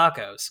real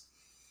tacos.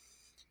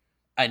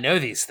 I know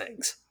these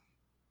things.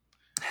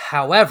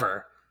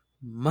 However,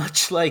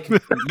 much like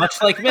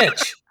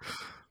Mitch,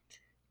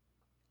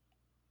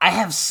 I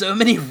have so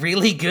many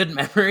really good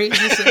memories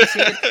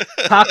associated.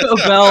 Taco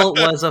Bell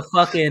was a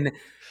fucking...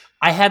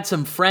 I had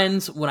some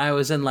friends when I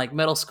was in like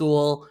middle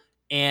school,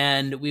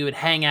 and we would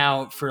hang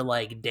out for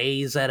like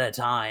days at a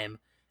time,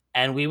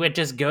 and we would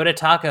just go to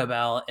Taco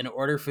Bell and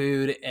order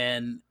food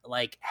and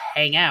like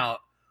hang out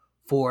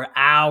for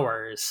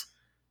hours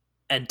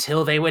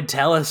until they would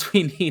tell us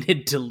we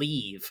needed to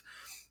leave.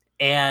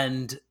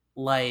 And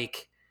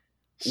like,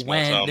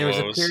 when there was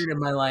a period in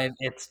my life,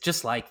 it's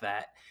just like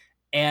that.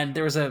 And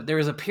there was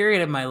a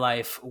period in my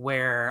life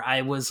where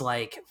I was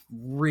like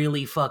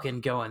really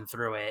fucking going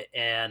through it,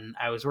 and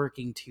I was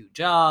working 2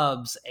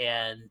 jobs,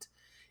 and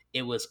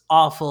it was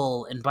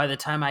awful. And by the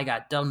time I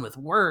got done with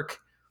work,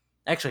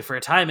 actually for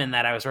a time in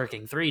that I was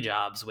working 3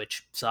 jobs,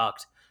 which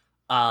sucked.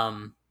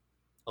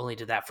 Only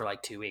did that for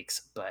like 2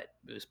 weeks, but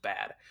it was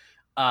bad.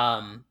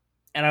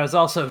 And I was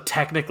also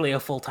technically a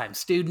full-time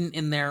student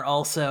in there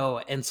also.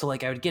 And so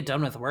like I would get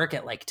done with work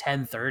at like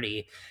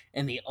 10:30,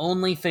 and the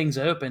only things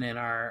open in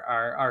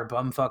our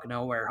bumfuck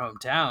nowhere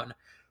hometown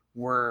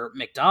were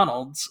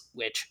McDonald's,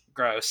 which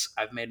gross,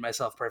 I've made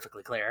myself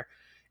perfectly clear,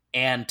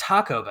 and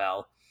Taco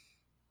Bell.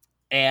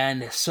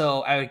 And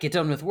so I would get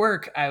done with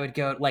work, I would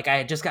go, like, I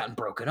had just gotten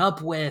broken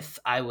up with,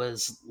 I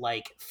was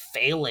like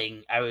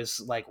failing, I was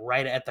like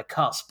right at the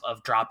cusp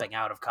of dropping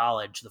out of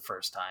college the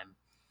first time.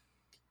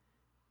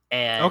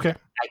 And Okay.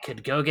 I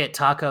could go get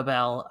Taco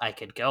Bell, I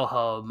could go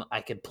home,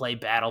 I could play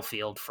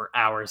Battlefield for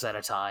hours at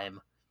a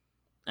time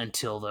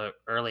until the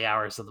early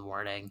hours of the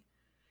morning.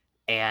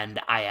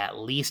 And I at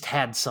least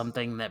had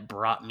something that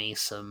brought me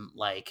some,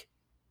 like,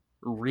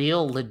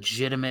 real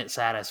legitimate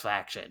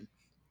satisfaction.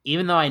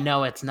 Even though I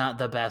know it's not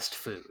the best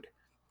food.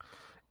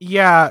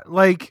 Yeah,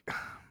 like,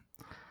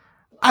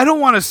 I don't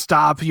want to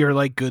stop your,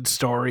 like, good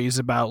stories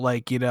about,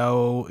 like, you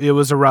know, it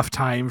was a rough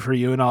time for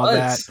you and all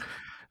that.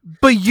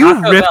 But you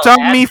Taco ripped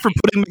Bell on me had for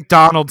putting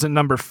McDonald's at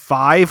number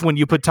 5 when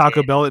you put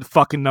Taco Bell at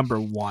fucking number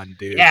 1,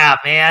 dude. Yeah,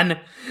 man.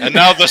 And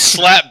now the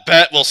slap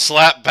bet will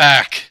slap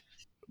back.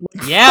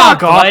 Yeah,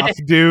 Fuck off,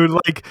 dude.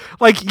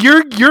 Like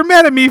you're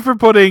mad at me for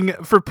putting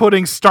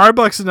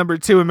Starbucks at number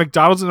 2 and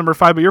McDonald's at number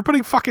 5, but you're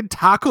putting fucking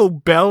Taco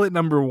Bell at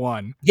number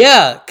 1.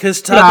 Yeah,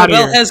 because Taco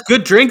Bell has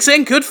good drinks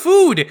and good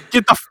food.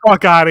 Get the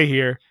fuck out of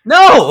here.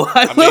 No,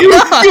 I will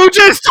not. You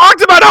just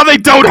talked about how they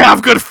don't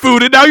have good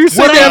food, and now you're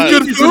saying What they I have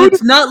mean good is food? that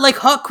it's not like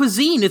hot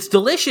cuisine. It's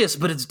delicious,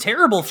 but it's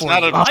terrible for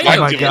Not you.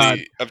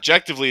 objectively.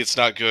 Objectively, it's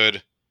not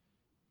good.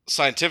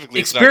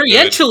 Scientifically, it's not good.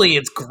 Experientially,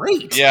 it's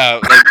great. Yeah,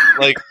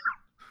 like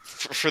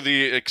for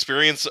the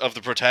experience of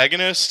the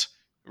protagonist,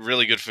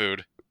 really good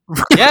food.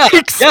 Yeah,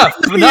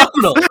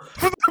 phenomenal.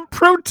 The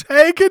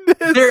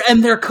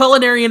protagonist. Their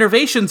culinary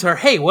innovations are,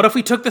 hey, what if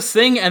we took this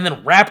thing and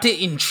then wrapped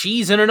it in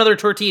cheese and another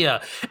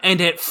tortilla,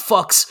 and it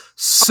fucks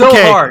so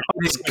hard.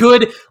 It's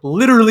good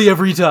literally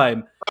every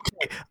time.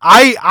 Okay.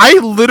 I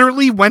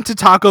literally went to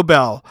Taco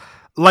Bell.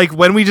 Like,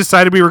 when we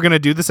decided we were going to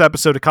do this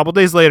episode a couple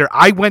days later,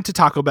 I went to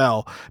Taco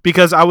Bell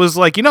because I was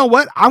like, you know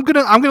what? I'm going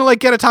to like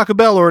get a Taco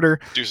Bell order,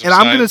 and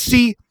I'm going to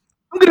see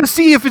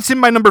if it's in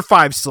my number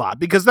 5 slot,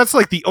 because that's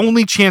like the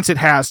only chance it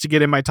has to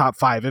get in my top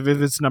 5 if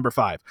it's number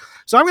 5.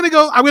 So I'm going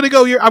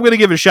to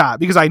give it a shot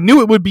because I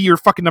knew it would be your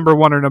fucking number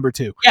 1 or number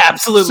 2. Yeah,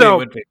 absolutely it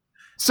would be.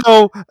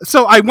 So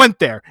I went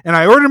there and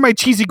I ordered my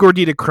cheesy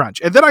gordita crunch,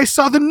 and then I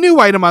saw the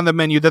new item on the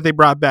menu that they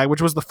brought back, which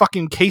was the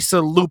fucking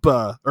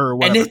quesalupa or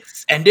whatever.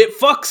 And it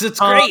fucks. It's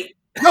great.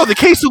 No, the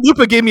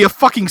quesalupa gave me a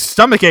fucking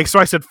stomach ache, so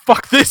I said,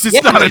 "Fuck this!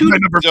 It's not in my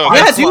number 5."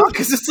 Yeah, dude,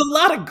 because it's a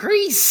lot of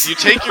grease. You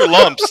take your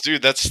lumps,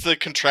 dude. That's the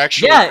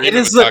contractual agreement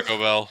with Taco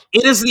Bell.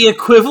 It is the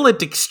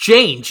equivalent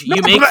exchange you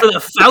make for the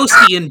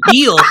Faustian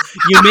deal.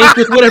 You make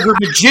with whatever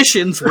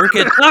magicians work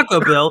at Taco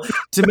Bell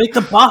to make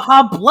the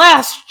Baja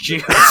Blast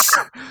juice.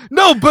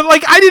 No, but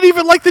like I didn't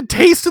even like the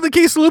taste of the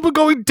quesalupa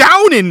going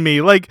down in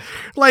me. Like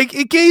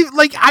it gave,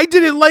 like, I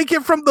didn't like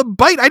it from the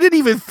bite. I didn't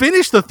even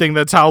finish the thing.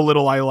 That's how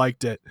little I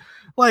liked it.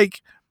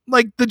 Like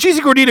the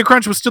cheesy gordita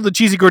crunch was still the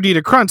cheesy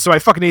gordita crunch, so I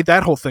fucking ate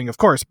that whole thing, of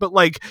course. But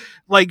like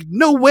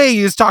no way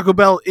is Taco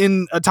Bell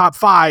in a top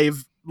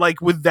 5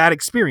 like with that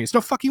experience.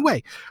 No fucking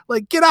way.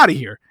 Like, get out of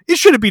here. It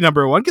shouldn't be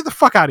number 1. Get the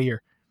fuck out of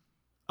here.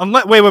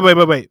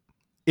 Wait.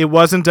 It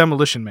wasn't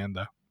Demolition Man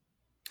though.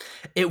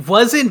 It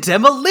wasn't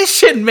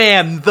Demolition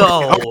Man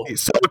though. Okay,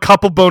 so a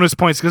couple bonus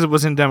points because it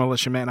was in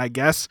Demolition Man, I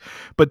guess,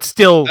 but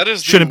still That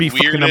is shouldn't the be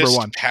fucking number weirdest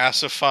 1.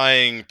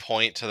 pacifying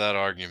point to that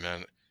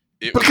argument.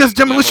 Because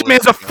Demolition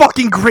Man's a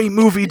fucking great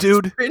movie,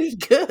 dude. Pretty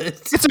good.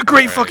 It's a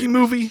great Alright. fucking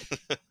movie.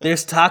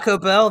 There's Taco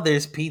Bell,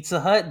 there's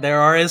Pizza Hut.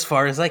 There are, as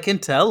far as I can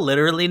tell,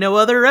 literally no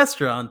other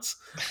restaurants.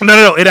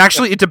 No.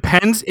 It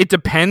depends. It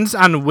depends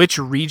on which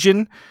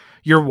region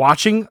you're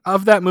watching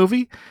of that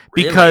movie,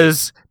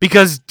 because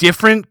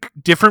different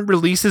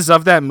releases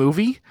of that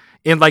movie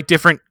in like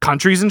different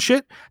countries and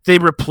shit, they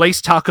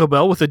replace Taco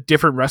Bell with a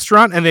different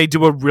restaurant, and they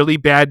do a really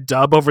bad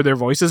dub over their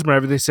voices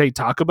whenever they say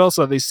Taco Bell,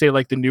 so they say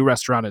like the new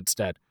restaurant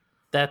instead.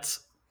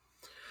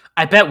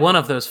 I bet one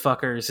of those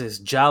fuckers is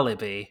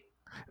Jollibee.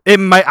 It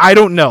might. I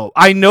don't know.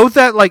 I know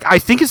that like I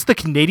think it's the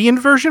Canadian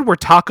version where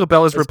Taco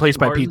Bell is replaced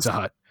by Pizza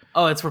Hut.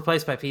 Oh, it's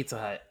replaced by Pizza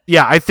Hut.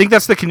 Yeah, I think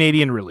that's the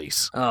Canadian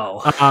release.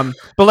 Oh.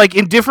 But like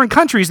in different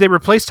countries, they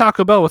replace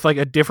Taco Bell with like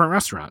a different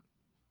restaurant.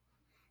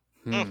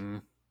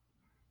 Fun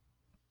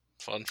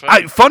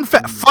fact.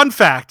 Fun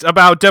fact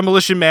about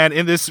Demolition Man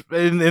in this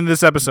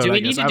episode. Do we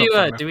need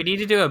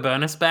to do a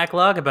bonus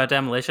backlog about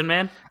Demolition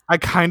Man? I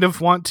kind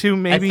of want to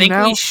maybe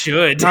now. I think we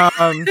should.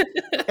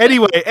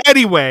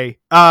 Anyway,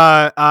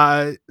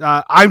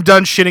 I'm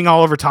done shitting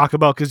all over Taco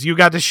Bell because you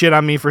got to shit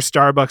on me for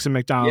Starbucks and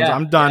McDonald's. Yeah,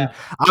 I'm done. yeah.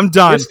 I'm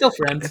done. We're still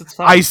friends. It's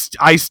fine.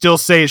 I still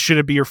say it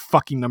shouldn't be your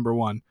fucking number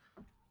one.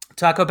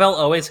 Taco Bell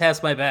always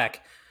has my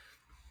back.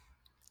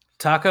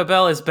 Taco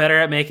Bell is better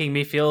at making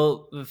me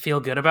feel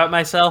good about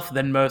myself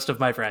than most of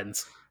my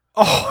friends.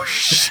 Oh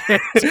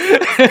shit!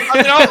 I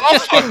mean, I'll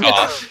fuck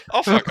off.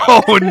 I'll fuck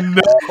off. Oh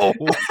no!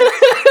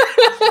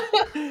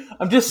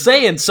 I'm just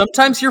saying,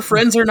 sometimes your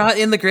friends are not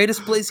in the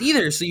greatest place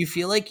either, so you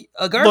feel like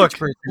a garbage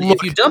person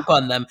if you dump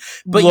on them.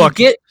 But you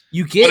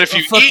get. But if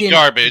you eat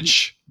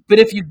garbage. But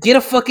if you get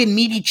a fucking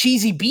meaty,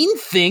 cheesy bean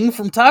thing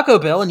from Taco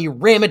Bell and you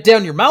ram it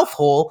down your mouth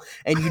hole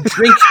and you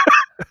drink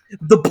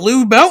the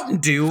blue Mountain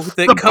Dew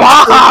you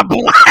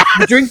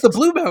drink the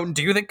blue Mountain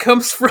Dew that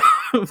comes from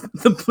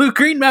the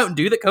blue-green Mountain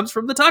Dew that comes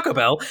from the Taco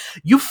Bell,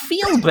 you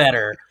feel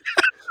better.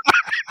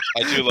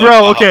 I do love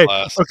Bro, Baja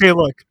Blast. okay,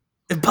 look.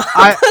 Baja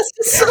Blast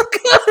is so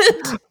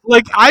good.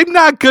 Like, I'm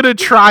not gonna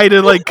try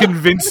to like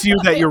convince you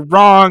that you're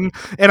wrong,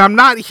 and I'm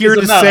not here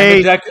to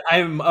say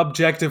I'm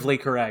objectively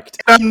correct.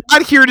 I'm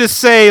not here to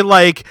say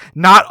like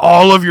not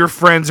all of your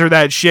friends are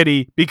that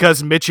shitty,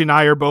 because Mitch and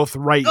I are both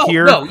right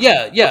here. No,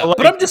 yeah. Like,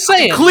 but I'm just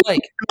saying, clearly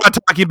like, I'm not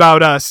talking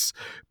about us,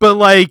 but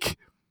like,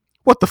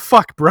 what the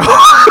fuck, bro?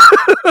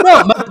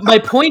 no, my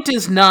point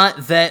is not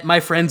that my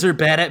friends are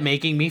bad at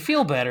making me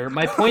feel better.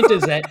 My point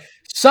is that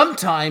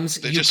sometimes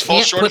They you just fall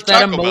can't short put of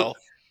that Taco Bell.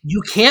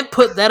 you can't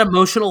put that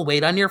emotional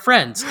weight on your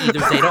friends.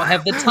 Either they don't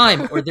have the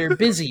time, or they're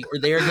busy, or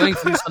they are going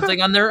through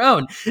something on their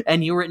own,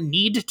 and you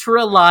need to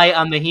rely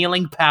on the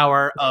healing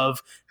power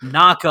of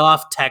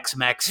knockoff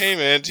Tex-Mex. Hey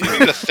man, do you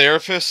need a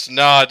therapist?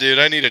 Nah, dude,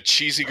 I need a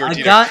cheesy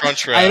gordita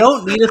crunch wrap. I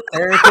don't need a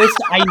therapist.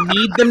 I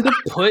need them to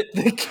put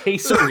the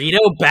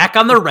quesarito back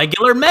on the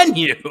regular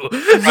menu.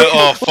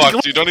 Oh fuck,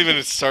 dude! Don't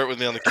even start with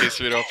me on the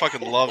quesarito. I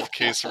fucking love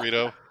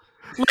quesarito.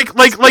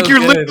 Like you're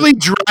literally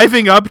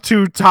driving up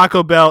to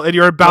Taco Bell and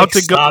you're about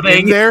to go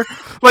in there.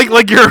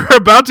 Like you're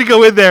about to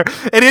go in there,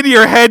 and in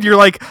your head you're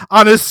like,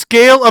 on a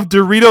scale of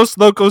Doritos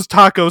Locos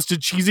Tacos to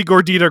cheesy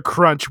gordita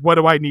crunch, what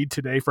do I need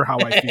today for how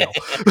I feel?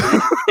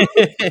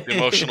 The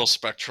emotional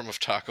spectrum of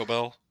Taco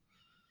Bell.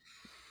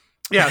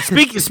 Yeah,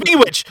 speaking of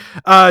which,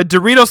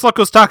 Doritos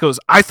Locos Tacos,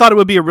 I thought it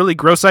would be a really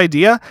gross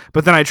idea,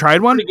 but then I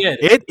tried one. Pretty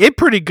good. It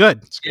pretty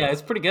good. Yeah,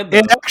 it's pretty good though.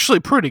 It's actually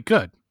pretty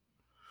good.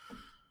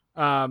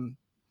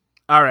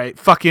 All right,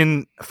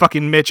 fucking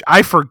Mitch,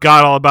 I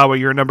forgot all about what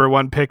your number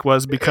one pick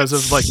was because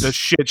of like the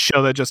shit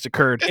show that just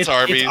occurred. It's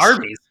Arby's.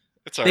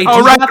 It's Arby's.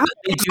 Oh, right.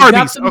 It's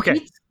Arby's. Okay.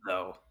 Meats,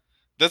 though.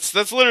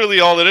 That's literally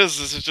all it is.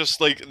 This is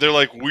just like they're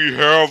like, we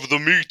have the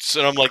meats,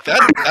 and I'm like,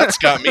 that's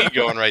got me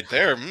going right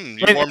there.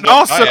 You warmed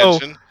up my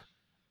engine.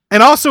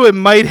 And also, it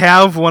might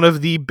have one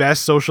of the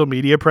best social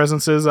media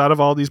presences out of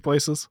all these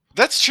places.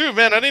 That's true,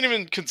 man. I didn't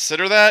even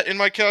consider that in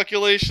my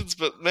calculations,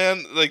 but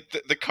man,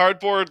 like the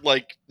cardboard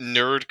like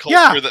nerd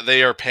culture that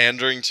they are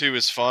pandering to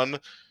is fun.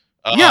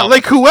 Yeah,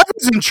 like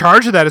whoever's in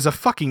charge of that is a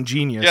fucking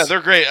genius. Yeah, they're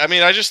great. I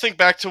mean, I just think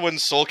back to when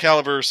Soul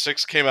Calibur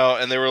 6 came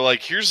out, and they were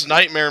like, "Here's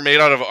Nightmare made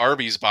out of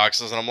Arby's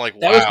boxes," and I'm like,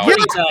 "Wow, that was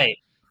pretty tight."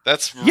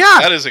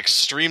 That is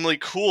extremely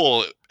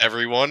cool,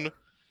 everyone.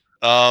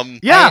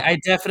 I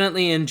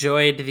definitely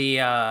enjoyed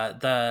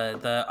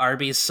the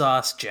Arby's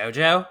sauce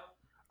JoJo.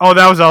 Oh,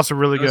 that was also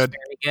really good.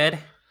 Very good.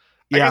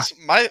 I guess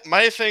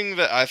my thing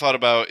that I thought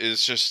about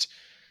is just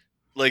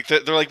like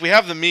they're like, we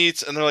have the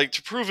meats, and they're like,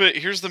 to prove it,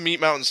 here's the Meat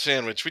Mountain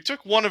sandwich. We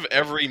took one of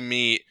every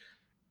meat,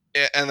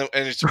 and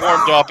it's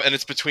warmed up, and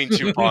it's between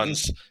two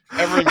buns.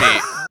 Every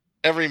meat.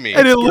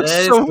 And it looks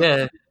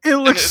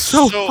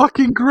so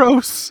fucking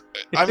gross.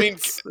 I mean,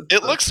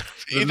 it looks.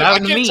 I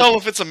can't tell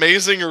if it's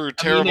amazing or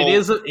terrible. I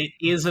mean, it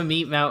is a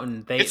Meat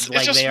Mountain. It's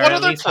just what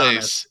other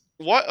place?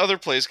 What other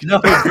place can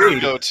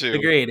you go to?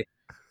 Agreed.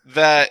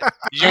 That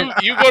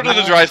you go to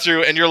the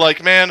drive-thru and you're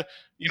like, man,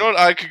 you know what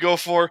I could go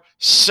for?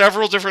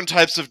 Several different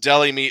types of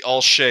deli meat,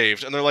 all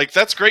shaved. And they're like,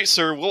 that's great,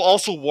 sir. We'll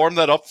also warm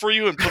that up for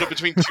you and put it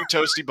between two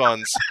toasty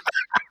buns.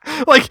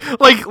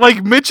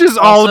 like Mitch is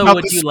all Also, about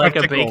would the you like a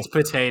spectacle. baked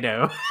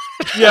potato?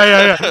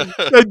 Yeah.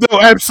 No,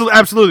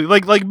 absolutely.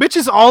 Like Mitch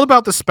is all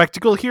about the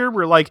spectacle here,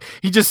 where like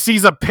he just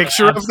sees a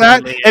picture of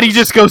that Absolutely and he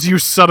just goes, "You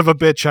son of a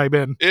bitch, I'm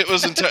in." It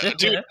was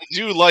do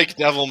you like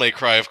Devil May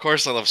Cry? Of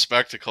course, I love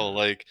spectacle.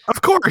 Like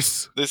Of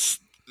course.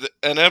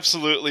 and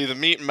absolutely, the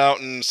Meat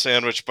Mountain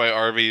sandwich by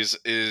Arby's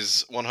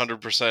is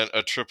 100%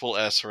 a triple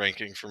S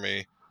ranking for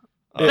me.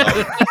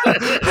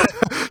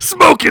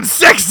 Smoking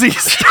sexy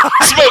stuff.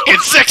 Smoking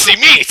sexy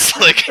meats,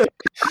 like.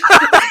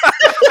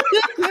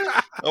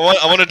 I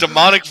want a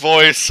demonic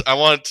voice. I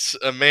want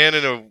a man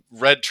in a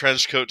red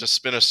trench coat to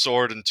spin a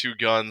sword and two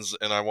guns,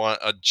 and I want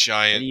a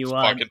giant You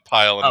want fucking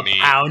pile of a meat.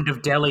 pound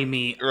of deli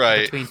meat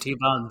Right. between two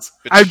buns.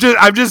 I'm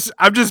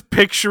just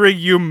picturing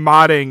you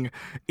modding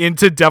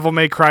into Devil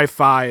May Cry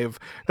 5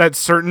 that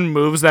certain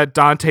moves that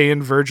Dante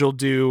and Virgil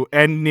do,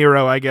 and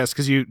Nero, I guess,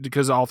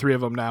 because all three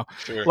of them now.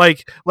 Sure.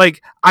 Like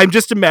I'm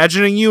just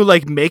imagining you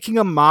like making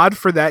a mod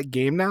for that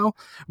game now,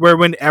 where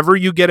whenever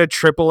you get a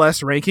triple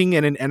S ranking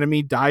and an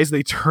enemy dies,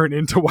 they turn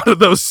into one of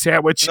those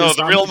sandwiches. No,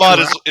 the on real mod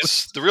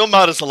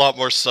ground. is a lot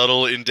more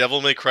subtle. In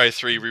Devil May Cry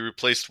 3, we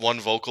replaced one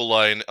vocal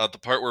line at the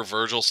part where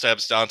Virgil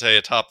stabs Dante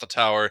atop the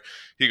tower.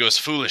 He goes,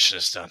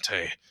 "Foolishness,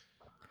 Dante.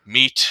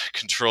 Meat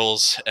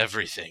controls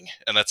everything,"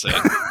 and that's it.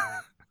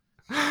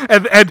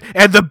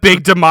 And the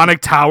big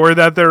demonic tower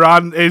that they're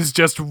on is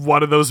just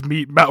one of those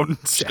Meat Mountain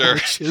Sure.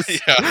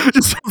 sandwiches. Yeah.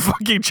 Just a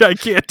fucking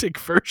gigantic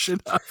version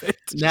of it.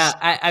 Now,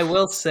 I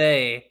will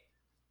say,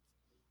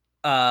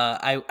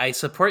 I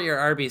support your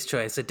Arby's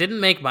choice. It didn't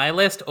make my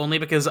list only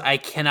because I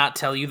cannot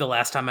tell you the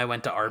last time I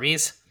went to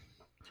Arby's.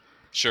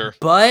 Sure.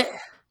 But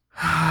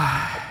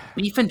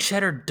beef and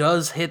cheddar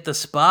does hit the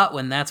spot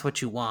when that's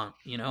what you want,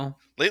 you know?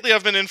 Lately,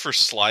 I've been in for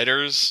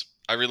sliders.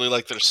 I really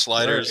like their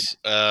sliders.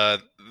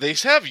 They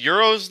have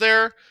Euros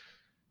there.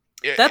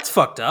 That's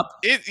fucked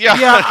up. Yeah,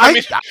 I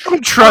mean, I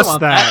don't trust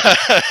want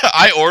that.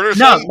 I order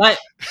No,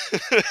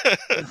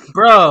 them.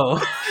 bro.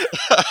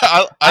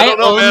 I don't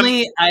know,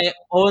 man. I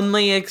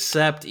only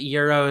accept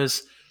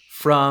Euros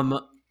from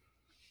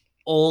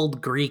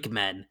old Greek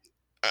men.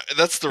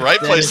 That's the right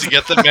That place is to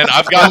get them, man.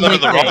 I've gotten them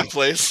in the only wrong thing.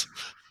 place.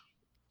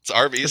 It's It's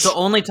Arby's. the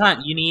only time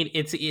you need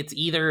it's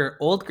either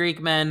old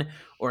Greek men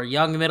or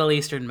young Middle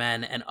Eastern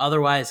men, and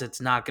otherwise it's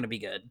not going to be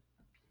good.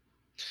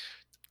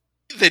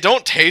 They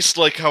don't taste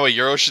like how a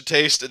Euro should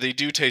taste. They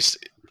do taste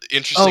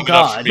interesting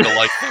enough for God. me to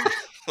like them.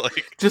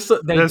 Like, Just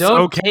so they That's don't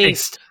okay.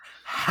 taste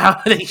how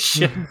they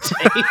should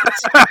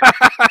taste.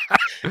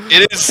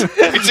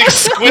 it's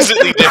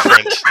exquisitely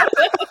different.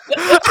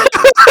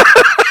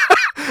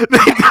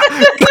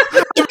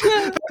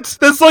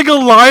 That's like a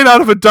line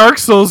out of a Dark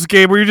Souls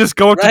game where you just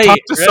go up to talk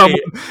to someone,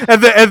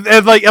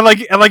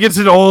 and it's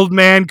an old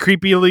man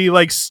creepily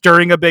like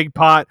stirring a big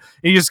pot,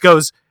 and he just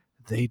goes,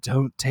 "They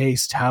don't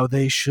taste how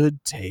they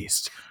should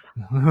taste."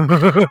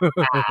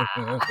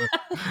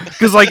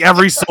 Because like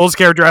every Souls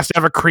character has to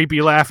have a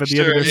creepy laugh at the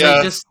end of Sure, their yeah.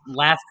 They just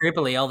laugh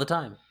creepily all the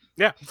time.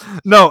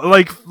 No,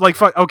 like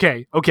fuck.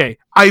 Okay.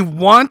 I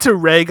want to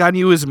rag on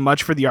you as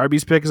much for the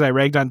Arby's pick as I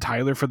ragged on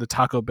Tyler for the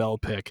Taco Bell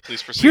pick.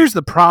 Please proceed. Here's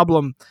the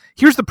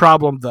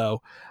problem,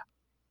 though.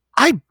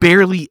 I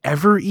barely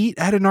ever eat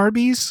at an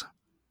Arby's.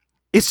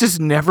 It's just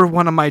never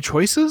one of my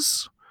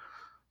choices.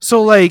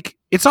 So like,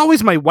 it's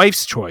always my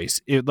wife's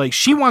choice. Like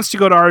she wants to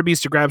go to Arby's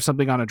to grab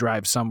something on a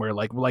drive somewhere.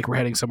 Like we're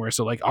heading somewhere.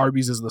 So like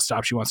Arby's is the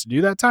stop she wants to do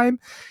that time.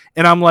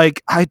 And I'm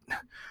like, I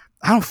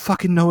don't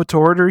fucking know what to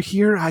order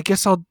here. I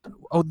guess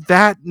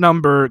that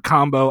number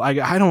combo.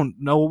 I don't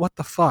know what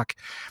the fuck.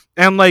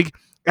 And like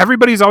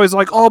everybody's always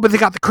like, oh, but they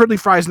got the curly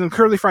fries and the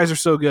curly fries are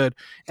so good.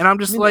 And I'm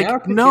just I mean, they are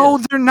like, pretty no,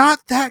 good. they're not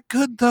that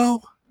good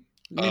though.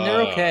 I mean,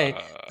 they're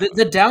okay.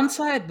 The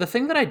downside, the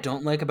thing that I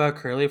don't like about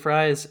curly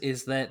fries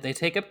is that they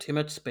take up too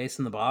much space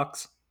in the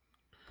box.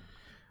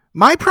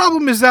 My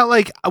problem is that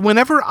like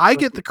whenever I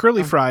get the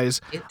curly fries,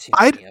 Get too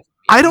I many of them,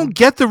 I you know? don't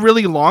get the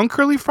really long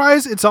curly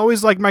fries. It's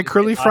always like my You get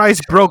curly lots of fries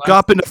short broke ones.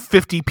 up into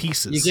 50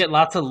 pieces. You get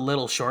lots of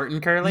little short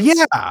and curly.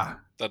 Yeah.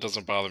 That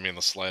doesn't bother me in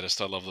the slightest.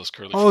 I love those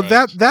curly Oh,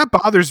 fries. that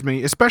bothers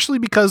me, especially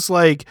because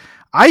like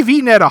I've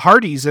eaten at a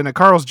Hardee's and a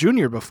Carl's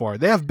Jr. before.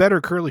 They have better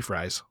curly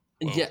fries.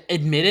 Yeah,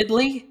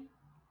 admittedly,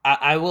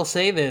 I will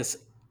say this.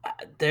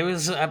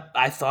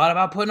 I thought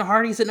about putting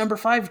Hardee's at number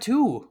 5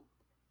 too.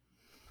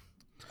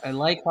 I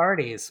like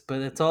Hardee's,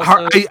 but it's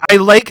also I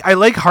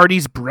like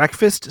Hardee's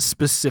breakfast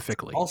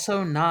specifically.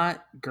 also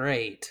not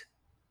great.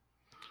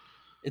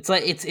 It's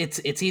like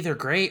it's either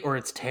great or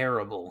it's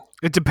terrible.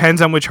 It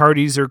depends on which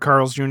Hardee's or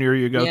Carl's Jr.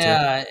 you go to.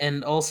 Yeah,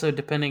 and also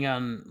depending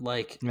on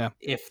like Yeah.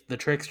 if the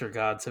trickster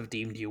gods have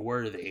deemed you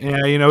worthy.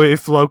 Yeah, you know,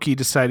 if Loki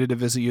decided to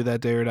visit you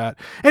that day or not.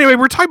 Anyway,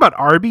 we're talking about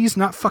Arby's,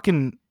 not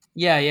fucking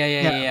Yeah.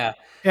 Yeah.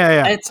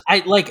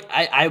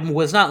 I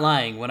was not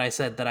lying when I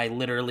said that I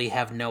literally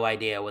have no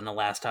idea when the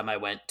last time I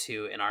went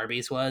to an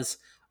Arby's was.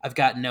 I've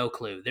got no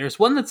clue. There's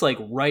one that's like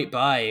right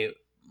by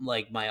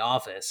like my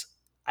office.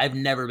 I've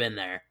never been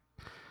there.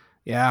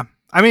 Yeah.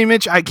 I mean,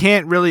 Mitch, I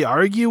can't really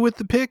argue with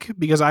the pick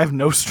because I have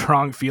no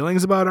strong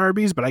feelings about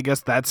Arby's, but I guess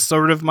that's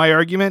sort of my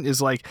argument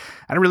is like,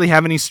 I don't really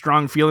have any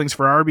strong feelings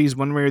for Arby's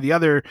one way or the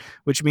other,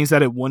 which means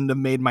that it wouldn't have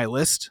made my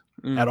list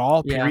at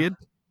all, yeah. period.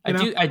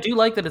 I do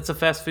like that it's a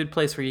fast food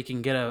place where you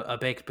can get a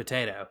baked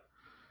potato.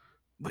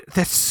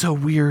 That's so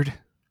weird.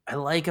 I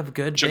like a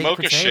good Jamocha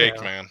baked potato.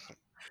 shake, man.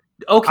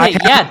 Okay,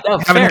 yeah, no,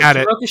 haven't fair. had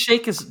it.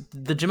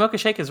 The Jamocha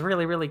shake is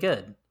really, really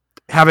good.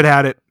 Haven't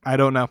had it. I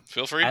don't know.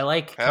 Feel free. I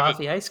like Have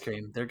coffee it. ice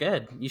cream. They're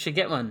good. You should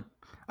get one.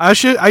 I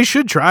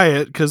should try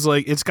it because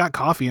like it's got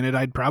coffee in it.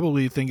 I'd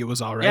probably think it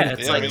was all right. Yeah,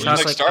 it's Yeah, like I mean, you like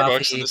chocolate Starbucks,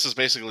 coffee. and this is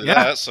basically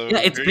Yeah. that. So Yeah,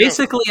 it's here you go.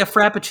 basically a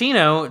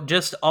frappuccino,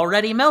 just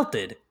already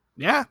melted.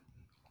 Yeah.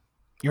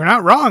 You're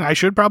not wrong. I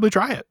should probably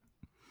try it.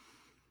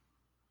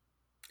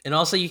 And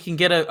also, you can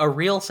get a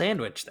real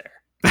sandwich there.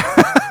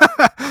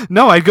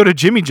 No, I'd go to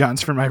Jimmy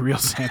John's for my real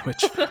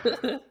sandwich.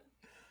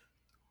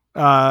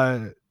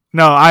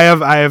 No, I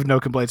have no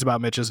complaints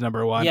about Mitch's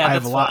number one. Yeah, I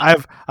have that's a lot.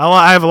 fine.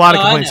 I have a lot of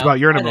No, I complaints know, about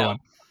your I number know. one.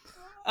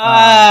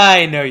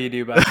 I know you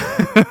do, by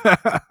the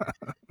way.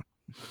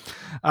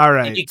 All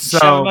right, And you can so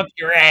shove them up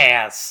your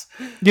ass.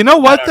 you know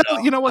what? I don't Though?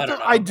 know. You know what?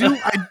 I Though? don't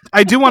know.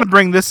 I do want to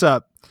bring this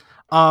up.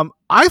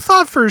 I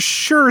thought for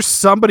sure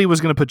somebody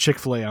was going to put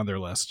Chick-fil-A on their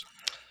list.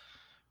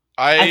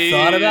 I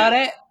thought about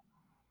it,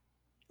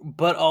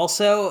 but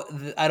also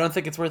I don't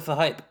think it's worth the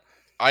hype.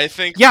 I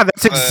think. Yeah,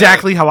 that's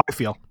exactly how I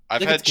feel. I've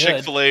think had it's good.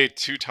 Chick-fil-A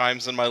 2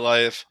 times in my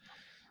life,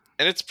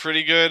 and it's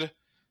pretty good.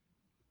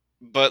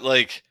 But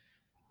like,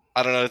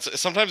 I don't know.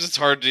 Sometimes it's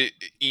hard to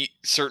eat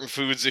certain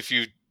foods if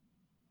you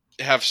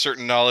have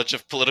certain knowledge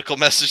of political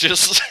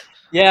messages.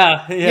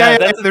 Yeah,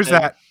 that's there's the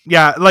thing. that.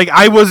 Yeah, like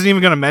I wasn't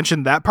even going to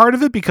mention that part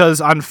of it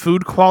because on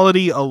food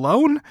quality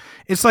alone,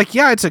 it's like,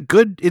 yeah, it's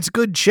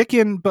good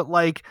chicken, but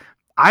like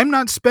I'm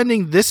not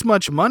spending this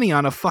much money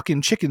on a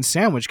fucking chicken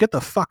sandwich. Get the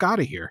fuck out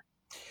of here.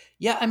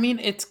 Yeah, I mean,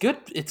 it's good.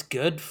 It's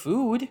good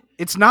food.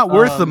 It's not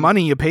worth the Um,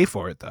 money you pay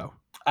for it though.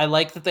 I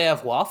like that they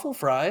have waffle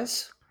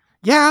fries.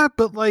 Yeah,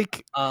 but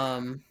like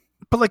Um,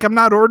 I'm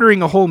not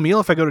ordering a whole meal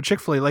if I go to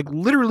Chick-fil-A. Like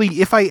literally,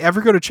 if I ever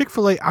go to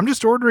Chick-fil-A, I'm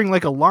just ordering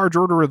like a large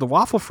order of the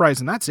waffle fries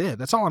and that's it.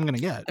 That's all I'm going to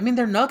get. I mean,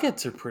 their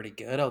nuggets are pretty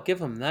good. I'll give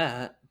them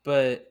that.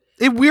 But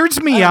It weirds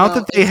I me don't out know,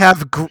 that they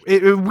have.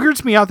 It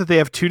weirds me out that they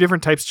have 2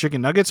 different types of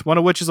chicken nuggets. One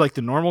of which is like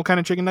the normal kind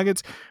of chicken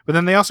nuggets, but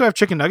then they also have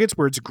chicken nuggets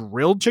where it's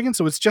grilled chicken,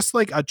 so it's just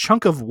like a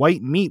chunk of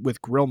white meat with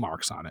grill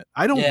marks on it.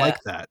 I don't Yeah. like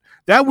that.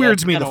 That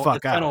weirds me the it's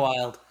fuck kind of out.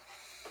 wild.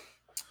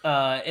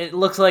 It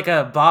looks like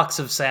a box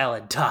of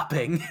salad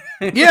topping.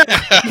 Yeah,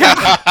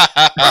 yeah.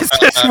 That's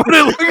just what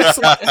it looks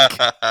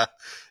like.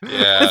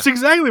 Yeah. That's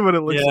exactly what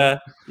it looks like.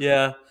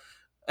 Yeah.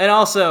 And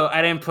also,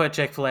 I didn't put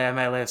Chick-fil-A on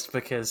my list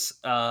because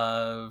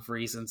of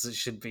reasons it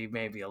should be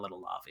maybe a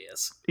little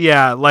obvious.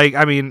 Yeah, like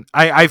I mean,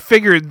 I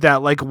figured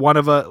that like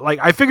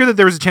I figured that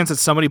there was a chance that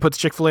somebody puts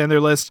Chick-fil-A on their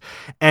list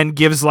and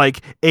gives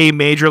like a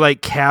major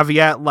like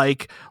caveat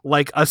like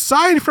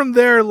aside from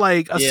their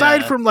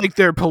from like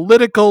their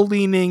political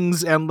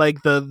leanings and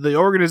like the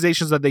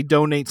organizations that they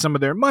donate some of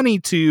their money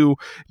to,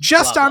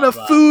 just Blah, on blah, a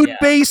blah. food Yeah,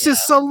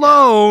 basis yeah,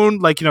 alone,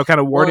 like, you know, kind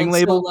of warning Well,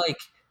 label. So, like,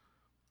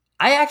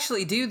 I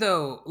actually do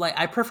though. Like,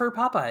 I prefer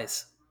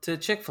Popeyes to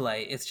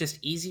Chick-fil-A. It's just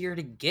easier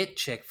to get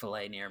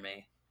Chick-fil-A near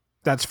me.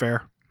 That's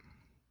fair.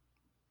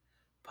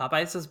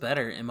 Popeyes is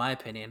better, in my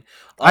opinion.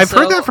 I've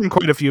heard Also, that from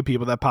quite a few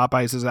people that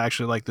Popeyes is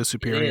actually like the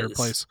superior is.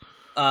 place.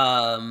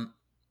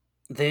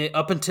 They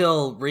up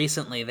until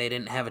recently they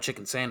didn't have a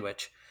chicken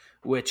sandwich,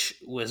 which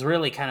was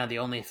really kind of the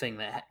only thing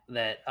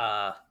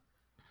that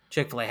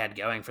Chick-fil-A had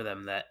going for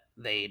them that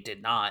they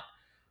did not.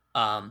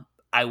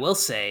 I will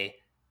say,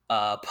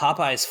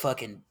 Popeyes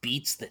fucking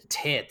beats the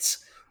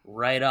tits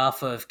right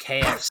off of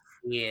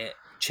KFC,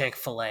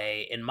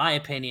 Chick-fil-A, in my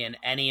opinion,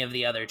 any of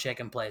the other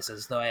chicken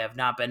places, though I have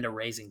not been to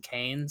Raising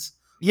Cane's.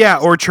 Yeah,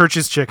 or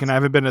Church's Chicken. I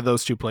haven't been to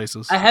those 2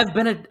 places. I have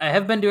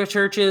been to a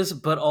Church's,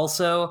 but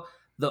also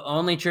the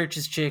only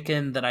Church's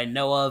Chicken that I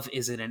know of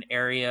is in an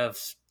area of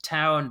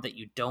town that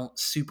you don't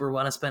super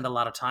want to spend a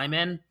lot of time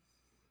in.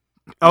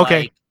 Okay.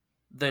 Like,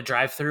 the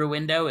drive-through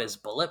window is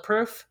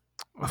bulletproof.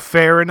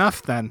 Fair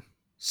enough then.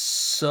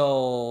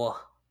 So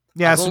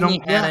Yeah, I've so only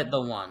don't, had yeah, it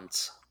the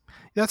once.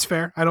 that's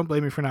fair. I don't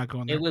blame you for not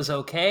going there. It was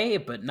okay,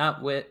 but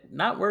not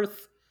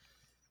worth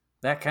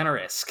that kind of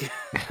risk.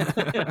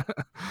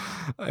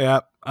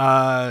 Yeah.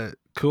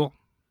 Cool.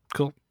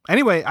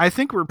 Anyway, I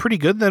think we're pretty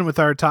good then with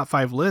our top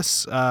 5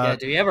 lists. Yeah,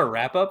 do you have a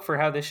wrap up for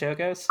how this show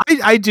goes?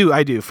 I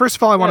do. First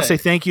of all, I want to say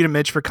Good. thank you to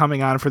Mitch for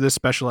coming on for this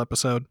special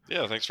episode.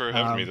 Yeah, thanks for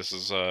having me. Um, This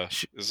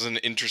is an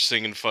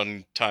interesting and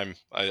fun time.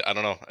 I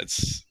don't know.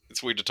 It's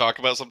weird to talk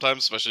about sometimes,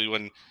 especially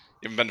when you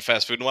haven't been to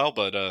fast food in a while.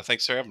 But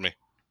thanks for having me.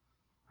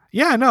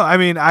 Yeah, no, I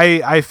mean,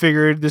 I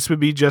figured this would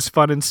be just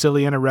fun and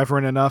silly and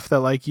irreverent enough that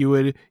like you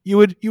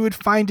would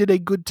find it a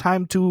good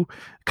time to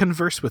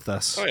converse with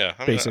us. Oh yeah,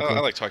 basically. I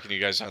like talking to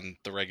you guys on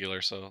the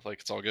regular, so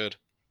like it's all good.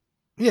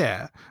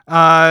 Yeah.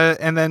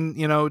 And then,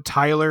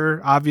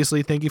 Tyler,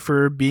 obviously, thank you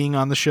for being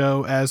on the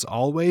show as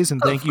always.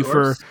 And thank you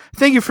for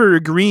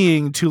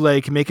agreeing to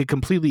make a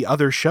completely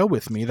other show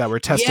with me that we're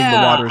testing the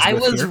waters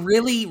with. I was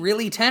really,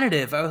 really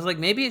tentative. I was like,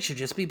 maybe it should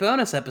just be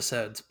bonus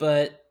episodes,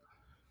 but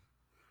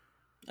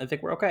I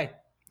think we're okay.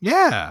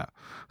 Yeah.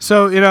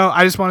 So,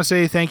 I just want to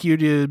say thank you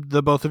to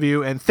the both of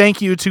you, and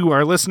thank you to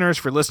our listeners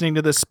for listening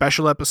to this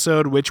special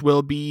episode, which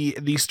will be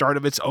the start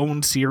of its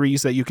own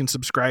series that you can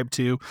subscribe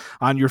to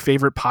on your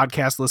favorite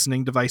podcast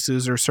listening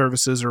devices or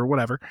services or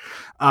whatever.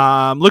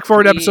 Look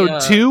forward to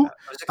episode 2. Do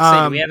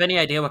we have any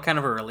idea what kind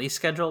of a release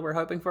schedule we're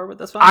hoping for with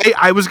this one?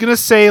 I was going to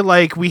say,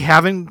 we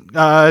haven't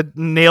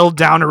nailed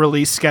down a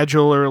release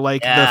schedule or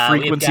the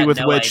frequency with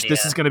which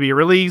this is going to be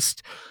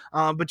released.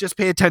 But just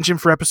pay attention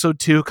for episode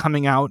 2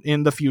 coming out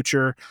in the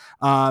future,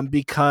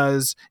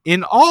 because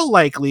in all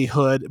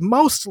likelihood,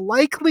 most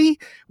likely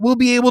we'll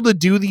be able to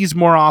do these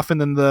more often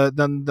than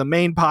the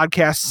main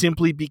podcast,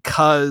 simply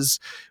because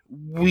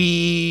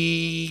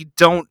we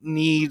don't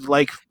need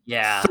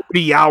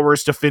 30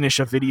 hours to finish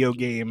a video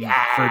game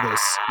for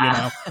this,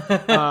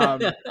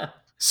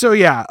 So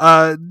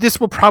this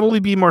will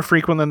probably be more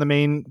frequent than the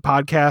main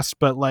podcast,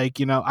 but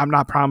I'm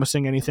not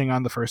promising anything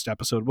on the first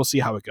episode. We'll see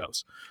how it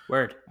goes.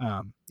 Word.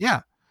 Yeah.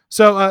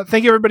 So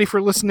thank you everybody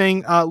for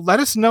listening. Let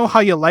us know how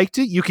you liked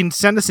it. You can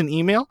send us an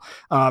email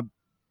on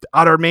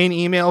our main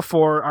email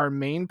for our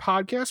main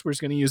podcast. We're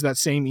just going to use that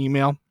same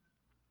email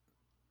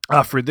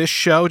for this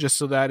show, just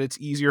so that it's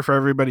easier for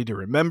everybody to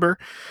remember.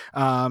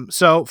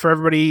 So for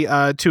everybody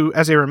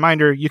as a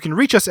reminder, you can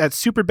reach us at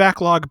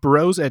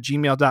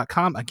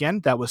superbacklogbros@gmail.com. Again,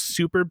 that was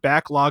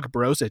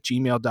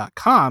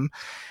superbacklogbros@gmail.com.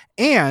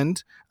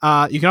 And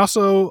you can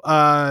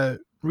also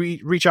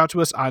reach out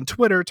to us on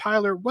Twitter.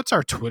 Tyler, what's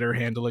our Twitter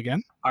handle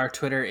again? Our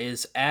Twitter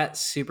is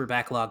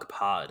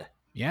 @superbacklogpod.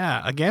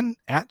 Yeah, again,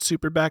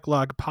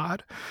 @superbacklogpod.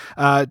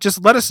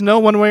 Just let us know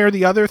one way or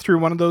the other through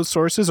one of those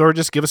sources, or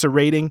just give us a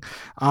rating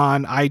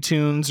on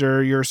iTunes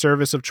or your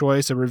service of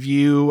choice, a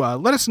review.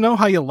 Let us know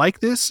how you like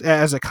this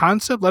as a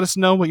concept. Let us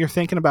know what you're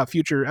thinking about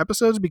future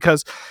episodes,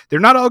 because they're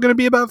not all going to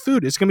be about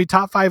food. It's going to be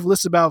top 5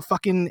 lists about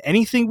fucking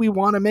anything we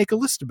want to make a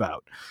list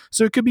about.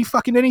 So it could be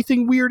fucking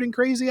anything weird and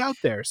crazy out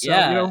there.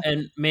 So,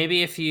 and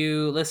maybe if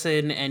you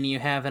listen and you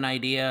have an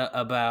idea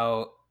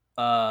about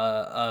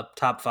a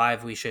top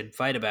 5 we should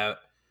fight about,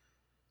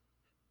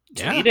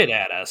 tweet it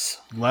at us.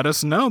 Let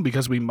us know,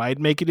 because we might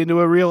make it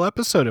into a real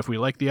episode if we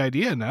like the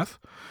idea enough.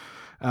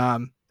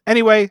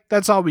 Anyway,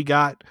 that's all we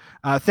got.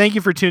 Thank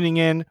you for tuning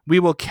in.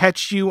 We will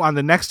catch you on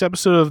the next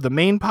episode of the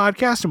main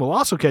podcast, and we'll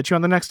also catch you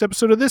on the next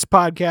episode of this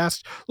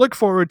podcast. Look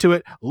forward to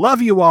it.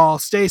 Love you all.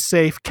 Stay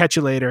safe. Catch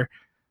you later.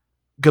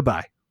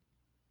 Goodbye.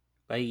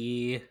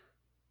 Bye.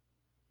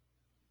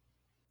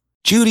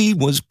 Judy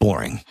was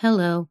boring.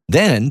 Hello.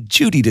 Then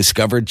Judy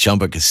discovered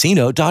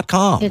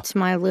ChumbaCasino.com. It's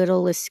my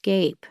little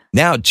escape.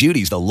 Now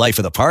Judy's the life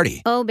of the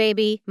party. Oh,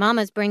 baby,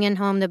 mama's bringing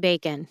home the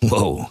bacon.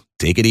 Whoa,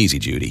 take it easy,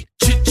 Judy.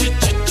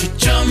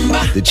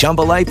 The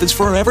Chumba life is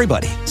for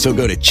everybody. So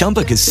go to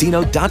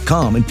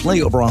ChumbaCasino.com and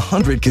play over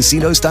 100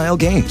 casino-style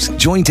games.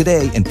 Join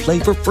today and play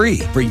for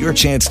free for your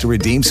chance to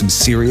redeem some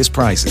serious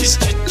prizes.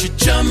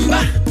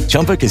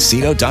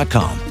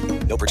 ChumbaCasino.com.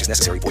 No purchase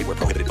necessary. Void where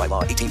prohibited by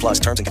law.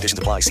 18+ terms and conditions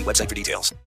apply. See website for details.